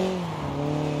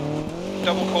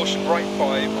 Double caution right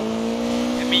 5.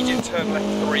 Immediate turn left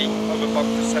 3 over bump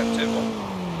deceptive.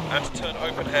 And turn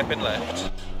open hairpin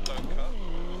left. Don't cut.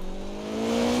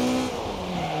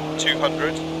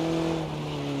 200.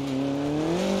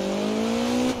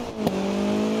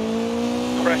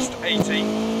 Crest 80.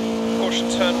 Caution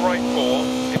turn right 4.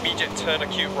 Immediate turn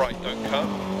acute right, don't cut.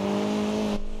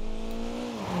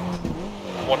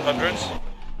 100.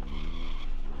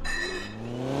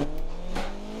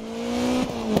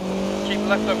 Keep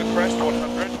left over crest,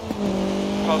 100.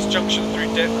 Past junction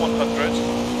through dip, 100.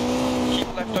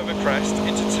 Keep left over crest,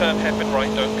 into turn hairpin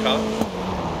right, don't cut.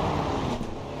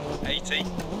 80.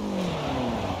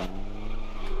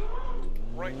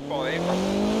 Right 5.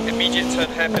 Immediate turn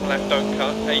hairpin left, don't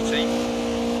cut. 80.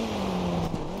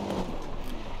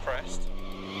 Crest.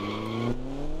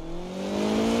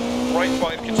 Right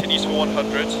 5 continues for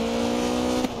 100.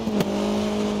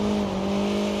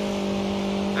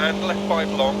 And left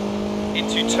 5 long.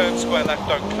 Into turn square left,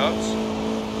 don't cut.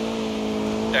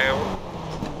 Down.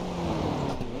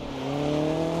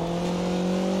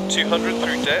 200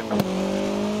 through dip.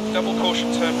 Double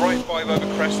caution turn right 5 over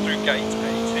crest through gate,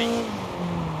 80.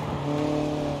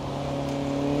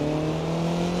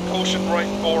 Caution right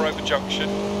 4 over junction.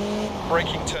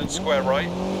 Braking turn square right.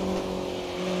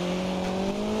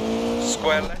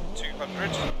 Square left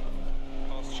 200.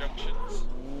 Past junctions.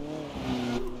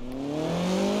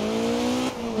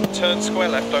 Turn square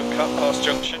left, don't cut, past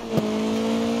junction.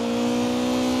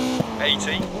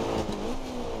 80.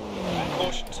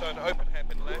 Caution turn open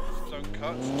hairpin left, don't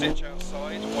cut, ditch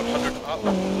outside, 100 up.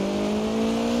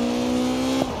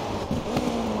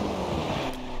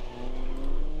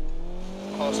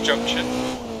 Past junction.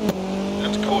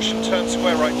 And caution turn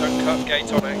square right, don't cut,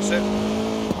 gate on exit.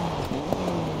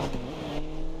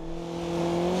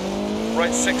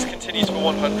 Right 6 continues for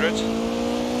 100.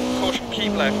 Caution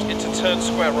keep left, into turn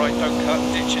square right, don't cut,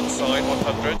 ditch inside,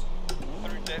 100.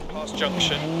 Through dip, past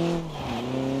junction.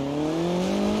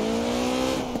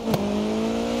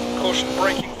 Caution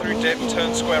braking through dip,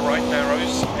 turn square right,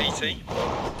 narrows, 80.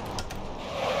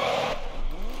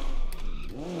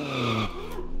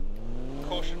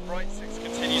 Caution right 6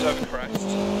 continues over crest.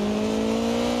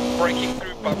 Braking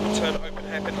through bump, turn open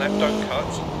hairpin left, don't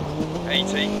cut,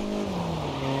 80.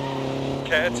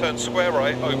 Care, turn square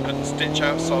right, opens, ditch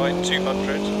outside,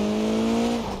 200.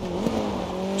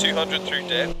 200 through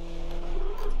dip.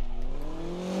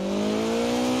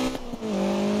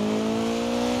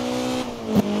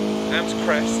 and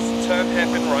crest, turn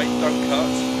hairpin right, don't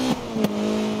cut.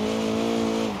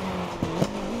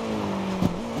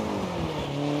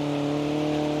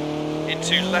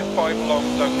 Into left 5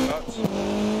 long, don't cut.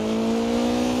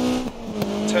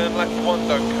 Turn left 1,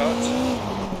 don't cut.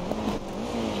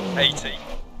 80.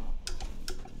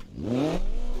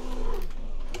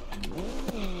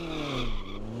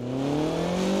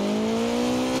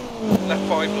 Left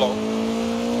 5 long.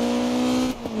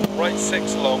 Right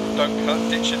 6 long, don't cut,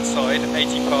 ditch inside,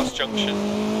 80 past junction.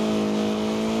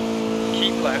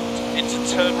 Keep left, into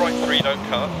turn right 3, don't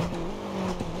cut.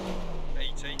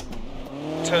 80.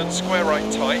 Turn square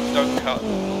right tight, don't cut.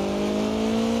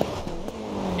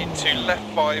 Into left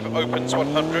 5, opens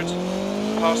 100,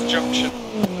 past junction.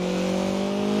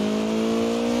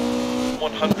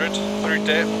 100, through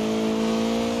dip.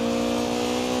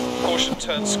 Caution,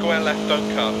 turn square left,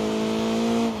 don't cut.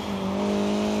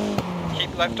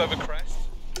 Keep left over crest.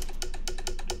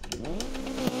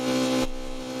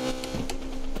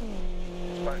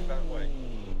 It's back that way.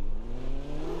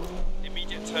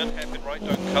 Immediate turn hairpin right,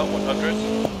 don't cut, 100.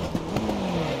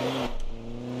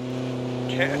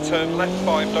 Turn left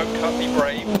 5, don't cut, be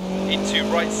brave. Into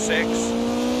right 6.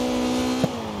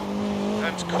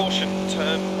 And caution,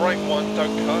 turn right 1,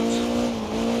 don't cut.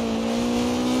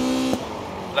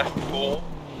 Left 4.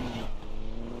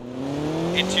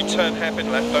 Into turn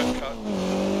hairpin left, don't cut.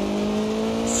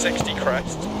 60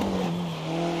 crest.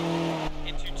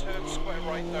 Into turn square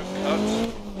right, don't cut.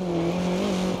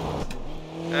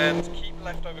 And keep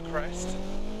left over crest.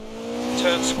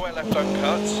 Turn square left, don't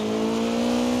cut.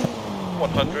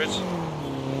 100.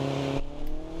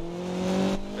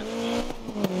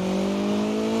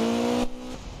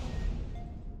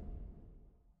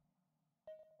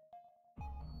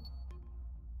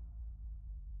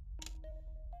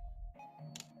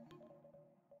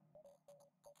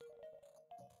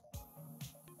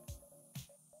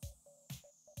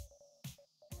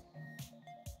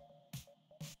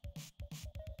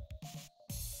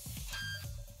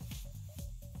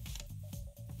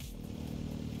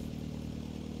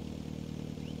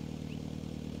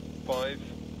 5,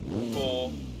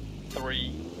 4,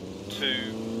 3, 2,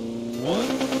 1,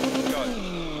 go.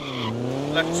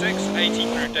 Left 6, 80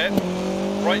 through dip.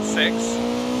 Right 6,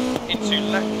 into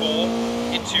left 4,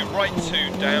 into right 2,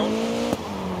 down.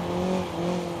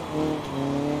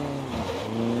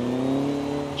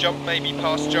 Jump maybe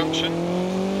past junction.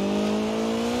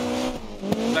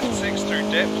 Left 6 through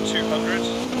dip, 200.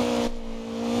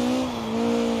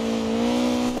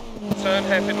 Turn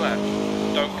hairpin left,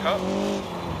 don't cut.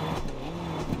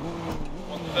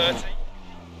 130.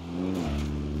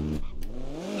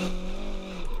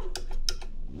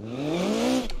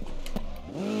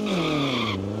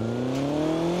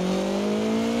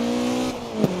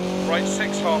 Right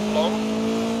 6 half long,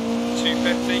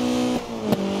 250.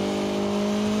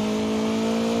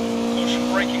 Caution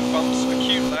braking bumps,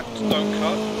 acute left, don't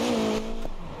cut.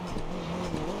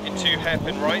 Into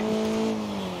hairpin right.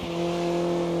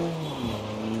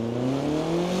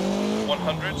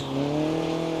 100.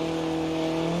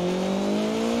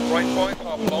 Right 5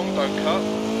 half long, don't cut.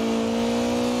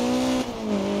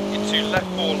 Into left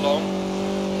 4 long.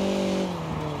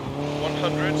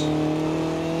 100.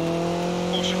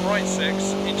 Caution right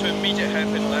 6, into immediate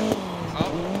hairpin left,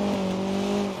 up.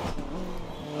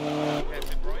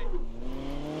 Hairpin right.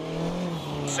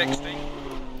 60.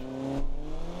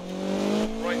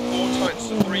 Right 4 tightens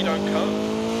to 3, don't cut.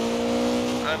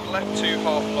 And left 2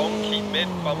 half long, keep mid,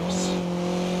 bumps.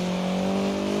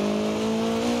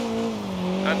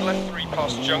 And left 3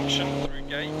 past junction, through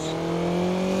gate.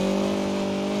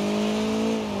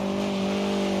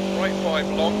 Right 5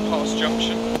 long, past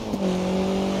junction.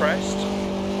 Crest.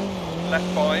 Left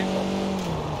 5.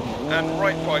 And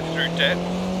right 5 through dip.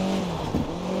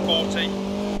 40.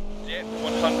 Dip,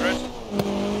 100.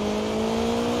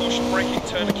 Caution braking,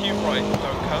 turn acute right,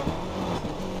 don't cut.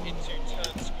 Into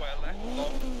turn square left,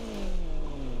 long.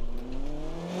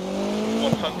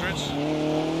 100.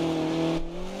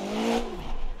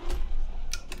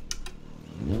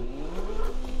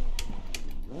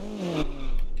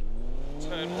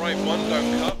 Turn right 1,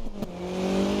 don't cut.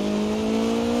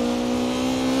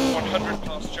 100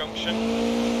 past junction.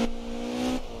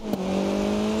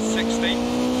 60.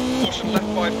 Caution left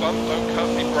 5 bump, don't cut,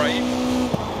 be brave.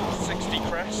 60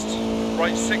 crest.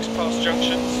 Right 6 past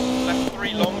junctions. Left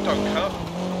 3 long, don't cut.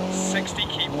 60,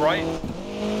 keep right.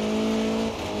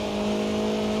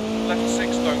 Left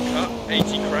 6, don't cut.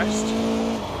 80 crest.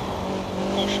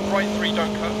 Caution right 3,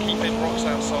 don't cut, keep in, rocks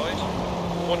outside.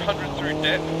 100 through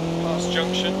dip, past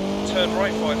junction. Turn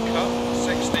right 5, cut.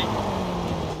 60.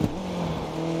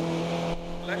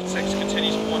 Left 6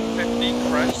 continues 150,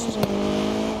 crest.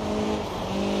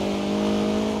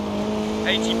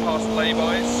 80 past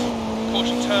laybys.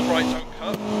 Caution, turn right, don't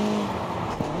cut.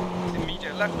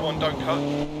 Immediate left one, don't cut.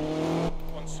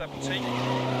 170.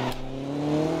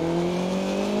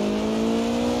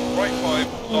 Right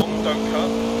 5, long, don't cut.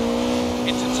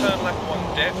 Into turn left one,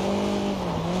 dip.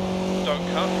 Don't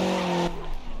cut.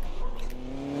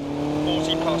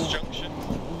 40 past junction.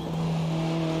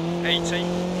 80.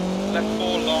 Left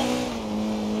 4, long.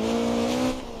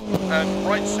 And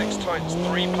right 6 times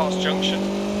 3 past junction.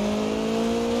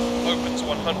 Opens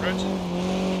 100.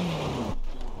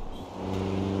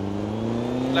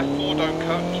 Left 4, don't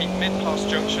cut. Keep mid past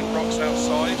junction. Rocks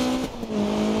outside.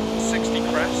 60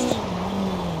 crest.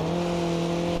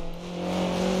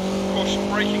 Caution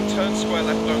braking. Turn square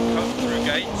left. Don't cut. Through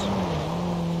gate.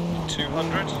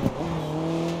 200.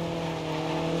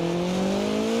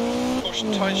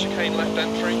 Caution tight chicane left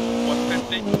entry.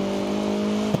 150.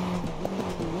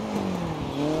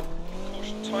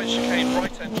 Tight chicane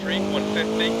right entry,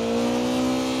 150.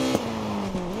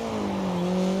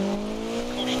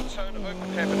 Caution turn open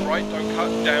hairpin right, don't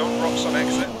cut, down, rocks on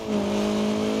exit.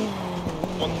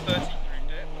 130 through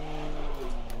dip.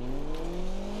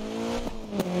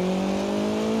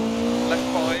 Left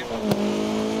 5.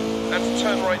 And to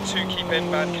turn right 2, keep in,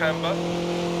 bad camber.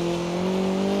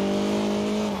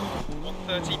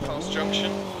 130 past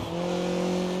junction.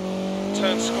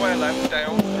 Turn square left,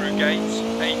 down, through gate,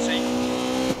 80.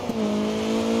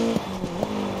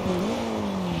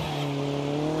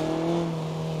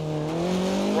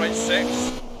 Right 6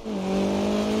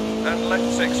 and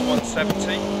left 6,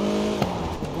 170.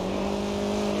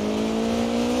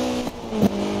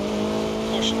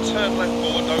 Caution turn left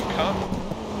 4, don't cut.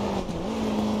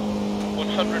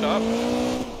 100 up.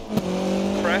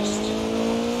 Crest.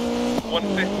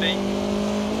 150.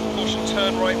 Caution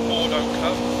turn right 4, don't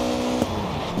cut.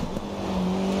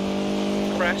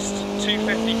 Crest.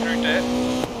 250 through dip.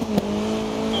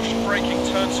 Caution braking,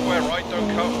 turn square right, don't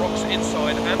cut. Rocks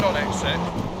inside and on exit.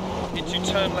 Into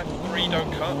turn left 3,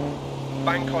 don't cut.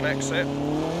 Bank on exit.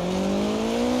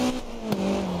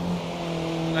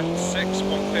 Left 6,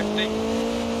 150.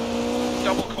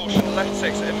 Double caution, left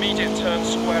 6, immediate turn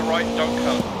square right, don't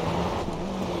cut.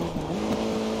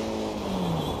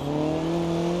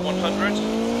 100.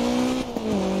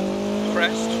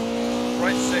 Crest.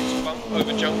 Right 6, bump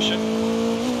over junction.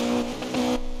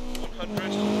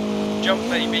 100. Jump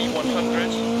maybe,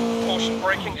 100. Caution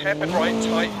braking, hairpin right,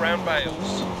 tight, round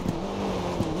bales.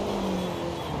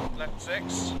 Left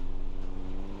 6.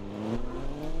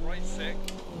 Right 6.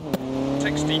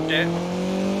 60 dip.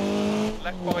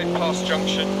 Left 5 past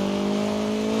junction.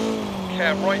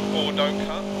 Care right 4, don't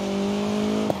cut.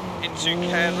 Into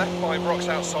care left 5 rocks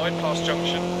outside past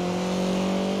junction.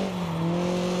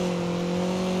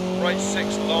 Right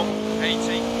 6 long,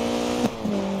 80.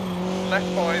 Left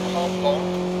 5 half long.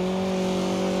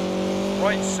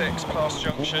 Right 6 past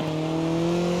junction.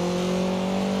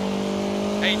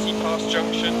 80 past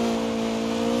junction.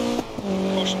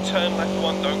 Caution turn left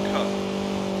 1, don't cut.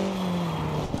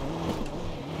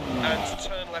 And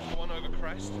turn left 1 over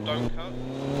crest, don't cut.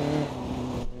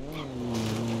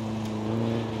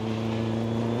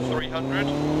 300.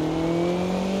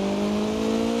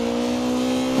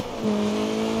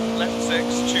 Left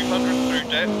 6, 200 through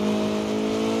dip.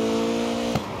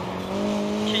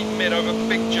 Keep mid over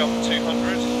big jump,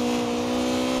 200.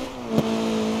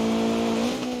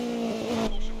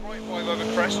 Caution right 5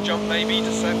 over crest, jump maybe,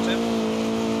 deceptive.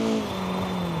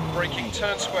 Braking,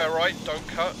 turn square right, don't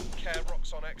cut. Care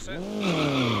rocks on exit.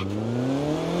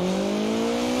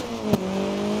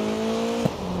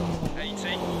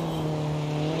 80.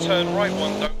 Turn right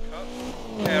 1, don't cut.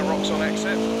 Care rocks on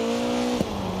exit.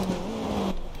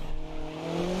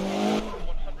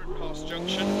 100 past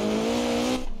junction.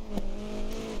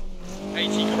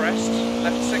 80 crest.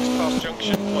 Left 6 past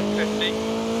junction, 150.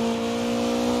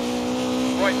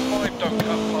 Right 5, don't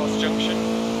cut past junction.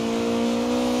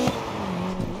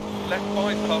 Left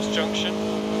 5 past junction.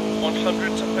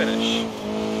 100 to finish.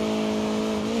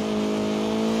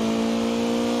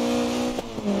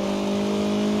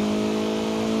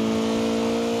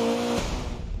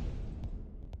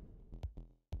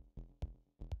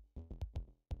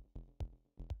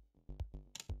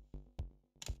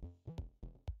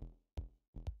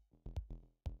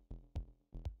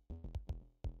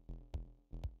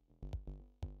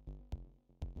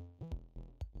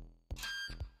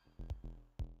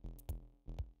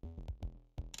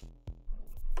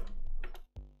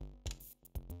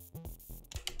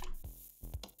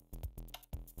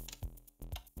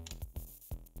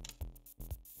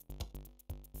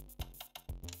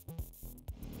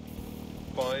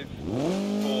 Five,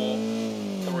 4,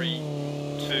 3,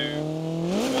 2,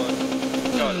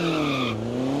 1,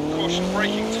 go.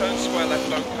 braking, turn square left,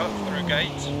 don't cut, through gate,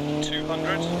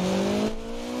 200.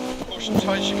 Caution,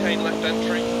 tight chicane, left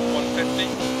entry, 150.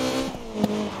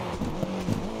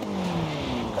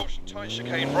 Caution, tight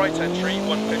chicane, right entry,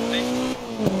 150.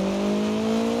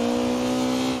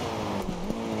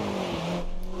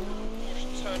 Caution,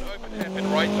 turn open hairpin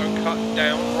right, don't cut,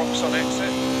 down, rocks on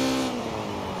exit.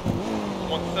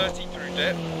 130 through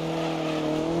dip.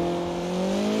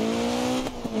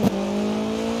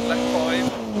 Left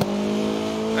 5.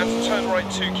 And to turn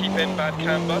right 2, keep in, bad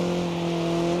camber.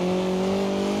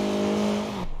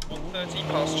 130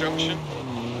 past junction.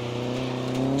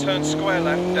 Turn square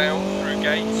left, down, through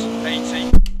gate,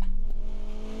 80.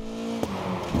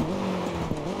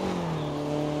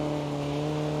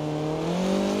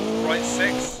 Right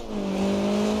 6.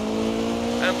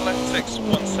 And left 6,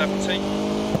 170.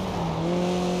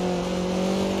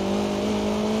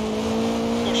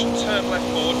 Turn left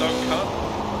 4, don't cut.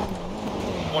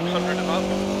 100 up.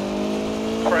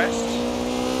 Crest.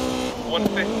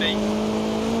 150.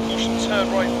 Caution, turn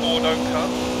right 4, don't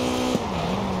cut.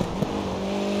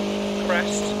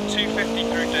 Crest. 250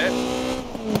 through dip.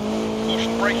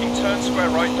 Caution, braking, turn square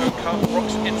right, don't cut.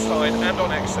 Rocks inside and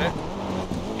on exit.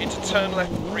 Into turn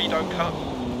left 3, don't cut.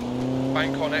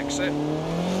 Bank on exit.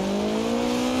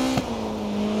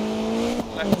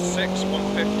 Left 6,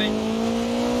 150.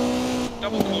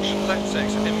 Double caution, left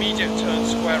 6, immediate turn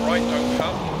square right, don't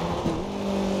cut.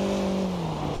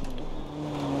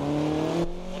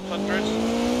 100.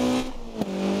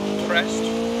 Crest.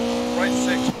 Right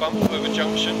 6, bump over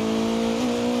junction.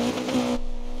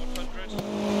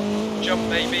 100. Jump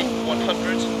maybe,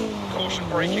 100. Caution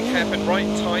braking, hairpin right,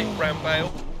 tight, round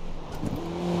bail.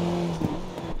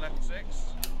 Left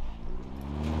 6.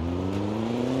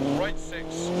 Right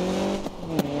 6.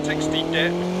 60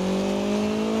 dip.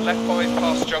 Left 5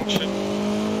 past junction.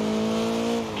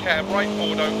 Care right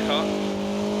 4, don't cut.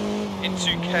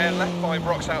 Into care, left 5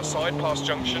 rocks outside past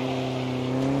junction.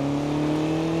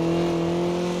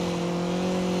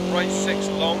 Right 6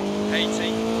 long,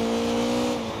 80.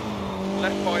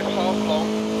 Left 5 half long.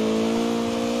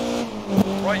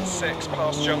 Right 6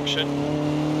 past junction.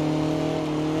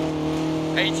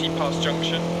 80 past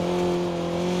junction.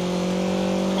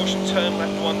 Caution, turn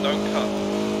left 1, don't cut.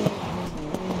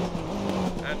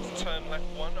 Turn left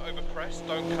 1 over crest,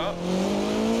 don't cut.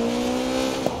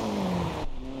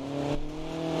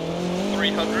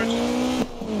 300.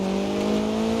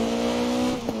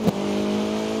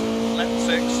 Left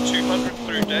 6, 200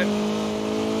 through dip.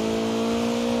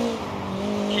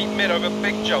 Keep mid over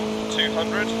big jump,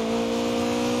 200.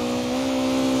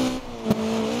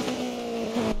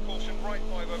 Caution, right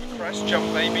 5 over crest, jump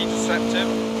may be deceptive.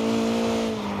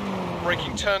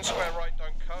 Braking, turn square right,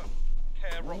 don't cut.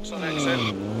 Care, rocks on exit.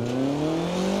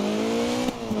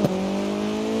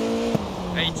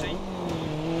 80.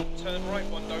 Turn right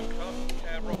 1, don't cut.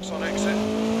 Care, rocks on exit.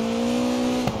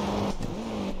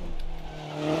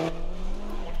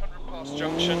 100 past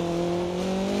junction.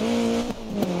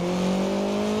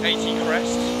 80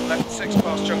 crest. Left 6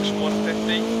 past junction,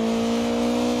 150.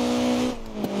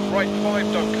 Right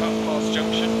 5, don't cut past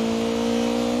junction.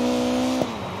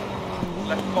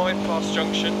 Left 5 past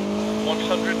junction.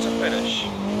 100 to finish.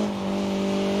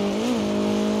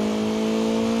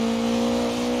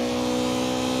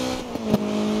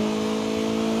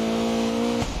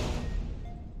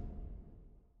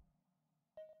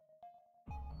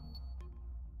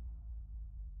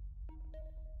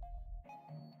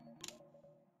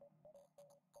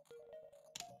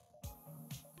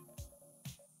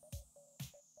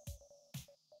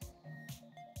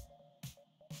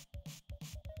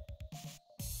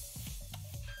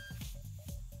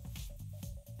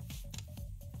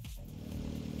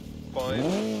 Five,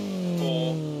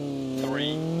 4,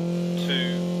 3,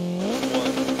 2,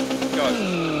 1, go.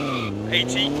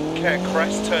 80, care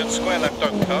crest, turn square left,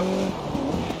 don't cut.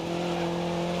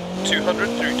 200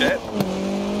 through dip.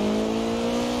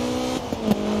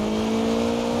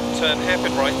 Turn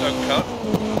hairpin right, don't cut.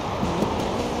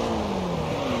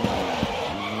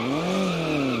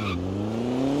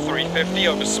 350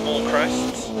 over small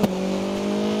crests.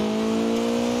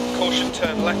 Caution,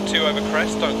 turn left 2 over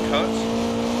crest, don't cut.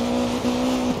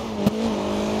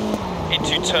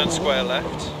 Into turn square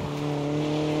left.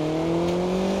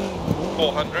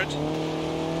 400.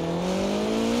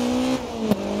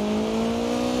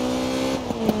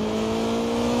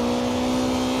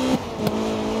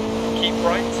 Keep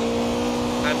right.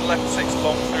 And left 6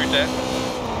 long through dip.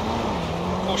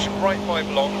 Caution, right 5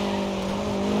 long.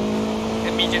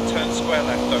 Immediate turn square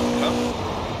left, don't cut.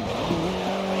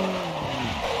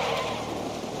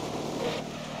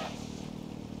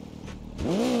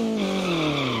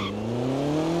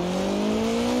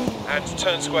 and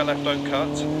turn square left, don't cut,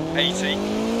 80,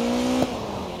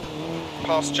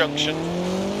 past junction,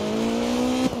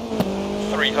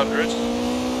 300,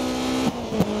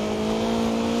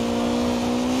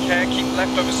 care, keep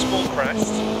left over small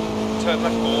crest, turn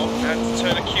left 4 and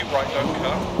turn acute right, don't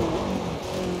cut,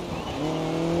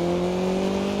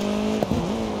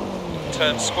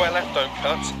 turn square left, don't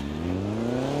cut,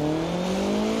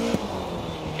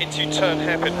 into turn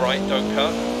hairpin right, don't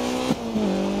cut,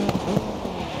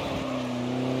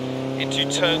 into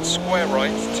turn square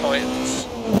right, tightens,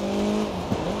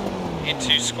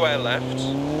 into square left,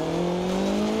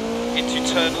 into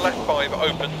turn left 5,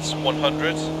 opens,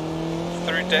 100,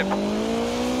 through dip,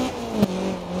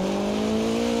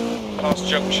 past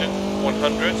junction,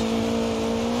 100,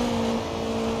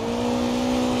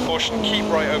 caution, keep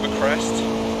right over crest,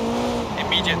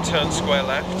 immediate turn square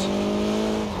left,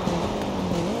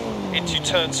 into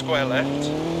turn square left,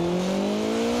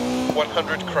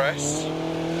 100 crest,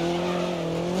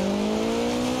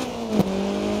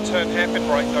 turn hairpin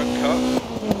right, don't cut,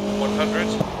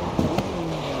 100,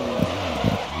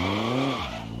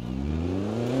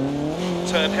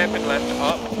 turn hairpin left,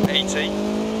 up, 80,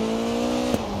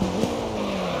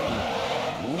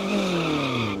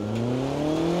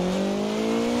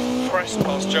 crest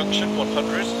past junction,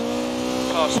 100,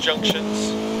 past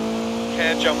junctions,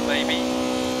 care jump maybe,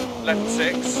 left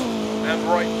 6, and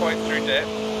right 5 through dip,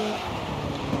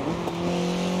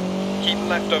 keep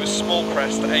left over small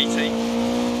crest, 80,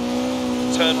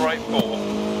 turn right 4,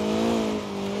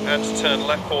 and turn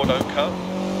left 4, don't cut,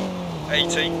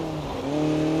 80,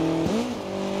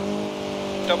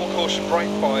 double caution right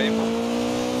 5,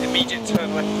 immediate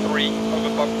turn left 3 over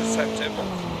bump deceptive,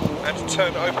 and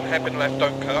turn open hairpin left,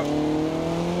 don't cut,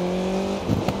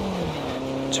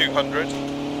 200,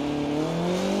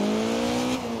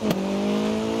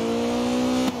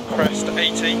 crest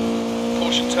 80,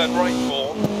 caution turn right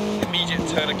 4, immediate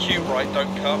turn acute right,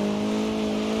 don't cut,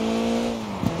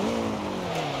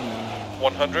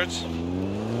 100,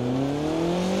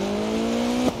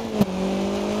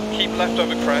 keep left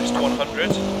over crest, 100,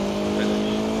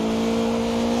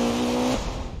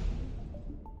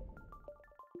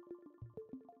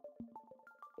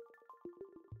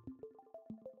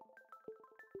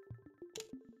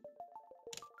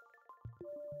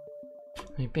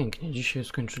 no i pięknie, dzisiaj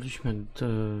skończyliśmy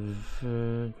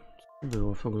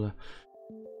było w ogóle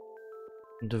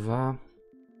dwa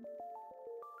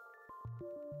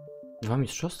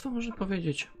mistrzostwa, można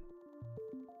powiedzieć.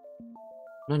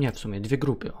 No nie, w sumie dwie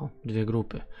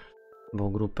grupy, bo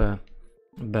grupę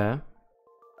B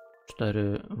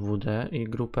 4WD i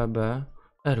grupę B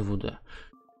RWD.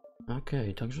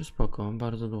 Okej, także spoko,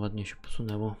 bardzo ładnie się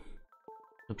posunęło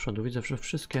do przodu. Widzę, że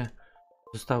wszystkie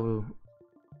zostały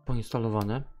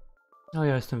poinstalowane. No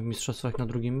ja jestem w mistrzostwach na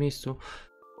drugim miejscu,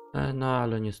 no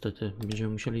ale niestety będziemy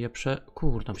musieli je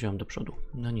Kurna, wziąłem do przodu.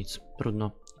 No nic,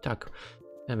 trudno. I tak,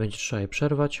 będzie trzeba je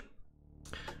przerwać.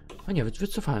 A nie,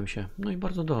 wycofałem się. No i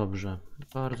bardzo dobrze,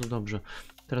 bardzo dobrze.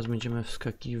 Teraz będziemy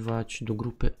wskakiwać do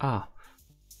grupy A.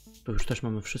 Tu już też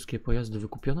mamy wszystkie pojazdy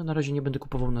wykupione. Na razie nie będę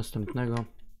kupował następnego,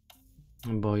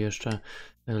 bo jeszcze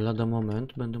lada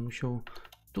moment będę musiał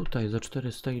tutaj za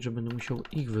 4 stage będę musiał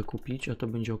ich wykupić, a to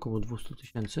będzie około 200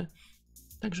 000.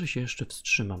 Także się jeszcze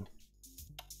wstrzymam.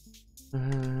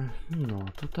 No,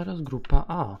 to teraz grupa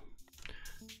A.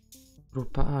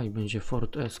 Grupa A i będzie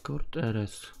Ford Escort,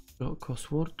 RS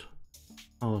Cosworth.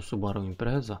 O, Subaru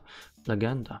Impreza.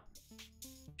 Legenda.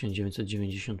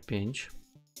 1995.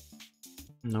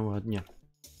 No ładnie.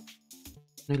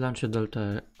 No i Lancia Delta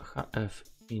HF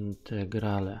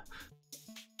Integrale.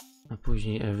 A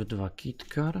później F2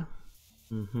 Kitcar.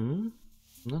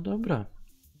 No dobra.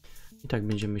 I tak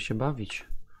będziemy się bawić.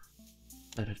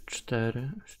 R4.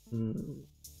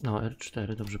 No,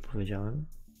 R4, dobrze powiedziałem.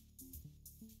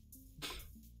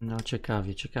 No,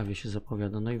 ciekawie się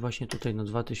zapowiada. No i właśnie tutaj na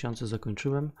 2000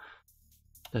 zakończyłem.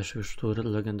 Też już tu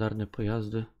legendarne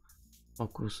pojazdy.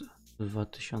 Focus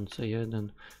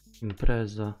 2001.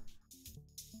 Impreza.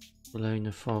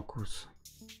 Kolejny Focus.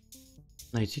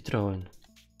 No i Citroen.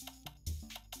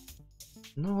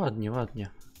 No ładnie.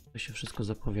 To się wszystko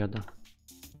zapowiada.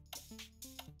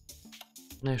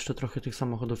 No jeszcze trochę tych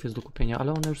samochodów jest do kupienia,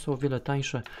 ale one już są o wiele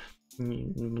tańsze.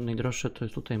 Najdroższe to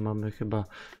jest tutaj mamy chyba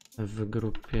w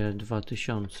grupie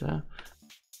 2000.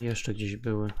 Jeszcze gdzieś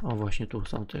były. O, właśnie tu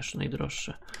są też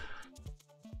najdroższe.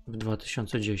 W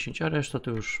 2010, a reszta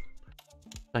to już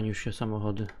taniusie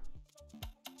samochody.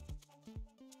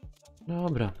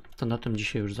 Dobra, to na tym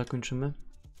dzisiaj już zakończymy.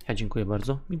 Ja dziękuję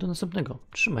bardzo i do następnego.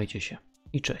 Trzymajcie się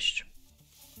i cześć.